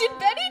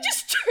Betty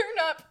just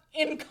turn up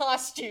in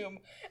costume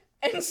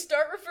and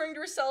start referring to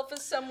herself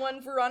as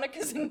someone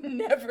Veronica's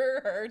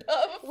never heard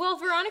of? Well,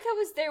 Veronica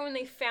was there when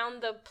they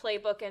found the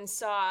playbook and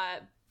saw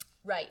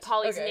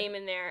Polly's name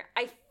in there.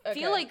 I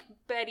feel like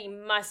Betty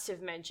must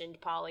have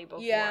mentioned Polly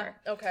before. Yeah,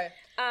 okay.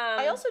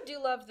 I also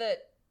do love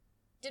that.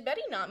 Did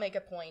Betty not make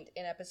a point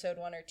in episode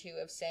 1 or 2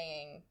 of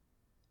saying,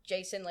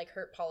 Jason, like,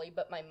 hurt Polly,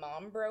 but my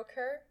mom broke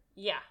her?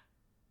 Yeah.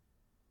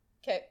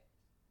 Okay.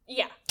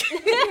 Yeah.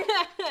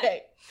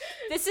 Okay.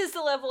 This is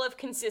the level of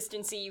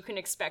consistency you can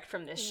expect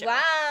from this show.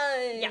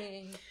 Why?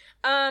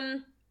 Yeah.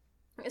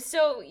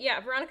 So,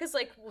 yeah, Veronica's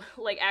like,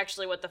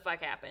 actually, what the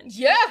fuck happened?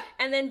 Yeah!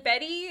 And then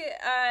Betty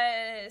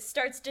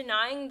starts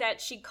denying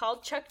that she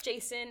called Chuck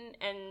Jason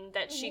and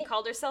that she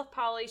called herself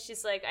Polly.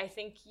 She's like, I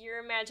think you're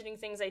imagining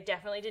things. I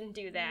definitely didn't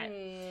do that.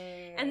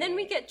 And then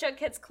we get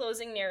Jughead's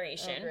closing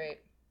narration. Oh, great.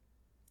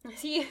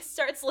 He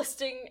starts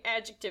listing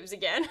adjectives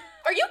again.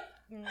 Are you...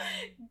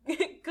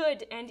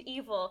 Good and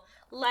evil,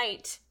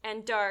 light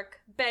and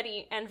dark,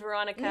 Betty and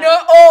Veronica.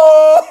 No!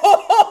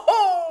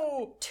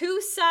 Oh!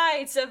 Two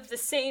sides of the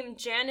same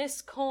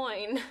Janus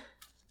coin.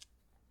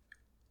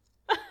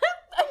 I'm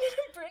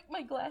gonna break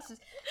my glasses.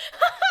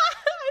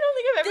 I don't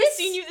think I've ever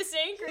seen you this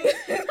angry.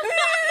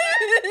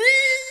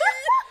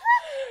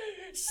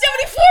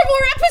 74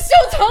 more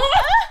episodes,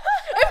 huh?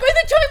 And by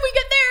the time we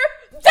get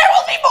there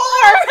will be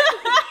more!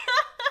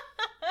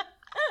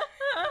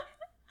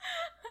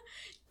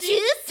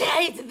 Two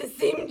sides of the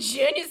same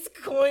Janus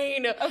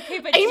coin. Okay,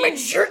 but I'm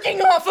jerking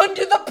off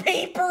onto the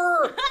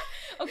paper.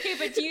 Okay,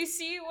 but do you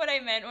see what I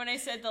meant when I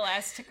said the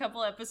last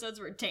couple episodes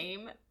were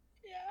tame?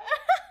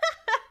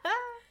 Yeah.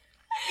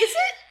 Is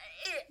it?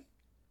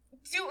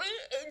 Do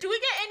we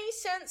get any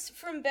sense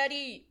from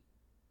Betty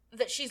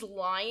that she's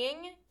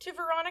lying to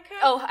Veronica?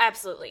 Oh,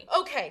 absolutely.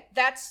 Okay,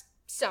 that's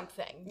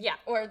something. Yeah.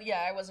 Or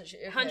yeah, I wasn't sure.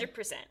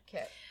 100%.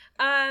 Okay.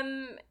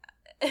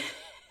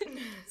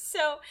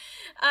 So,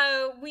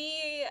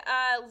 we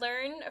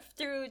learn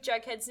through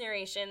Jughead's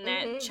narration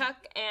that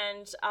Chuck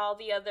and all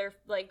the other,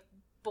 like,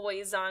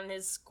 boys on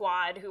his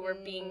squad who were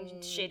being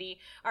shitty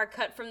are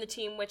cut from the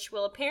team, which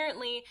will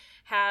apparently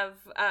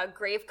have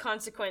grave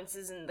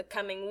consequences in the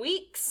coming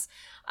weeks.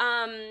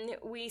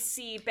 We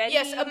see Betty...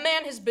 Yes, a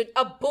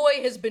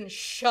boy has been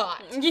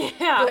shot.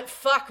 Yeah. But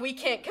fuck, we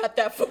can't cut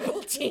that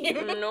football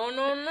team.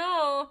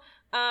 No.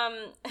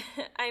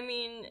 I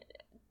mean...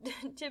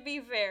 To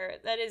be fair,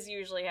 that is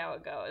usually how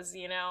it goes,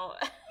 you know?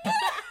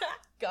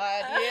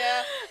 God,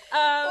 yeah.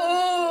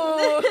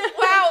 Oh,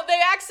 wow, they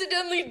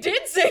accidentally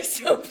did say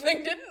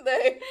something, didn't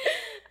they?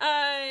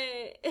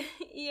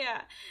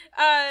 Yeah.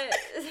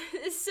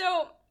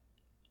 So,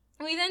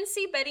 we then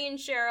see Betty and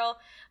Cheryl,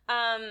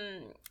 I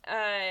mean,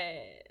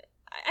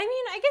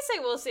 I guess I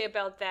will say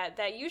about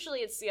that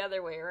usually it's the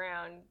other way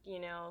around, you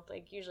know?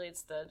 Like, usually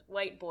it's the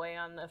white boy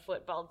on the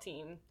football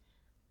team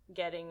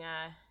getting,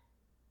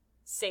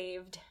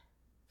 saved.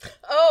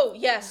 Oh,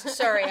 yes,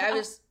 sorry, I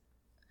was...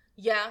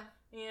 Yeah.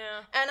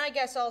 Yeah. And I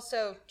guess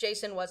also,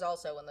 Jason was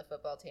also on the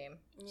football team,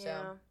 Yeah.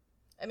 so...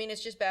 I mean,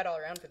 it's just bad all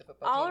around for the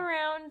football all team. All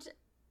around,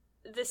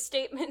 the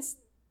statements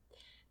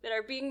that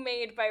are being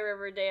made by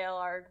Riverdale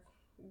are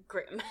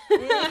grim.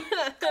 Grim!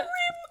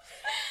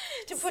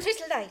 To put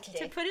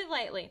it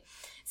lightly.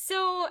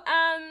 So,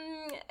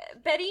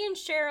 Betty and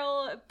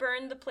Cheryl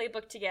burn the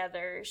playbook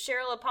together.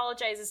 Cheryl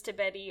apologizes to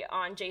Betty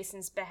on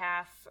Jason's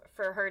behalf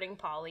for hurting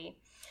Polly.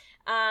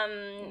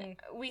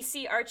 We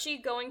see Archie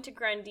going to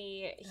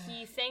Grundy.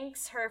 He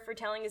thanks her for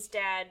telling his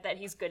dad that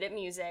he's good at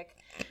music.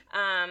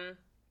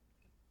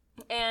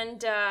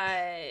 And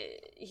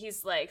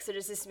he's like, so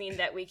does this mean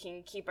that we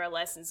can keep our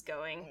lessons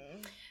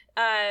going?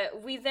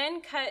 We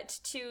then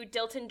cut to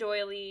Dilton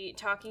Doily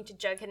talking to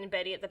Jughead and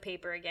Betty at the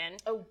paper again.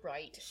 Oh,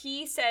 right.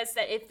 He says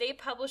that if they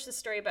publish the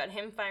story about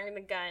him firing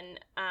the gun,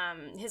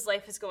 his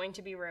life is going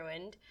to be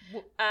ruined.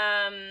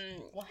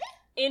 What?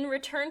 In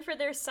return for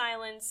their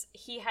silence,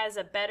 he has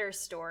a better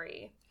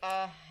story.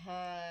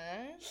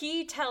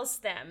 He tells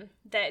them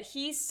that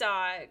he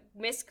saw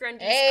Miss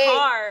Grundy's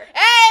car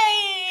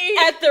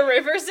at the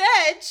river's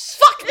edge.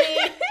 Fuck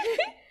me!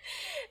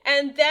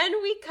 And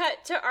then we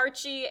cut to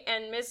Archie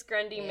and Miss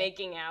Grundy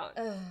making out.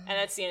 And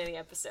that's the end of the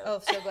episode. Oh,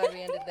 so glad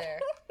we ended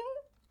there.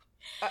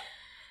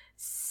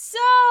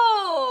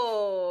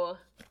 So...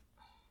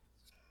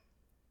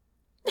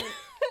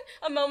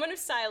 A moment of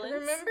silence.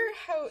 Remember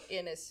how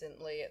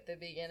innocently at the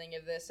beginning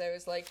of this I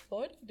was like,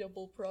 body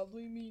double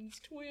probably means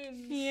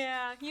twins.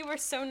 Yeah, you were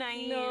so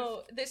naive.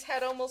 No, this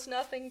had almost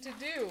nothing to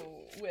do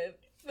with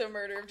the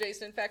murder of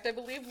Jason. In fact, I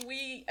believe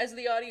we, as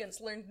the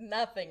audience, learned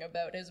nothing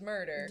about his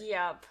murder.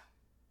 Yep.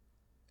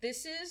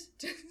 This is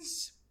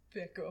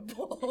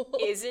despicable.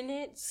 Isn't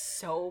it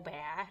so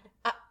bad?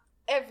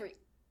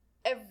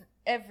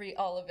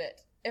 All of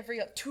it.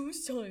 Two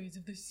sides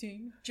of the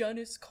same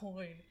Janus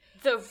coin.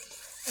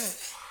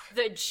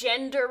 The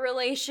gender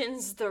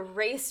relations, the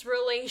race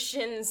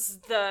relations,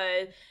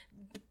 the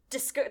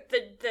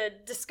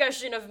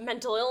discussion of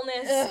mental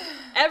illness.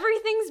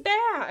 Everything's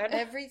bad.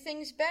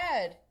 Everything's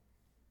bad.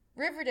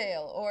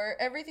 Riverdale, or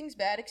everything's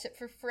bad except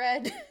for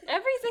Fred.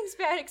 Everything's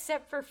bad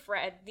except for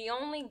Fred, the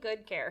only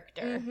good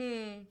character.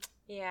 Mm-hmm.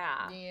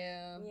 Yeah.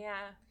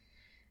 Yeah.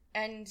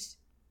 And,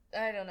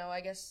 I don't know,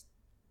 I guess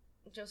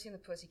Josie and the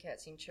Pussycat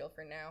seem chill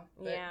for now.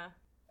 But yeah.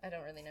 I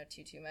don't really know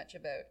too much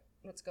about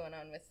what's going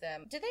on with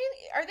them.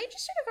 Are they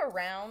just sort of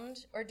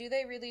around, or do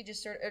they really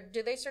just sort of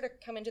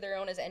come into their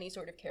own as any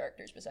sort of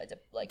characters besides a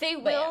They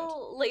band?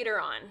 will later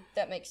on.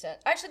 That makes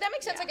sense. Actually, that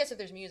makes sense, I guess, if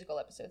there's musical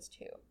episodes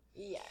too.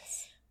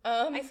 Yes.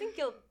 I think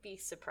you'll be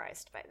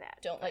surprised by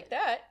that. Don't like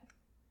that.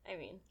 I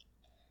mean.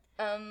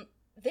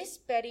 This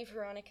Betty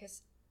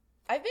Veronica's...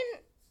 I've been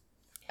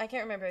I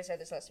can't remember if I said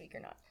this last week or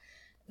not.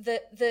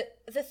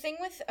 The thing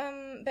with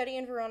Betty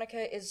and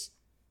Veronica is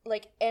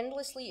like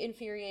endlessly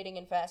infuriating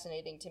and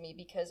fascinating to me,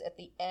 because at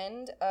the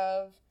end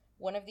of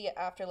one of the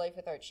Afterlife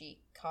with Archie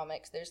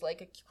comics, there's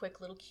like a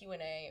quick little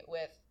Q&A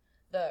with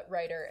the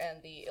writer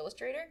and the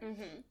illustrator.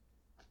 Mm-hmm.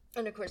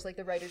 And of course, like,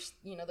 the writer's,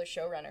 the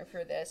showrunner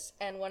for this.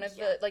 And one of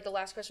the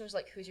last question was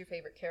like, who's your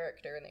favorite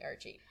character in the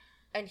Archie?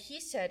 And he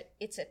said,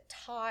 it's a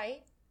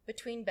tie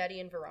between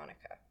Betty and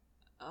Veronica.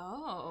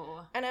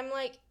 Oh. And I'm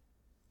like...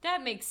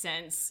 That makes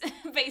sense,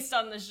 based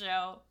on the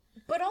show.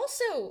 But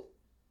also,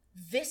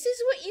 this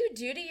is what you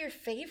do to your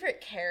favorite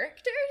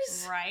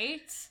characters?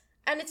 Right?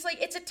 And it's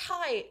like, it's a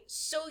tie,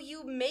 so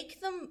you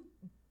make them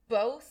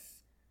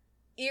both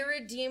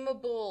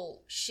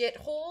irredeemable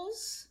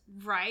shitholes.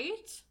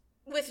 Right?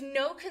 With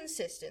no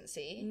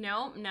consistency.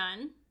 No,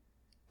 none.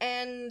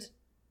 And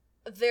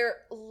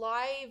their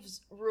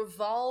lives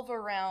revolve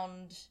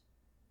around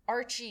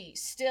Archie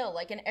still,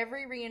 like, in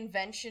every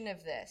reinvention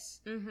of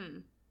this. Mm-hmm.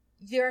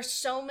 There are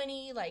so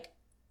many, like,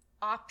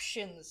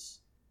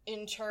 options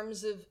in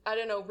terms of, I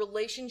don't know,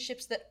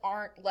 relationships that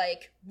aren't,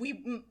 like,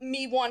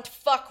 me want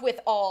fuck with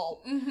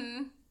all.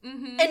 Mm-hmm.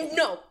 Mm-hmm. And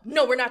no,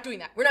 we're not doing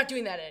that. We're not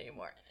doing that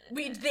anymore.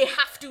 They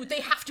have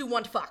to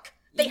want fuck.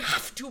 They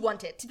have to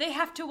want it. They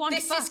have to want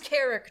fuck. This is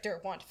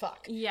character want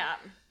fuck. Yeah.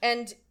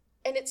 And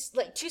it's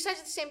like two sides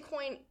of the same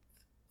coin.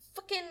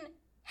 Fucking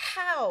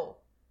how?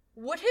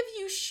 What have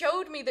you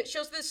showed me that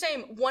shows the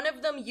same? One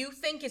of them you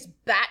think is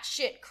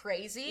batshit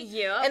crazy.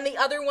 Yeah. And the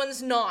other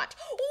one's not.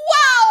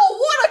 Wow,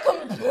 what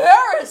a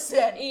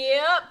comparison!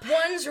 Yep.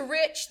 One's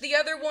rich, the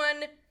other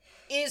one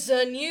is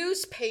a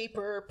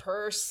newspaper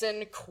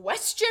person, ?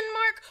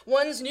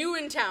 One's new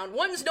in town,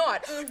 one's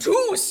not.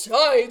 Two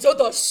sides of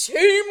the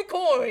same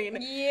coin.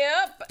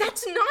 Yep.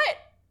 That's not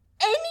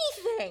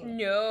anything.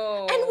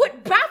 No. And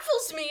what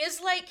baffles me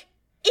is, like,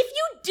 if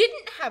you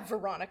didn't have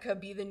Veronica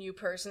be the new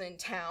person in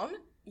town,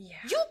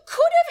 you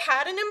could have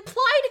had an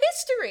implied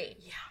history.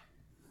 Yeah.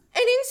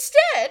 And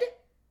instead,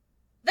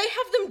 they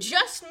have them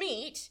just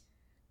meet,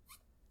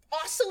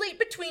 oscillate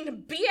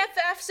between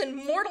BFFs and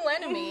mortal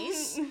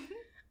enemies, and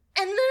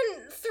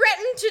then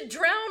threaten to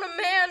drown a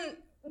man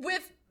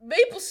with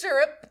maple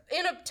syrup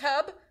in a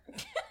tub.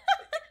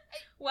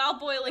 While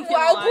boiling him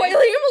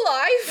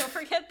alive. Don't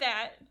forget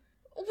that.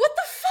 What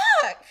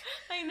the fuck?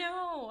 I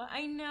know.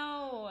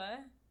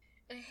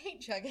 I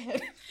hate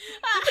Jughead.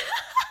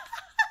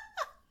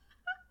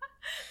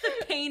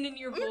 The pain in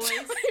your voice.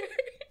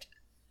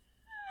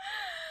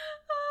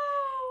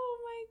 Oh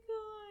my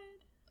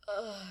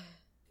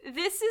god.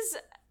 This is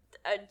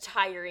a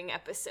tiring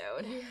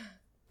episode.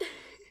 Yeah.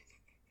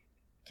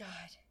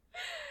 God.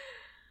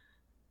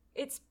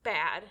 It's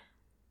bad.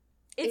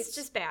 It's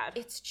just bad.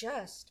 It's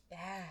just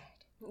bad.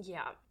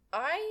 Yeah.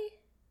 I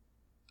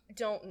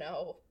don't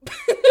know.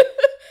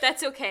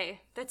 That's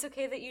okay. That's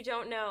okay that you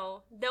don't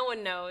know. No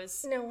one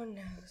knows. No one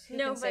knows. Who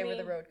can say where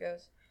the road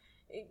goes?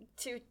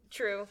 Too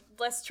true.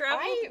 Less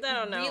traveled? I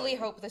don't know. I really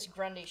hope this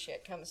Grundy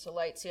shit comes to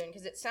light soon,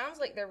 because it sounds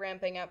like they're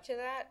ramping up to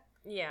that.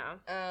 Yeah.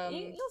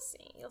 You'll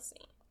see. You'll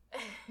see.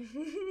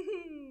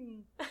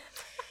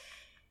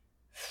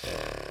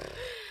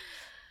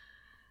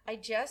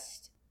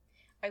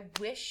 I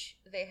wish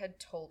they had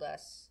told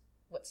us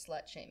what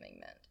slut-shaming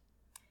meant.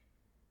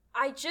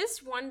 I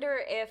just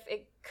wonder if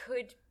it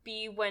could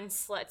be when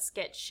sluts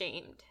get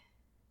shamed.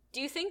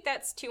 Do you think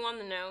that's too on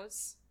the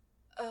nose?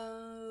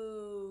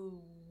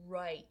 Oh,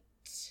 right.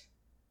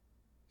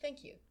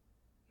 Thank you.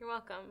 You're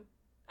welcome.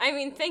 I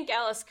mean, thank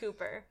Alice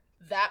Cooper.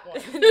 That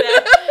one.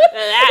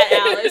 that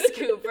Alice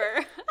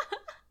Cooper.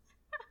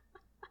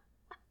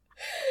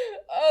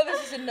 Oh,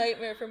 this is a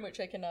nightmare from which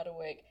I cannot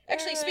awake.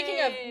 Actually,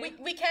 speaking of,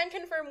 we can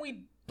confirm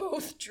we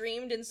both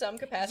dreamed in some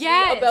capacity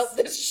about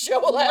this show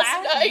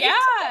last night.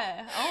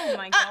 Yeah. Oh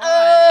my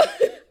god.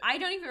 I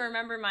don't even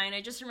remember mine.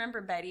 I just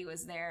remember Betty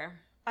was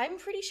there. I'm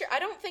pretty sure. I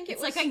don't think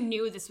it's like I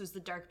knew this was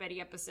the Dark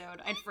Betty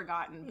episode. I'd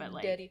forgotten, but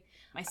like Daddy.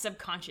 My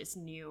subconscious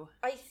knew.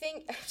 I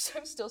think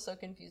I'm still so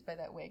confused by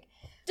that wig.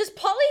 Does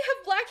Polly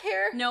have black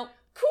hair? Nope.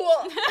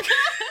 Cool.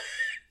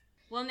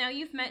 Well, now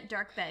you've met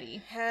Dark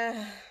Betty.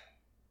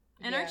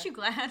 And aren't you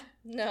glad?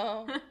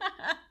 No.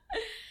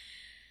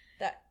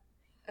 That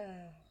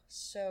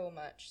so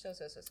much. So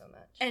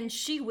much. And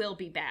she will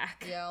be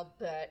back. Yeah, I'll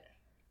bet.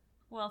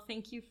 Well,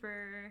 thank you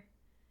for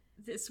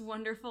this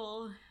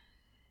wonderful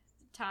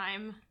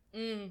time.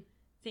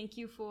 Thank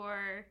you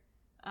for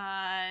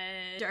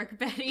Dark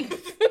Betty.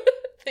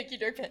 Thank you,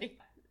 Dark Betty.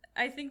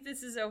 I think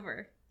this is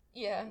over.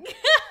 Yeah.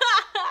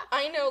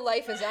 I know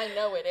life as I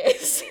know it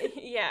is.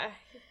 Yeah.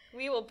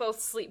 We will both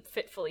sleep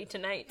fitfully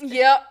tonight.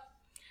 Yep.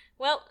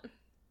 Well,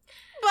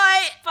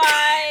 bye.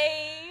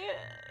 Bye.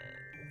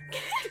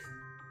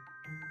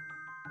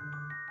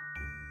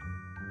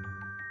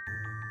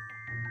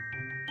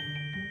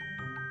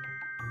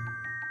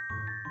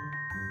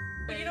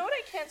 You know what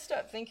I can't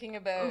stop thinking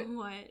about?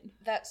 What?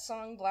 That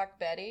song Black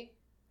Betty.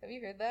 Have you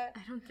heard that?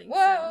 I don't think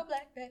Whoa,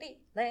 Black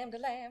Betty, lamb to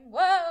lamb.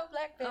 Whoa,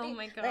 Black Betty, oh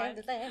my God. lamb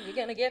to lamb. You're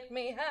gonna get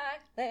me high,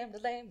 lamb to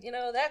lamb. You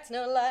know that's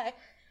no lie.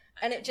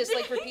 And it just,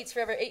 like, repeats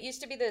forever. It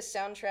used to be the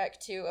soundtrack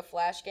to a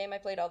Flash game I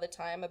played all the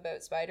time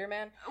about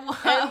Spider-Man.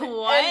 What?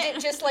 And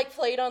it just, like,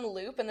 played on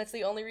loop, and that's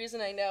the only reason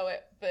I know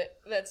it. But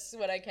that's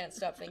what I can't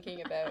stop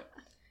thinking about.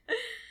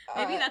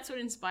 Maybe that's what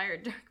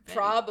inspired Dark Betty.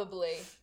 Probably.